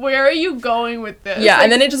 Harry, where are you going with this? Yeah, like,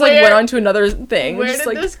 and then it just like went on to another thing. Where just, did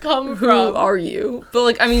like, this come who from? Are you? But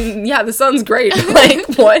like, I mean, yeah, the sun's great. Like,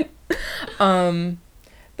 what?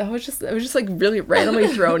 It was just like really randomly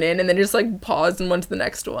thrown in, and then just like paused and went to the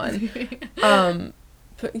next one.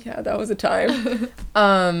 But yeah, that was a time.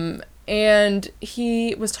 And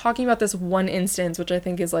he was talking about this one instance, which I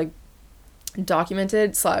think is like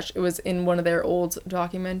documented / it was in one of their old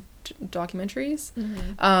documentaries,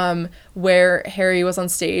 where Harry was on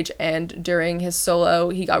stage, and during his solo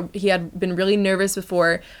he had been really nervous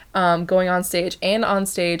before going on stage,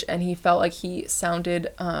 and he felt like he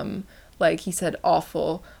sounded like he said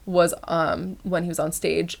awful was when he was on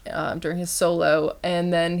stage during his solo,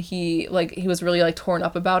 and then he was really like torn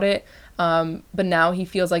up about it, but now he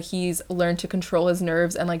feels like he's learned to control his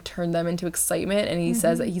nerves and like turn them into excitement, and he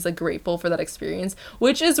says that he's like grateful for that experience,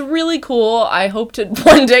 which is really cool. I hope to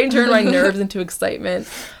one day turn my nerves into excitement.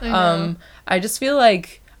 I just feel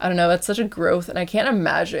like, I don't know, it's such a growth, and I can't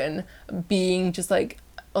imagine being just like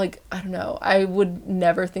I don't know, I would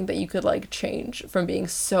never think that you could like change from being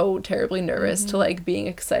so terribly nervous to like being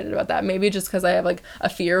excited about that. Maybe just because I have like a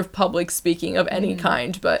fear of public speaking of any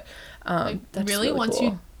kind, but like, that's really once cool.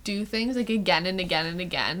 You do things like again and again and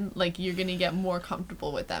again, like you're gonna get more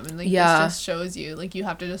comfortable with them, and like this just shows you like you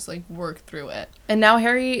have to just like work through it. And now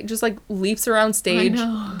Harry just like leaps around stage,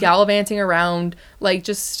 gallivanting around, like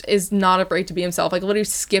just is not afraid to be himself, like literally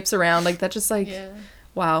skips around, like that just like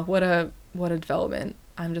wow, what a development.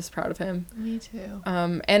 I'm just proud of him. Me too.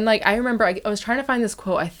 And like I remember I was trying to find this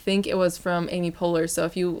quote. I think it was from Amy Poehler. So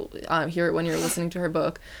if you hear it when you're listening to her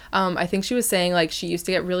book, I think she was saying like she used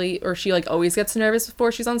to get really, or she like always gets nervous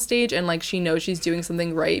before she's on stage, and like she knows she's doing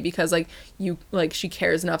something right because like she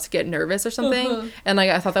cares enough to get nervous or something. And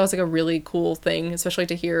like I thought that was like a really cool thing, especially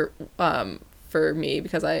to hear for me,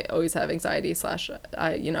 because I always have anxiety /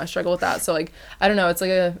 I struggle with that. So like I don't know, it's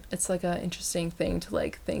like a interesting thing to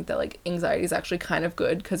like think that like anxiety is actually kind of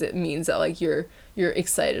good, because it means that like you're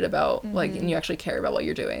excited about like, and you actually care about what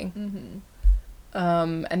you're doing.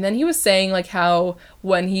 And then he was saying like how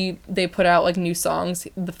when they put out like new songs,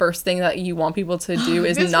 the first thing that you want people to do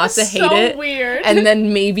is not to hate it, weird. And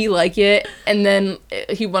then maybe like it, and then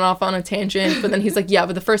he went off on a tangent, but then he's like, yeah,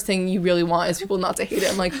 but the first thing you really want is people not to hate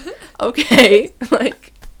it. I'm like, okay.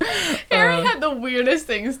 Like Harry had the weirdest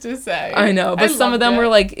things to say. I know, but some of them were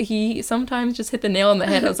like, he sometimes just hit the nail on the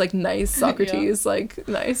head. I was like, nice, Socrates. Like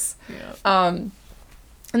nice. And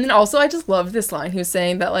then also I just loved this line. He was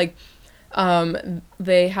saying that like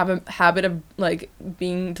they have a habit of like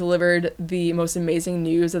being delivered the most amazing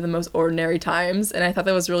news at the most ordinary times, and I thought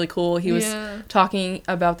that was really cool. He was talking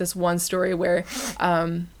about this one story where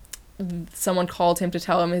someone called him to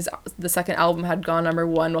tell him the second album had gone #1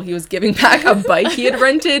 while he was giving back a bike he had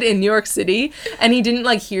rented in New York City, and he didn't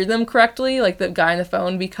like hear them correctly, like the guy on the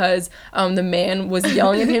phone, because the man was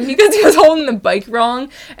yelling at him because he was holding the bike wrong,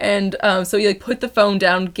 and so he like put the phone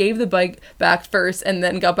down, gave the bike back first, and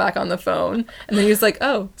then got back on the phone, and then he was like,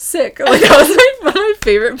 oh, sick. Like that was like one of my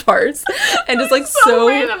favorite parts, and just like so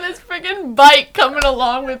weird on this freaking bike coming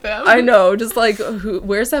along with him. I know, just like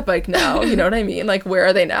where's that bike now? You know what I mean? Like where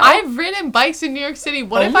are they now? I've ridden bikes in New York City.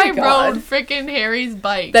 What if I rode freaking Harry's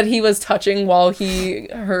bike that he was touching while he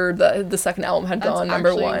heard that the second album had gone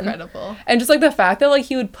 #1? Incredible. And just like the fact that like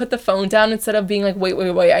he would put the phone down instead of being like, wait,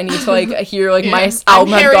 I need to like hear like my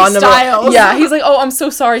album had gone #1. Yeah, he's like, oh, I'm so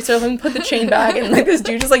sorry, sir, let me put the chain back, and like this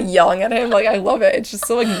dude just like yelling at him. Like I love it. It's just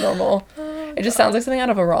so like normal. It just sounds like something out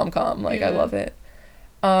of a rom-com. Like I love it.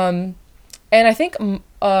 And I think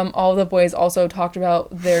all the boys also talked about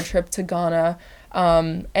their trip to Ghana.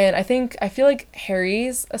 And I feel like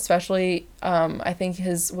Harry's especially, I think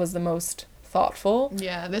his was the most thoughtful.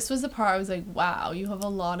 Yeah, this was the part I was like, wow, you have a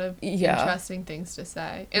lot of interesting things to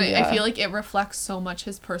say. And I feel like it reflects so much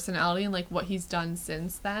his personality and like what he's done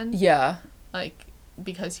since then. Yeah. Like,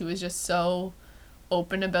 because he was just so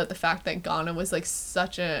open about the fact that Ghana was like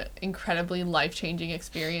such a incredibly life-changing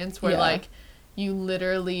experience where like you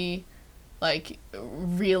literally like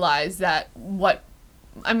realize that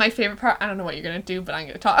and my favorite part, I don't know what you're gonna do, but I'm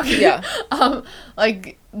gonna talk. Yeah.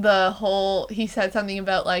 Like the whole, he said something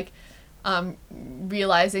about like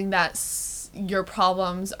realizing that your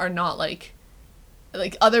problems are not like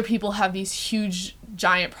other people have these huge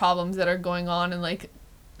giant problems that are going on, and like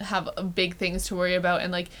have big things to worry about,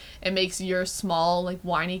 and like it makes your small like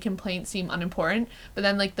whiny complaints seem unimportant. But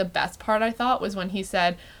then like the best part I thought was when he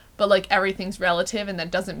said, but like everything's relative, and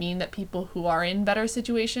that doesn't mean that people who are in better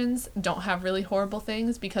situations don't have really horrible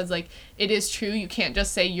things, because like it is true, you can't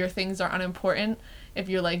just say your things are unimportant if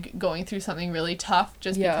you're like going through something really tough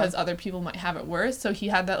just because other people might have it worse. So he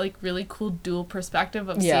had that like really cool dual perspective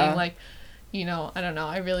of seeing like, you know, I don't know,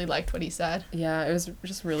 I really liked what he said. Yeah, it was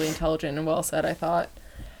just really intelligent and well said, I thought.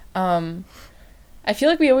 I feel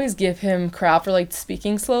like we always give him crap for like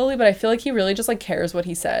speaking slowly, but I feel like he really just like cares what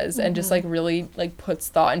he says and just like really like puts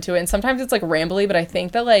thought into it. And sometimes it's like rambly, but I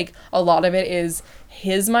think that like a lot of it is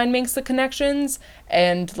his mind makes the connections,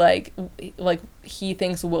 and like he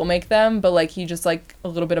thinks we'll make them, but like he just like a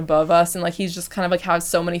little bit above us, and like he's just kind of like has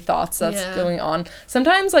so many thoughts that's going on.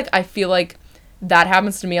 Sometimes like I feel like that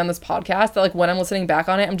happens to me on this podcast, that like when I'm listening back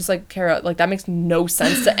on it, I'm just like, Kara, like that makes no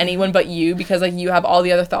sense to anyone but you, because like you have all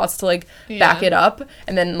the other thoughts to like back it up,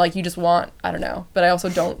 and then like you just want, I don't know. But I also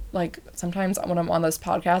don't like, sometimes when I'm on this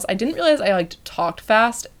podcast, I didn't realize I like talked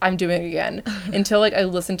fast. I'm doing it again until like I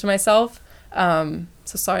listen to myself. So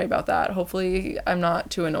sorry about that. Hopefully I'm not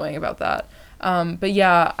too annoying about that. But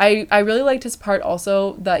yeah, I really liked his part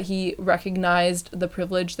also that he recognized the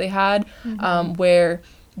privilege they had, where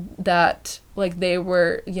that like they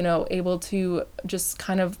were, you know, able to just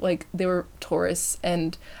kind of like, they were tourists,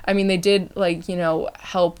 and I mean they did like, you know,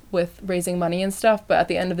 help with raising money and stuff, but at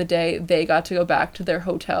the end of the day they got to go back to their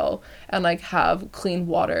hotel and like have clean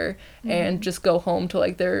water and just go home to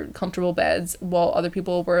like their comfortable beds, while other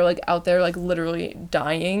people were like out there like literally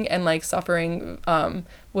dying and like suffering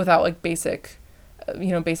without like basic, you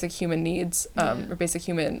know, basic human needs, or basic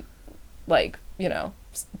human, like, you know,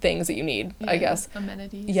 things that you need, I guess.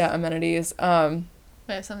 Amenities. I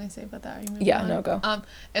have something to say about that. Are you moving on? No, go.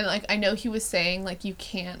 And like I know he was saying like you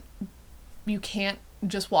can't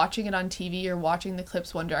just watching it on TV or watching the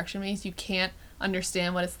clips One Direction makes, you can't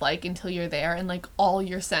understand what it's like until you're there, and like all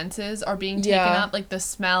your senses are being taken up, like the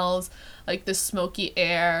smells, like the smoky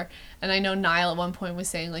air. And I know Niall at one point was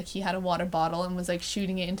saying like he had a water bottle and was like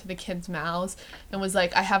shooting it into the kids' mouths, and was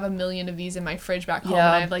like, I have 1 million of these in my fridge back home, and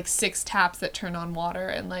I have like 6 taps that turn on water,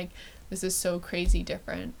 and like this is so crazy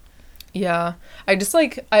different. I just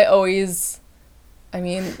like, I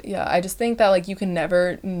just think that like you can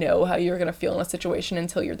never know how you're gonna feel in a situation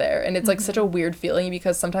until you're there, and it's like such a weird feeling,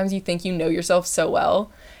 because sometimes you think you know yourself so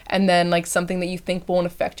well, and then like something that you think won't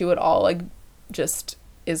affect you at all like just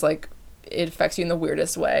is like, it affects you in the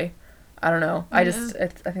weirdest way. I don't know. I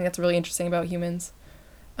think that's really interesting about humans.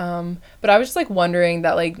 But I was just like wondering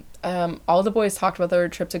that like all the boys talked about their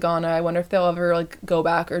trip to Ghana. I wonder if they'll ever like go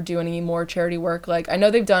back or do any more charity work. Like I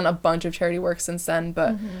know they've done a bunch of charity work since then,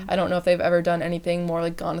 but I don't know if they've ever done anything more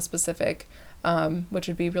like Ghana specific, which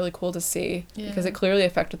would be really cool to see, because it clearly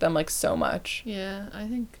affected them like so much. Yeah, I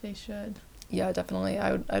think they should. Yeah, definitely.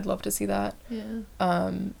 I'd love to see that.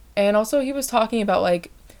 Yeah. And also he was talking about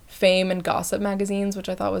like Fame and Gossip magazines, which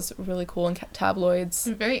I thought was really cool, and tabloids.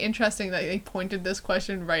 Very interesting that they pointed this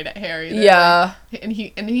question right at Harry. Yeah.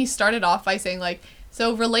 Like, and he started off by saying like,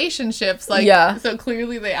 so relationships, like, so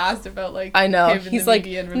clearly they asked about like, I know, he's like,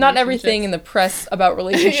 not everything in the press about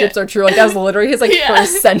relationships are true. Like that was literally his like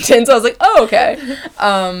first sentence. I was like, oh, okay.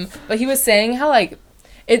 But he was saying how like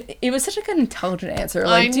it was such like an intelligent answer.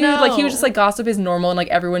 Like, dude, like he was just like, gossip is normal and like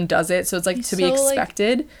everyone does it, so it's like to be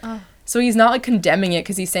expected. So he's not like condemning it,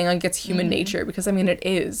 because he's saying like it's human nature, because I mean it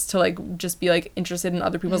is to like just be like interested in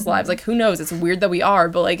other people's lives. Like who knows, it's weird that we are,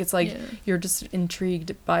 but like it's like you're just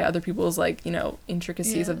intrigued by other people's like, you know,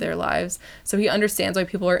 intricacies of their lives. So he understands why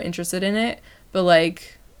people are interested in it, but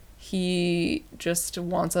like he just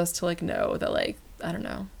wants us to like know that like, I don't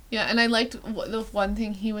know. Yeah, and I liked the one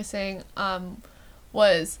thing he was saying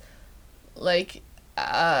was like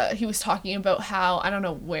he was talking about how, I don't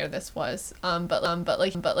know where this was,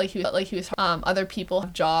 but he was other people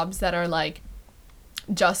have jobs that are like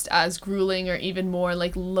just as grueling or even more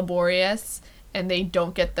like laborious, and they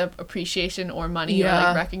don't get the appreciation or money or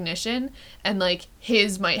like recognition, and like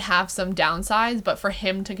his might have some downsides, but for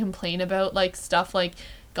him to complain about like stuff like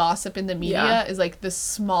gossip in the media is like the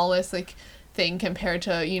smallest like thing compared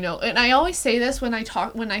to, you know. And I always say this when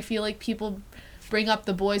I feel like people bring up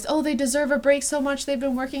the boys, oh, they deserve a break so much, they've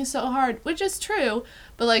been working so hard, which is true,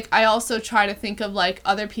 but like I also try to think of like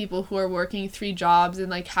other people who are working 3 jobs and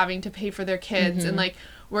like having to pay for their kids and like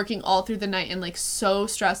working all through the night and like so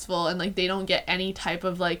stressful, and like they don't get any type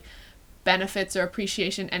of like benefits or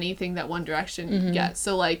appreciation, anything that One Direction gets.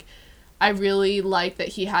 So like I really like that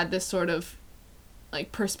he had this sort of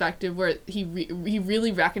like perspective where he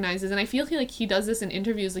really recognizes, and I feel like he does this in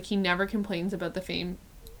interviews, like he never complains about the Fame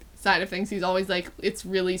side of things. He's always like, it's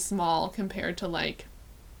really small compared to like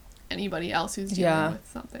anybody else who's dealing with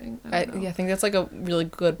something. I think that's like a really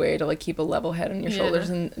good way to like keep a level head on your shoulders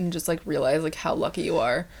and just like realize like how lucky you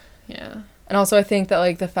are. Yeah. And also I think that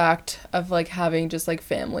like the fact of like having just like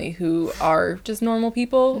family who are just normal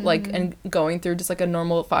people, like, and going through just like a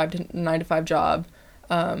normal 9 to 5 job,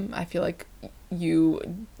 I feel like you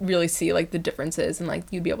really see like the differences, and like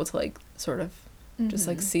you'd be able to like sort of just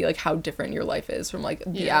like see like how different your life is from like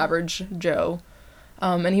the average Joe.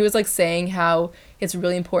 And he was like saying how it's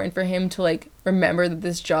really important for him to like remember that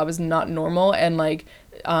this job is not normal, and like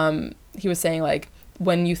he was saying like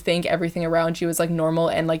when you think everything around you is like normal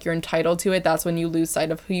and like you're entitled to it, that's when you lose sight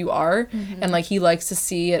of who you are. And like he likes to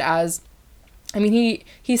see it as, I mean,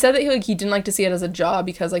 he said that he didn't like to see it as a job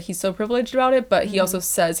because like he's so privileged about it, but he also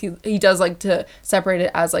says he does like to separate it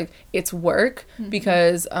as like it's work,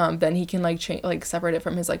 because then he can like like separate it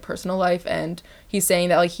from his like personal life. And he's saying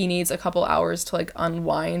that like he needs a couple hours to like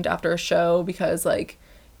unwind after a show, because like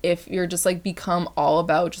if you're just like become all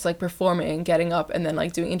about just like performing, getting up and then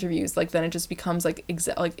like doing interviews, like then it just becomes like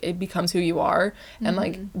like it becomes who you are, and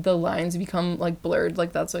like the lines become like blurred.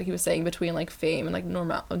 Like that's what he was saying between like fame and like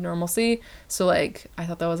normalcy. So like I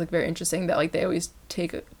thought that was like very interesting that like they always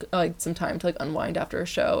take like some time to like unwind after a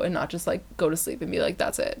show and not just like go to sleep and be like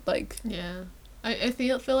that's it. Like I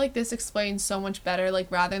feel like this explains so much better,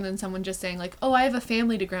 like, rather than someone just saying, like, oh, I have a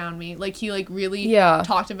family to ground me. Like, he, like, really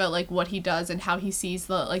talked about, like, what he does and how he sees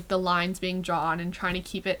the, like, the lines being drawn and trying to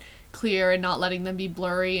keep it clear and not letting them be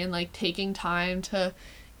blurry, and, like, taking time to,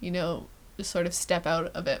 you know, just sort of step out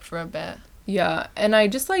of it for a bit. Yeah, and I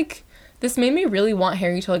just, like, this made me really want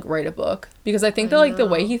Harry to, like, write a book, because I think that, like, the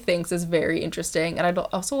way he thinks is very interesting, and I'd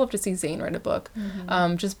also love to see Zayn write a book.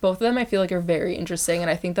 Just both of them I feel like are very interesting,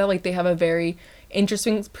 and I think that, like, they have a very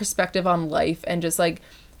interesting perspective on life and just, like,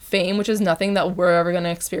 fame, which is nothing that we're ever going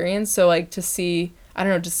to experience. So, like, to see, I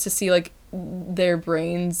don't know, just to see, like, their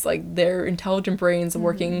brains, like, their intelligent brains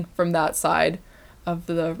working from that side of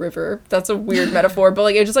the river. That's a weird metaphor, but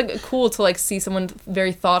like it's just like cool to like see someone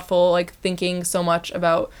very thoughtful, like thinking so much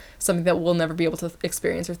about something that we'll never be able to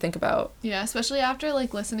experience or think about. Yeah, especially after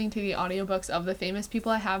like listening to the audiobooks of the famous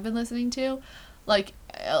people I have been listening to. Like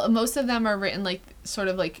most of them are written like sort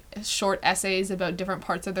of like short essays about different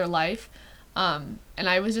parts of their life. And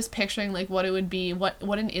I was just picturing like what it would be, what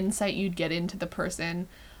an insight you'd get into the person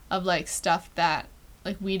of like stuff that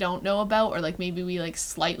like we don't know about, or like maybe we like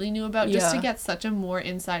slightly knew about, just to get such a more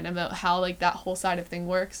insight about how like that whole side of thing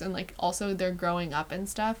works, and like also their growing up and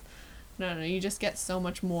stuff. I don't know, you just get so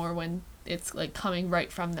much more when it's like coming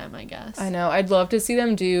right from them, I guess. I know. I'd love to see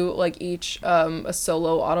them do like each a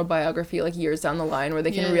solo autobiography like years down the line, where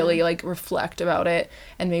they can really like reflect about it,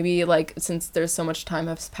 and maybe like since there's so much time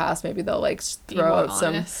has passed, maybe they'll like throw out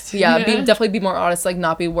some definitely be more honest, like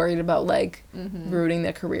not be worried about like ruining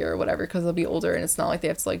their career or whatever, because they'll be older and it's not like they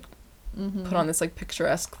have to like put on this like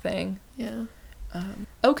picturesque thing.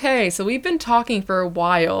 Okay, so we've been talking for a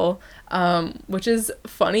while, which is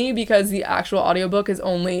funny because the actual audiobook is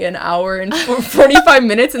only an hour and 45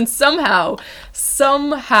 minutes, and somehow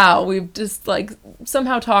we've just like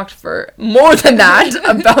somehow talked for more than that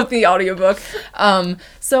about the audiobook.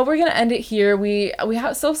 So we're gonna end it here. We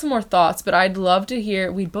have still some more thoughts, but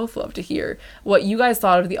we'd both love to hear what you guys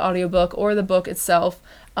thought of the audiobook or the book itself.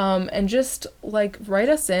 And just like write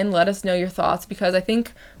us in, let us know your thoughts, because I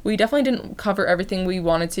think we definitely didn't cover everything we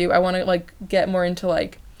wanted to. I want to like get more into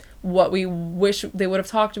like what we wish they would have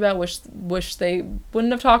talked about, wish they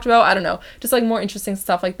wouldn't have talked about. I don't know, just like more interesting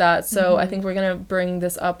stuff like that. So I think we're gonna bring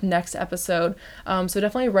this up next episode. So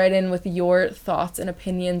definitely write in with your thoughts and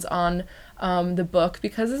opinions on the book,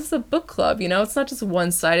 because this is a book club, you know, it's not just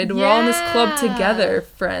one-sided. We're all in this club together,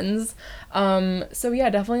 friends. So yeah,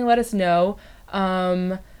 definitely let us know.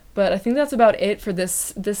 But I think that's about it for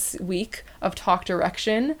this week of Talk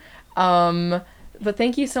Direction. But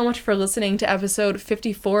thank you so much for listening to episode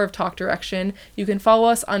 54 of Talk Direction. You can follow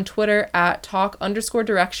us on Twitter at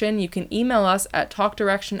talk_direction. You can email us at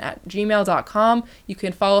talkdirection@gmail.com. You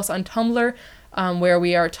can follow us on Tumblr, where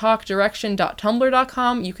we are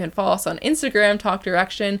talkdirection.tumblr.com. You can follow us on Instagram, Talk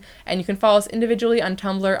Direction, and you can follow us individually on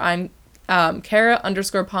Tumblr. I'm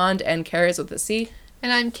Kara_Pond, and Kara is with a C.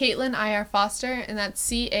 And I'm Caitlin I.R. Foster, and that's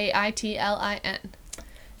Caitlin.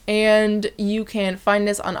 And you can find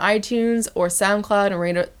us on iTunes or SoundCloud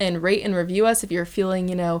and rate and review us if you're feeling,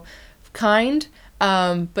 you know, kind.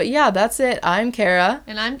 But yeah, that's it. I'm Kara.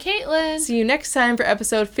 And I'm Caitlin. See you next time for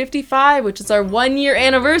episode 55, which is our 1-year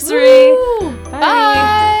anniversary. Woo!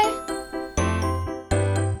 Bye.